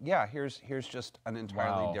 yeah, here's just an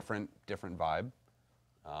entirely different vibe.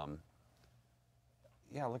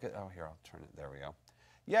 Yeah, look at here. I'll turn it. There we go.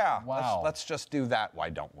 Yeah, Wow. let's just do that. Why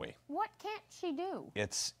don't we? What can't she do?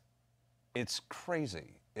 It's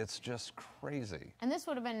crazy. It's just crazy. And this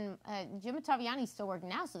would have been Jim Ottaviani's still working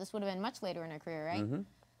now, so this would have been much later in her career, right? Mm-hmm.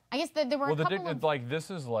 I guess there were a couple of like this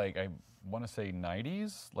is like I want to say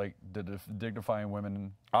 90s, like dignifying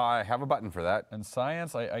women I have a button for that. in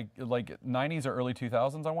science. I like 90s or early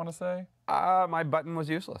 2000s. I want to say. My button was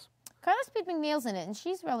useless. Carla Speed McNeil's in it, and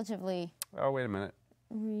she's relatively Oh, wait a minute.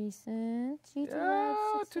 recent. Yeah,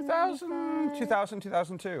 2000,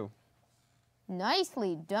 2002.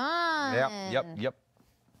 Nicely done. Yep.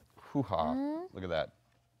 Hoo-ha. Look at that.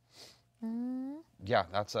 Yeah,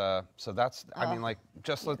 that's so that's I mean like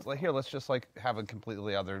just let's just like have a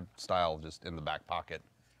completely other style just in the back pocket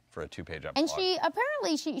for a 2-page epilogue. And she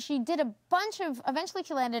apparently she did a bunch of. Eventually,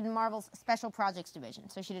 she landed in Marvel's Special Projects division.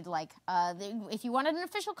 So she did like if you wanted an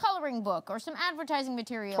official coloring book or some advertising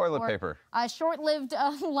material, Toilet or paper. a short-lived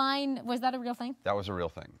line. Was that a real thing? That was a real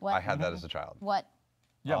thing. What? I had that as a child. What?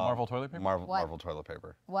 Yeah, Marvel toilet paper. What? What? Marvel toilet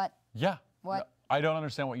paper. What? Yeah. What? No, I don't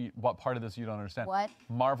understand what part of this you don't understand. What?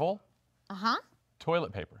 Marvel Uh-huh.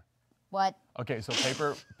 toilet paper. What? Okay, so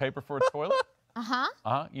paper for a toilet.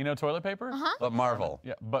 Uh-huh. You know toilet paper. Uh-huh. But Marvel.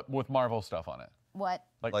 Yeah, but with Marvel stuff on it. What?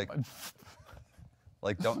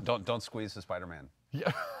 Like don't squeeze the Spider-Man.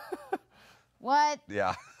 Yeah. What?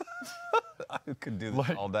 Yeah. I could do this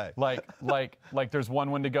all day. Like there's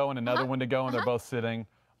one one to go and another one to go, and they're both sitting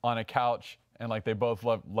on a couch, and like they both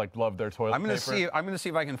love their toilet I'm gonna paper. I'm gonna see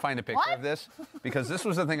if I can find a picture of this, because this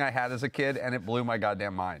was the thing I had as a kid, and it blew my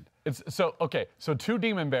goddamn mind. It's so two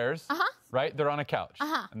demon bears, right? They're on a couch,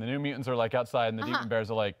 and the New Mutants are like outside, and the demon bears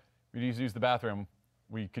are like, we need to use the bathroom,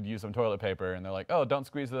 we could use some toilet paper, and they're like, oh, don't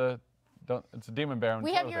squeeze the. It's a demon bear.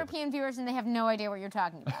 We have European viewers, and they have no idea what you're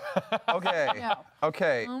talking about. Okay. No.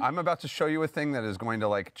 Okay. I'm about to show you a thing that is going to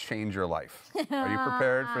like change your life. Are you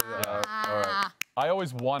prepared for the? All right. I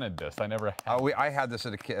always wanted this. I never had. I had this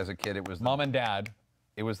as a kid. It was the, Mom and Dad.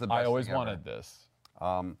 It was the best. I always thing ever. wanted this. There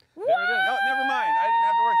it is. No, never mind. I didn't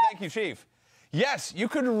have to work. Thank you, Chief. Yes, you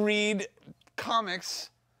could read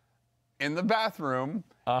comics in the bathroom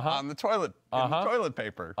on the toilet in the toilet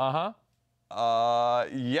paper.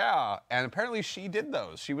 Yeah, and apparently she did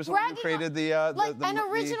those. She was the one who created the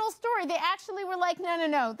original story. They actually were like,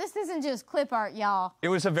 no, this isn't just clip art, y'all. It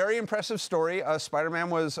was a very impressive story. Spider-Man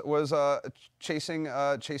was chasing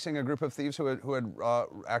a group of thieves who had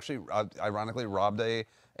actually ironically robbed a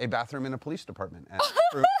bathroom in a police department. And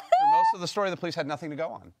for most of the story, the police had nothing to go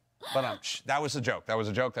on. But that was a joke. That was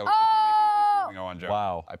a joke. That was making go on joke.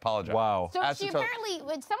 Wow. I apologize. Wow. So she apparently,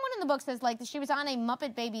 someone in the book says like she was on a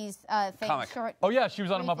Muppet Babies thing. Comic. Short, Oh yeah, she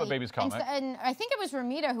was on a Muppet Babies comic. And I think it was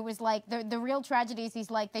Ramita who was like, the real tragedy is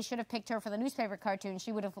he's like, they should have picked her for the newspaper cartoon.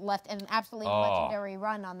 She would have left an absolutely legendary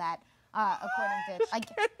run on that. According to like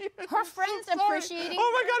her friends appreciating.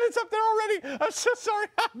 Oh my God, it's up there already. I'm so sorry.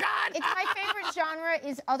 Oh God. It's my favorite genre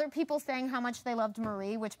is other people saying how much they loved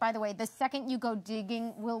Marie, which by the way, the second you go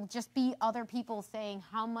digging will just be other people saying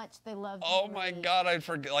how much they loved Marie. Oh my God, I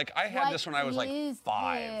forget. Like I had this when I was like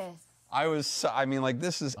 5. This? I was. I mean, like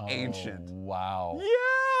this is ancient. Wow.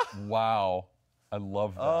 Yeah. Wow. I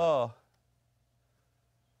love that.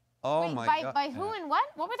 Oh Wait, my God. By who and what?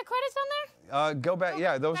 What were the credits on there? Go back.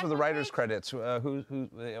 Yeah, those back were the one writers' page? credits. Who?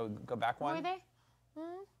 Go back one. Who were they?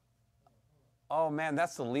 Oh man,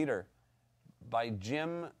 that's the leader. By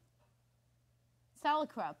Jim.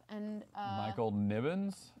 Salicrup and Michael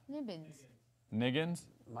Nibbins? Niggins?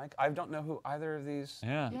 Mike. I don't know who either of these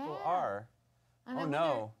Yeah. people are. And Oh I no.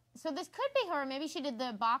 wonder- So this could be her. Maybe she did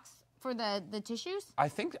the box for the tissues. I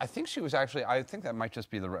think she was actually. I think that might just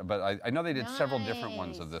be the. But I know they did several different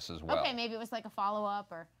ones of this as well. Okay, maybe it was like a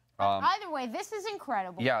follow-up or. Either way, this is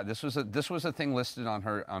incredible. Yeah, this was a thing listed on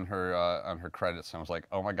her credits, and I was like,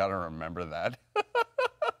 oh my God, I remember that.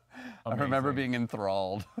 I remember being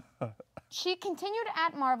enthralled. She continued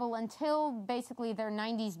at Marvel until basically their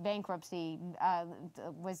 90s bankruptcy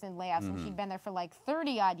was in layoffs, and she'd been there for like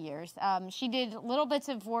 30-odd years. She did little bits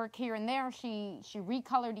of work here and there. She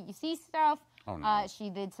recolored EC stuff. Oh, no.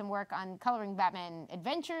 She did some work on coloring Batman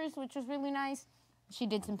Adventures, which was really nice. She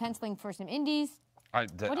did some penciling for some indies.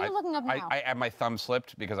 What are you looking up now? I my thumb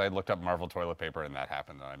slipped because I looked up Marvel toilet paper and that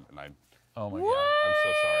happened. And I Oh my What? God. I'm so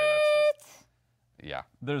sorry. That's just. Yeah.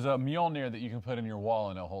 There's a Mjolnir that you can put in your wall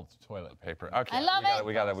and it holds toilet Paper. paper. Okay. I love it.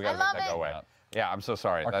 We gotta I make love that go it. away. Yeah, I'm so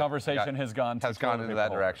sorry. Our conversation has gone into toilet that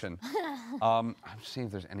paper direction. I'm seeing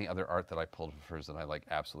if there's any other art that I pulled of hers that I like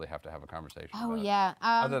absolutely have to have a conversation Oh, about. yeah.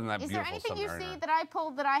 Other than that is there beautiful anything you see Submariner. that I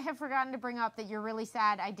pulled that I have forgotten to bring up that you're really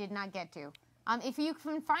sad I did not get to? If you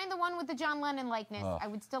can find the one with the John Lennon likeness, I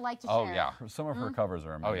would still like to share. Oh yeah. Some of her covers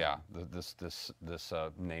are amazing. Oh yeah. This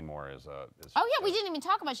Namor is. Oh yeah, we didn't even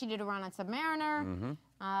talk about she did a run on Submariner.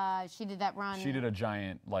 She did that run. She did a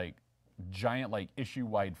giant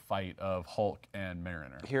issue-wide fight of Hulk and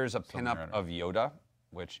Mariner. Here's a pinup of Yoda,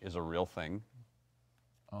 which is a real thing.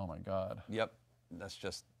 Oh my God. Yep.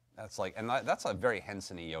 That's like, and that's a very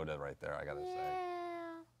Henson-y Yoda right there, I gotta say.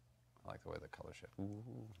 I like the way the color shift. Ooh,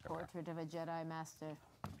 Portrait of a Jedi Master.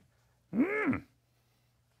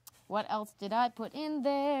 What else did I put in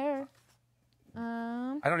there?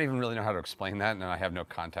 I don't even really know how to explain that, and I have no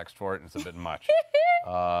context for it, and it's a bit much.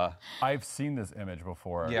 I've seen this image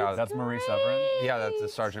before. Yeah. That's Marie Severin. Yeah, that's the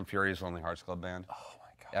Sergeant Fury's Lonely Hearts Club Band. Oh my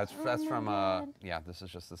God. That's from, yeah, this is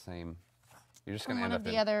just the same. You're just going to One end of up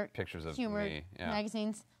the in other pictures of humor me. Yeah.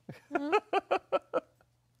 magazines.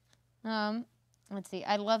 Let's see.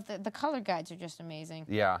 I love the color guides are just amazing.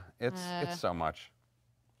 Yeah, it's so much.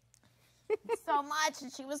 So much,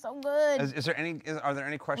 and she was so good. Are there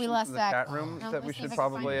any questions lost in the Zach. chat room No, that we let's see should if I can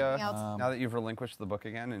probably, find anything else. now that you've relinquished the book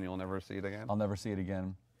again and you'll never see it again? I'll never see it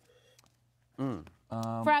again.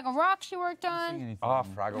 Fraggle Rock she worked on. Oh,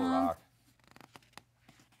 Fraggle Rock.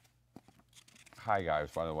 Hi, guys,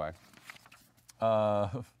 by the way.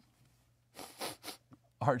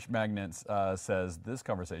 Arch Magnets says, this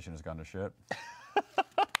conversation has gone to shit.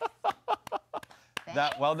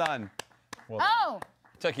 Well done. Oh.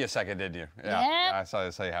 Took you a second, didn't you? Yeah. I saw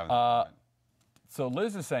you having. So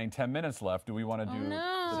Liz is saying 10 minutes left. Do we want to do the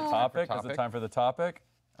no. topic? Is Topic? it time for the topic?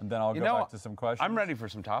 And then I'll go back to some questions. I'm ready for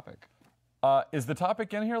some topic. Is the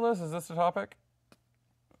topic in here, Liz? Is this the topic?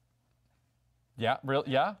 Yeah, real?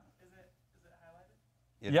 Yeah.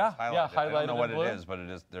 It Yeah, is highlighted. yeah, I don't know highlighted what in blue. it is, but it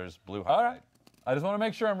is. There's blue All highlight. right. I just want to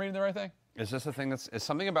make sure I'm reading the right thing. Is this the thing that's? Is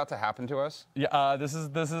something about to happen to us? Yeah. This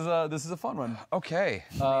is a fun one. Okay.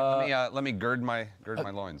 Let me gird my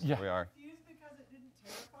loins. yeah. Here we are. Because it didn't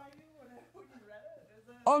terrify you when you read it? Is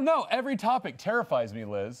it? Oh no! Every topic terrifies me,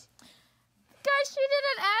 Liz. Guys, she did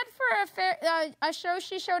an ad for a show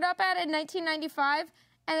she showed up at in 1995,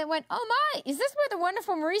 and it went, "Oh my, is this where the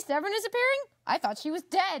wonderful Marie Severin is appearing? I thought she was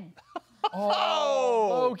dead."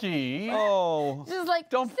 Oh, Loki. Oh. This is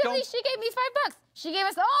like, silly, she gave me $5. She gave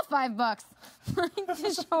us all $5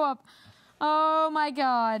 to show up. Oh my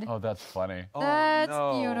God. Oh, that's funny. That's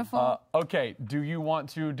no. beautiful. Okay, do you want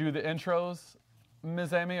to do the intros,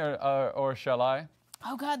 Ms. Amy, or shall I?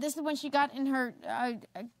 Oh God, this is when she got in her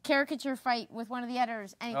caricature fight with one of the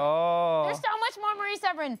editors. Anyway, Oh. there's so much more Marie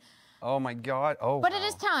Severin. Oh my God. Oh. But it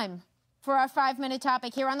is time for our 5-minute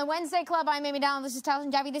topic here on the Wednesday Club. I'm Amy Dallen. This is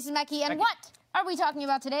Taliesin Jaffe. This is Mackie. And what are we talking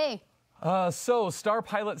about today? So, Star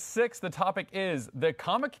Pilot 6, the topic is the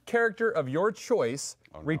comic character of your choice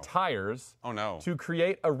retires to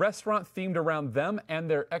create a restaurant themed around them and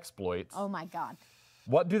their exploits. Oh my God.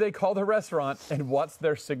 What do they call the restaurant, and what's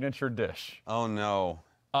their signature dish? Oh no.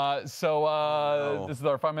 This is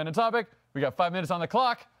our 5-minute topic. We got 5 minutes on the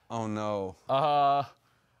clock. Oh no.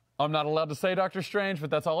 I'm not allowed to say Doctor Strange,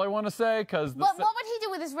 but that's all I want to say because. What would he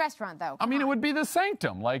do with his restaurant, though? I mean, it would be the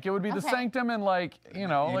sanctum. Like it would be the sanctum, and like You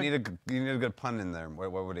need a good pun in there.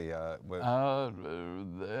 What would he? I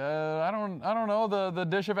don't know the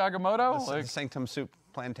dish of Agamotto. The Sanctum Soup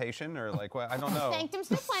Plantation, or like what? I don't know. Sanctum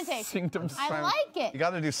Soup Plantation. Sanctum Soup. I like it. You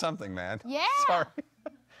got to do something, man. Yeah. Sorry.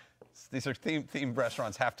 These are themed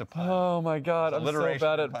restaurants have to pun. Oh my God, I'm so Alliteration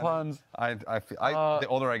bad at punning. puns. The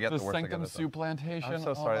older I get, the worse I get Sanctum at them. Soup Plantation. I'm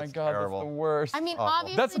so sorry, Oh my it's God, terrible. that's the worst. I mean, Awful.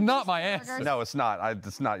 obviously. That's not my Booster answer. Burgers. No, it's not.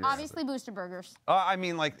 It's not your Obviously, Booster Burgers. I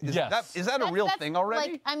mean, like, is Yes. that a real That's thing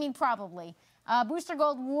already? Like, I mean, probably. Booster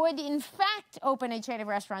Gold would, in fact, open a chain of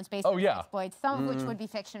restaurants based on exploits, some of which would be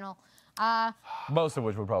fictional. Most of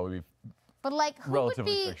which would probably be But like, who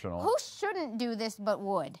relatively would be? fictional. Who shouldn't do this but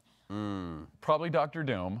would? probably Doctor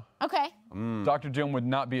Doom. Okay. Dr. Doom would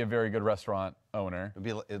not be a very good restaurant owner.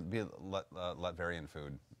 It'd be Latverian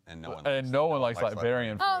food, and no one. And no one likes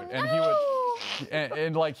Latverian food. Oh, and no. he would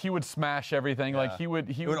and like he would smash everything. Like he would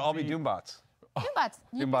It would all be Doombots. Doombots.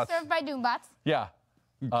 You'd be Doombots. served by Doombots. Yeah.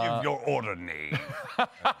 Give your order name.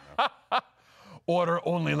 Order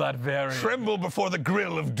only Latverian. Tremble before the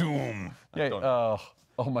grill of doom. Yeah.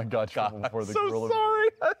 Oh my God. Before the so grill sorry.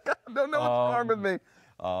 I don't know what's wrong with me.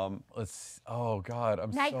 Oh God.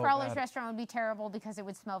 I'm so Nightcrawler's bad. restaurant would be terrible because it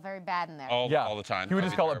would smell very bad in there. All the time. He would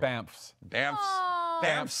just call it Bamfs. Bamfs. Oh.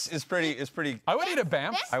 Bamfs is pretty. I would eat a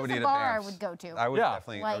Bamfs. Bamfs I would is eat a a bar I Bamfs. would go to. I would Yeah.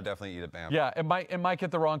 definitely eat a Bamfs. Yeah, it might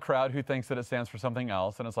get the wrong crowd who thinks that it stands for something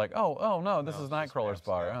else, and it's like, oh no, this is Nightcrawler's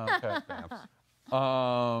bar. Oh, okay.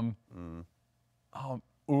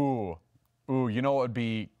 You know what would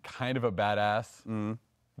be kind of a badass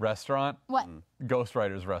restaurant? What? Ghost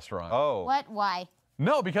Rider's restaurant. Oh. What? Why?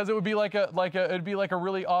 No, because it would be like a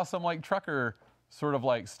really awesome like trucker sort of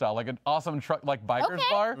like style, like an awesome truck like biker's Okay.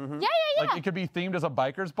 bar. Yeah. Like it could be themed as a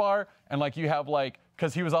biker's bar, and like you have like,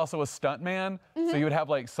 because he was also a stunt man, so you would have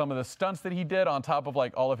like some of the stunts that he did on top of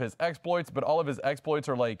like all of his exploits, but all of his exploits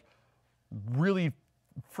are like really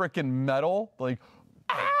freaking metal, like.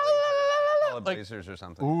 Blazers or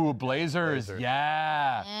something. Ooh, blazers,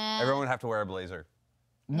 yeah. Everyone would have to wear a blazer.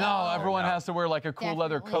 No, everyone has to wear like a cool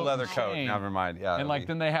leather Definitely. coat. Leather and coat. chain. Never mind. Yeah. And like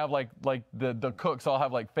then they have like the cooks all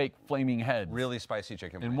have like fake flaming heads. really spicy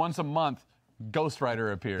chicken And wings. once a month, Ghost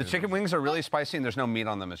Rider appears. The chicken wings are really spicy and there's no meat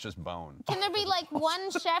on them. It's just bone. Can there be like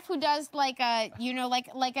one chef who does like a,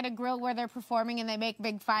 like at a grill where they're performing and they make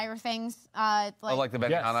big fire things? Like the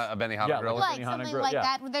Benihana, Benihana Yeah, grill. like like Benihana something grill, like yeah.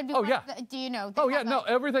 that. Would there be Oh, one- yeah. Do you know? Oh They yeah, have no, a-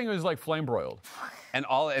 everything is like flame broiled. And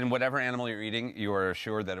whatever animal you're eating, you are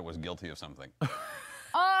assured that it was guilty of something.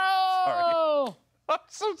 Oh. I'm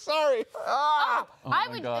so sorry. I my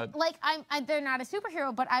would God. like they're not a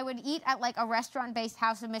superhero, but I would eat at like a restaurant-based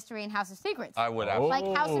House of Mystery and House of Secrets. I would Oh. absolutely.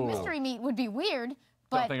 Like House of Mystery meat would be weird, Don't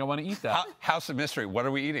but think I want to eat that. House of Mystery. What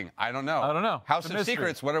are we eating? I don't know. I don't know. House It's a of mystery.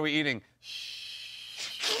 Secrets. What are we eating?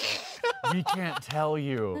 We can't tell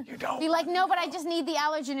you. You don't. be like, no, but I just need the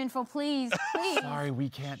allergen info, please, please. Sorry, we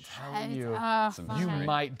can't tell you. You fine.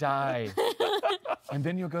 might die. And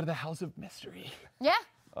then you'll go to the House of Mystery. Yeah.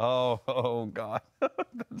 Oh God,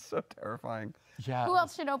 that's so terrifying. Yeah. Who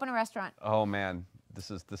else should open a restaurant? Oh man, this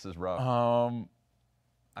is rough.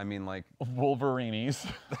 I mean, like, Wolverini's.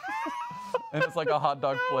 And it's like a hot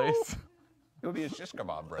dog place. it would be a shish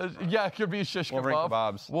kebab restaurant. Yeah, it could be shish Wolverine kebab.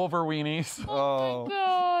 kebabs. Wolverini's. Oh.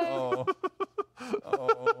 God.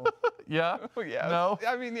 Oh. Yeah? Yes. No?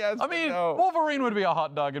 I mean, yes. I mean, no. Wolverine would be a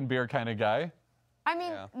hot dog and beer kind of guy. I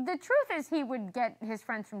mean, Yeah. the truth is he would get his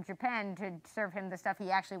friends from Japan to serve him the stuff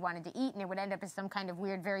he actually wanted to eat, and it would end up as some kind of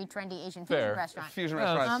weird, very trendy Asian fusion Fair. restaurant. Fusion Yeah,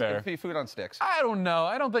 that's restaurant. fair. It'd be food on sticks. I don't know.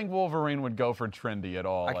 I don't think Wolverine would go for trendy at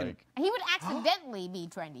all. I can- Like He would accidentally be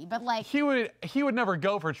trendy, but like, he would never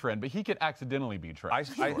go for trend, but he could accidentally be trend.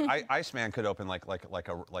 Iceman could open like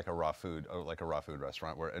a raw food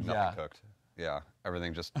restaurant where nothing Yeah. cooked. Yeah,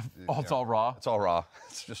 everything just. Oh, it's all raw. It's all raw.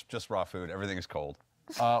 It's just raw food. Everything is cold.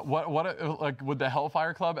 Like would the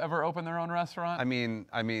Hellfire Club ever open their own restaurant? I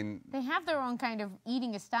mean. they have their own kind of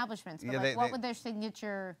eating establishments, but Yeah, like, what would their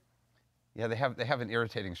signature? Yeah, they have an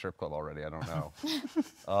irritating strip club already. I don't know.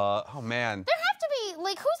 Oh man. There have to be,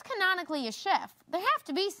 like, who's canonically a chef? There have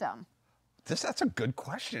to be some. That's a good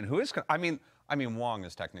question. Who is? I mean, Wong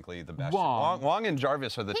is technically the best. Wong. Wong and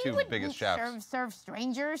Jarvis are the He two wouldn't biggest chefs. serve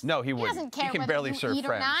strangers. No, he wouldn't. Doesn't He care can whether barely you serve eat or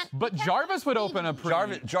friends. not. But He Jarvis would doesn't open a feed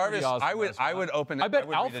pretty Jarvis. awesome I would restaurant. open. I bet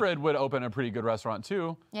would read Alfred would open a pretty good restaurant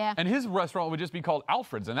too. Yeah. And his restaurant would just be called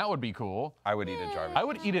Alfred's, and that would be cool. I would eat at Jarvis. I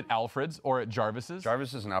would eat at Alfred's or at Jarvis's.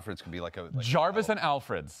 Jarvis's and Alfred's could be like a. Jarvis and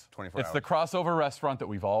Alfred's. 24 It's the crossover restaurant that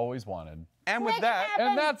we've always wanted. And with Make it that, happen.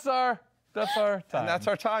 And that's our time. and that's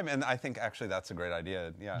our time. And I think actually that's a great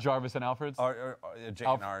idea. Yeah. Jarvis and Alfred's. Or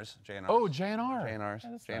J&R's. Oh, J&R. J&R's.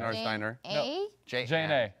 That's J&R's J- Diner. A?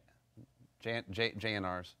 J&A.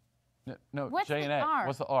 J&R's. No, What's the J&A. R?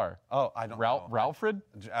 What's the R? Oh, I don't know. Ralfred?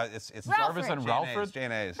 It's Jarvis and Ralfred. Ralfred?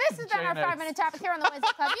 J&A's. This has been our J&A's. 5-minute topic here on the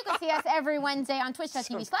Wednesday Club. You can see us every Wednesday on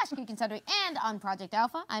twitch.tv/Geek and Sundry and on Project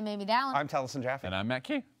Alpha. I'm Amy Dallen. I'm Taliesin Jaffe. And I'm Matt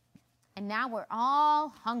Key. And now we're all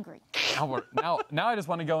hungry. Now I just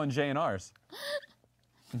want to go in J&R's.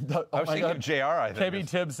 I was thinking of JR, I think. KB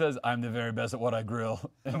Tibbs says, I'm the very best at what I grill.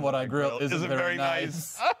 And what I grill isn't very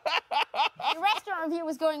nice. Your restaurant review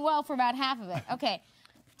was going well for about half of it. Okay.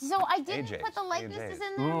 So I didn't AJ's. put the likenesses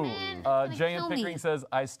in there, Ooh. man. It's gonna Jay and kill me. Pickering says,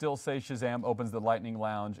 I still say Shazam opens the Lightning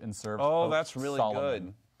Lounge and serves Oh, Coach that's really Solomon.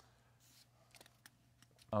 good.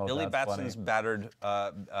 Oh, Billy that's Batson's funny.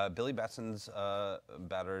 battered. Billy Batson's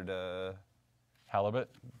battered Halibut?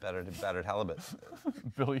 halibut.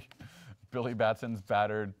 Billy Batson's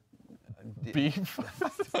battered beef.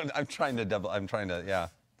 I'm trying to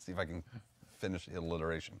see if I can finish the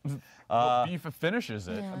alliteration. Beef finishes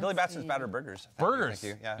it. Yeah. Billy Batson's battered burgers. Burgers.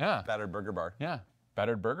 Thank you. Yeah. Yeah. Battered burger bar. Yeah.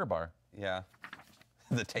 Battered Burger Bar. Yeah.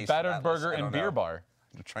 The taste. Battered of Burger Atlas, I and don't Beer know. Bar.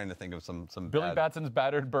 I'm trying to think of some Billy bad- Batson's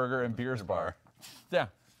Battered Burger and Beers Bar. Yeah.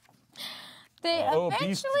 They Oh, Beast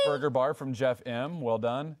eventually. Burger Bar from Jeff M. Well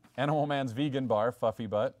done. Animal Man's Vegan Bar, Fuffy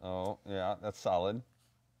Butt. Oh yeah, that's solid.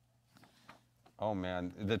 Oh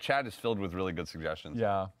man, the chat is filled with really good suggestions.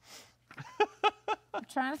 Yeah. I'm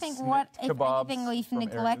trying to think what, if kebabs anything, we've from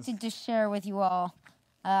neglected to share with you all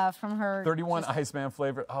from her. 31 Iceman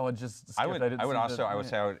flavor. Oh, it just skipped. I would didn't see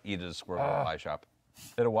say I would eat at a Squirrel Girl pie shop.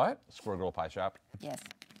 At a what? Squirrel Girl pie shop. Yes.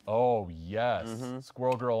 Oh, yes. Mm-hmm.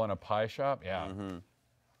 Squirrel Girl in a pie shop? Yeah.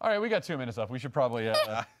 All right, we got 2 minutes left. We should probably...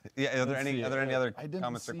 Yeah. Are there any other I didn't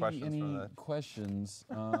comments see or questions any for the? questions.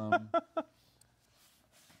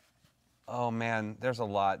 Oh man, there's a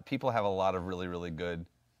lot. People have a lot of really, really good.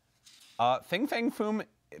 Fing Fang Foom,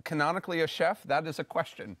 canonically a chef? That is a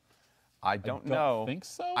question. I don't know. think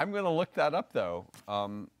so. I'm going to look that up though.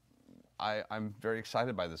 I'm very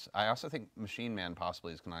excited by this. I also think Machine Man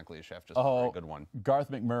possibly is canonically a chef. Just a very good one. Garth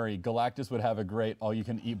McMurray, Galactus would have a great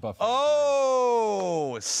all-you-can-eat buffet.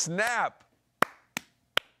 Oh, snap!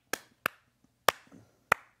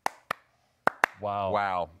 Wow.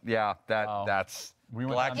 Wow. Yeah, Wow. that's. We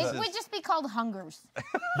went down It to- would just be called Hungers.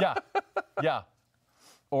 Yeah. Yeah.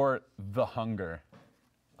 Or The Hunger.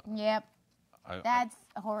 Yep. I- That's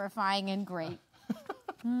horrifying and great.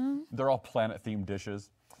 They're all planet-themed dishes.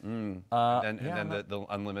 And yeah, then no- the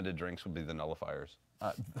unlimited drinks would be the nullifiers.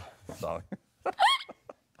 Sorry.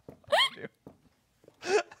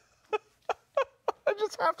 I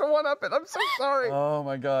just have to one-up it. I'm so sorry. Oh,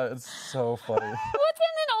 my God. It's so funny. What's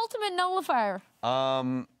in an ultimate nullifier?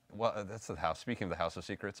 Well, that's the house. Speaking of the House of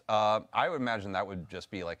Secrets, I would imagine that would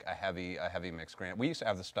just be like a heavy mixed grain. We used to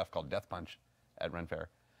have this stuff called Death Punch at Ren Fair,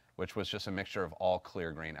 which was just a mixture of all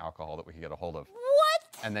clear grain alcohol that we could get a hold of.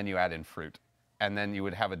 What? And then you add in fruit. And then you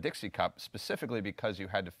would have a Dixie cup specifically because you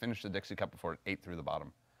had to finish the Dixie cup before it ate through the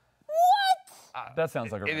bottom. What? That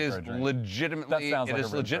sounds like a It is drink. legitimately. That sounds It like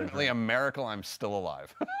is a legitimately a miracle I'm still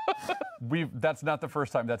alive. That's not the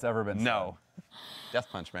first time that's ever been said. No. Death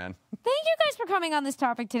Punch, man. Thank you guys for coming on this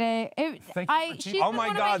topic today. Thank you for She's teaching- been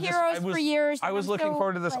one of my heroes for years. I was I'm looking so,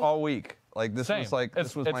 forward to this like, all week. Like this Same. was like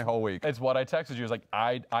this was my whole week. It's what I texted you. It's like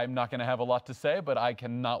I'm not going to have a lot to say, but I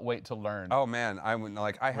cannot wait to learn. Oh man,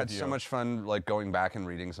 I had so you. much fun like going back and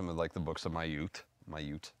reading some of like the books of my youth.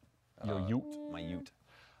 Your ute. My youth.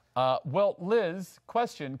 Well, Liz,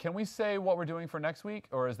 question: can we say what we're doing for next week,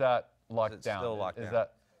 or is that locked It's down? still locked Is down.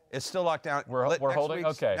 that It's still locked down. We're Next holding?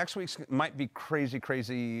 week's- Okay. Next week's might be crazy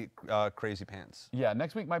pants. yeah?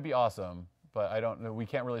 Next week might be awesome, but I don't know. We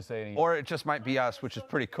can't really say any. Or it just might be us, which is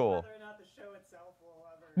pretty cool. Whether or not the show itself will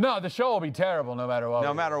ever No, the show will be terrible no matter what.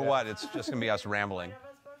 No we matter do. what, it's just gonna be us rambling. have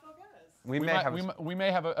a special guest. We We may might, have we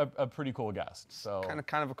may have a pretty cool guest. So kind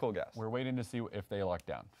of a cool guest we're waiting to see if they lock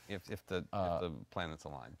down. if the planets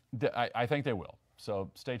align. I think they will.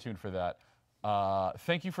 So stay tuned for that.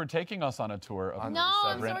 Thank you for taking us on a tour of No,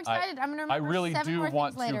 I'm so Severin. excited. I'm gonna remember I really 7 do more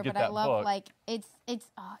want things later, to get but that I love book. like it's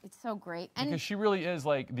so great. And Because she really is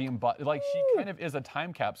like like she kind of is a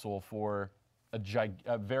time capsule for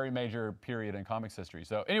a very major period in comics history.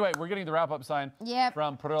 So anyway, we're getting the wrap-up sign Yep.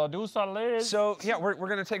 from producer Liz. So yeah, we're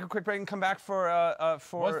gonna take a quick break and come back for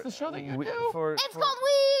What's the show that you do? it's called Weave!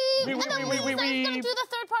 Weave, And then weave, Liz weave, is gonna weave. do the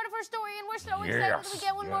third part of her story, and we're so excited that we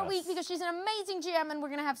get one more week because she's an amazing gem, and we're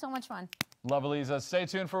gonna have so much fun. Love Eliza. Stay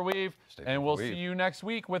tuned for Weave, tuned and for we'll Weave. see you next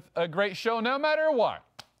week with a great show, no matter what.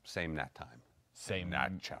 Same Nat time. Same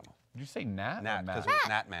Nat channel. Did you say Nat? or Nat, Matt? because it was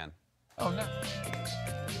Nat Man. Oh,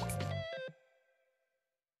 Nat.